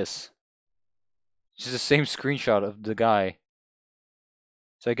get this. It's just the same screenshot of the guy.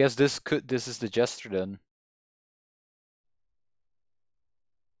 So I guess this is the jester then.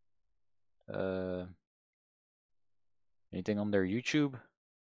 Uh, Anything on their YouTube?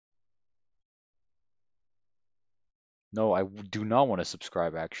 No, I do not want to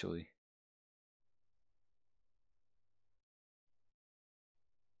subscribe actually.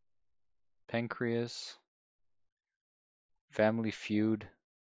 Pancreas, Family Feud,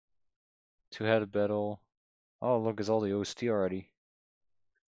 Two-Headed Battle. Oh, look, it's all the OST already.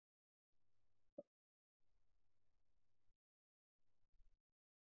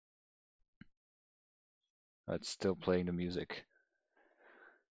 It's still playing the music.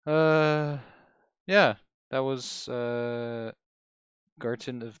 Yeah, that was Garten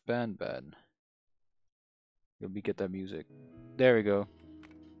of Banban. Let me get that music. There we go.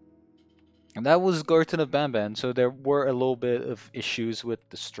 And that was Garten of Banban. So there were a little bit of issues with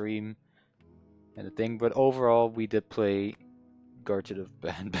the stream and the thing, but overall we did play Garten of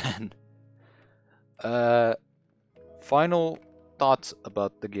Banban. Uh, Final thoughts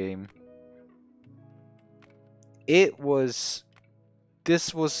about the game. This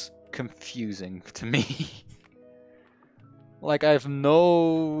was confusing to me. Like I have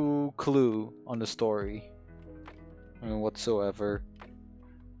no clue on the story, whatsoever.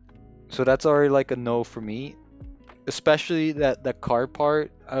 So that's already like a no for me. Especially that car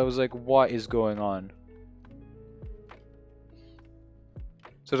part. I was like, what is going on?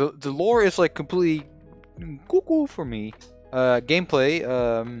 So the lore is like completely cuckoo for me.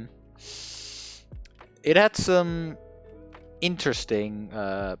 Gameplay, it had some interesting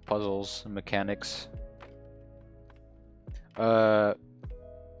puzzles and mechanics. Uh,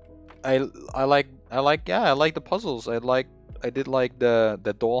 I like yeah, I like the puzzles. I did like the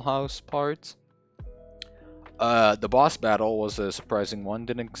dollhouse part. The boss battle was a surprising one.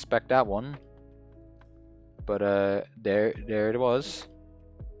 Didn't expect that one. But there it was.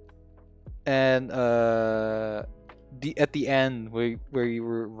 And the at the end where you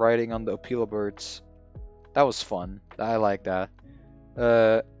were riding on the Appeal birds, that was fun. I like that.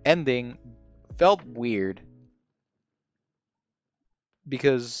 Ending felt weird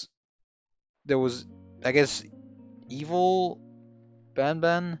because there was, I guess, evil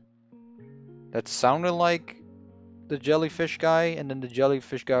Banban that sounded like the jellyfish guy, and then the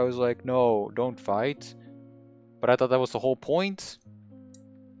jellyfish guy was like, no, don't fight. But I thought that was the whole point.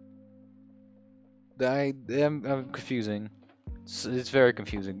 I'm confusing. It's very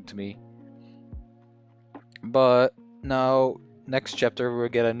confusing to me. But now, next chapter, we'll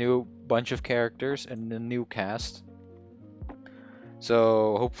get a new bunch of characters and a new cast.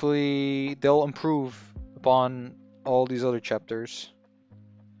 So hopefully they'll improve upon all these other chapters.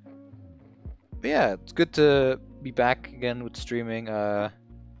 But yeah, it's good to be back again with streaming.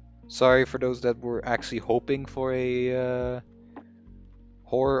 Sorry for those that were actually hoping for a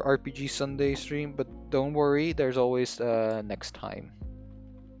horror RPG Sunday stream, but don't worry, there's always next time.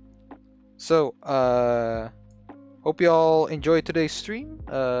 So, hope you all enjoyed today's stream.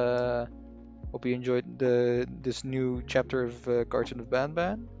 Hope you enjoyed this new chapter of Garten of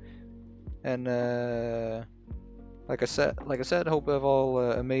Banban. And like I said, hope you have all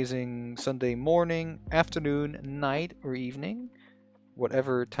amazing Sunday morning, afternoon, night, or evening,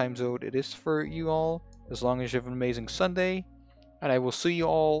 whatever time zone it is for you all. As long as you have an amazing Sunday, and I will see you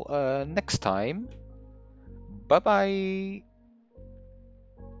all next time. Bye bye.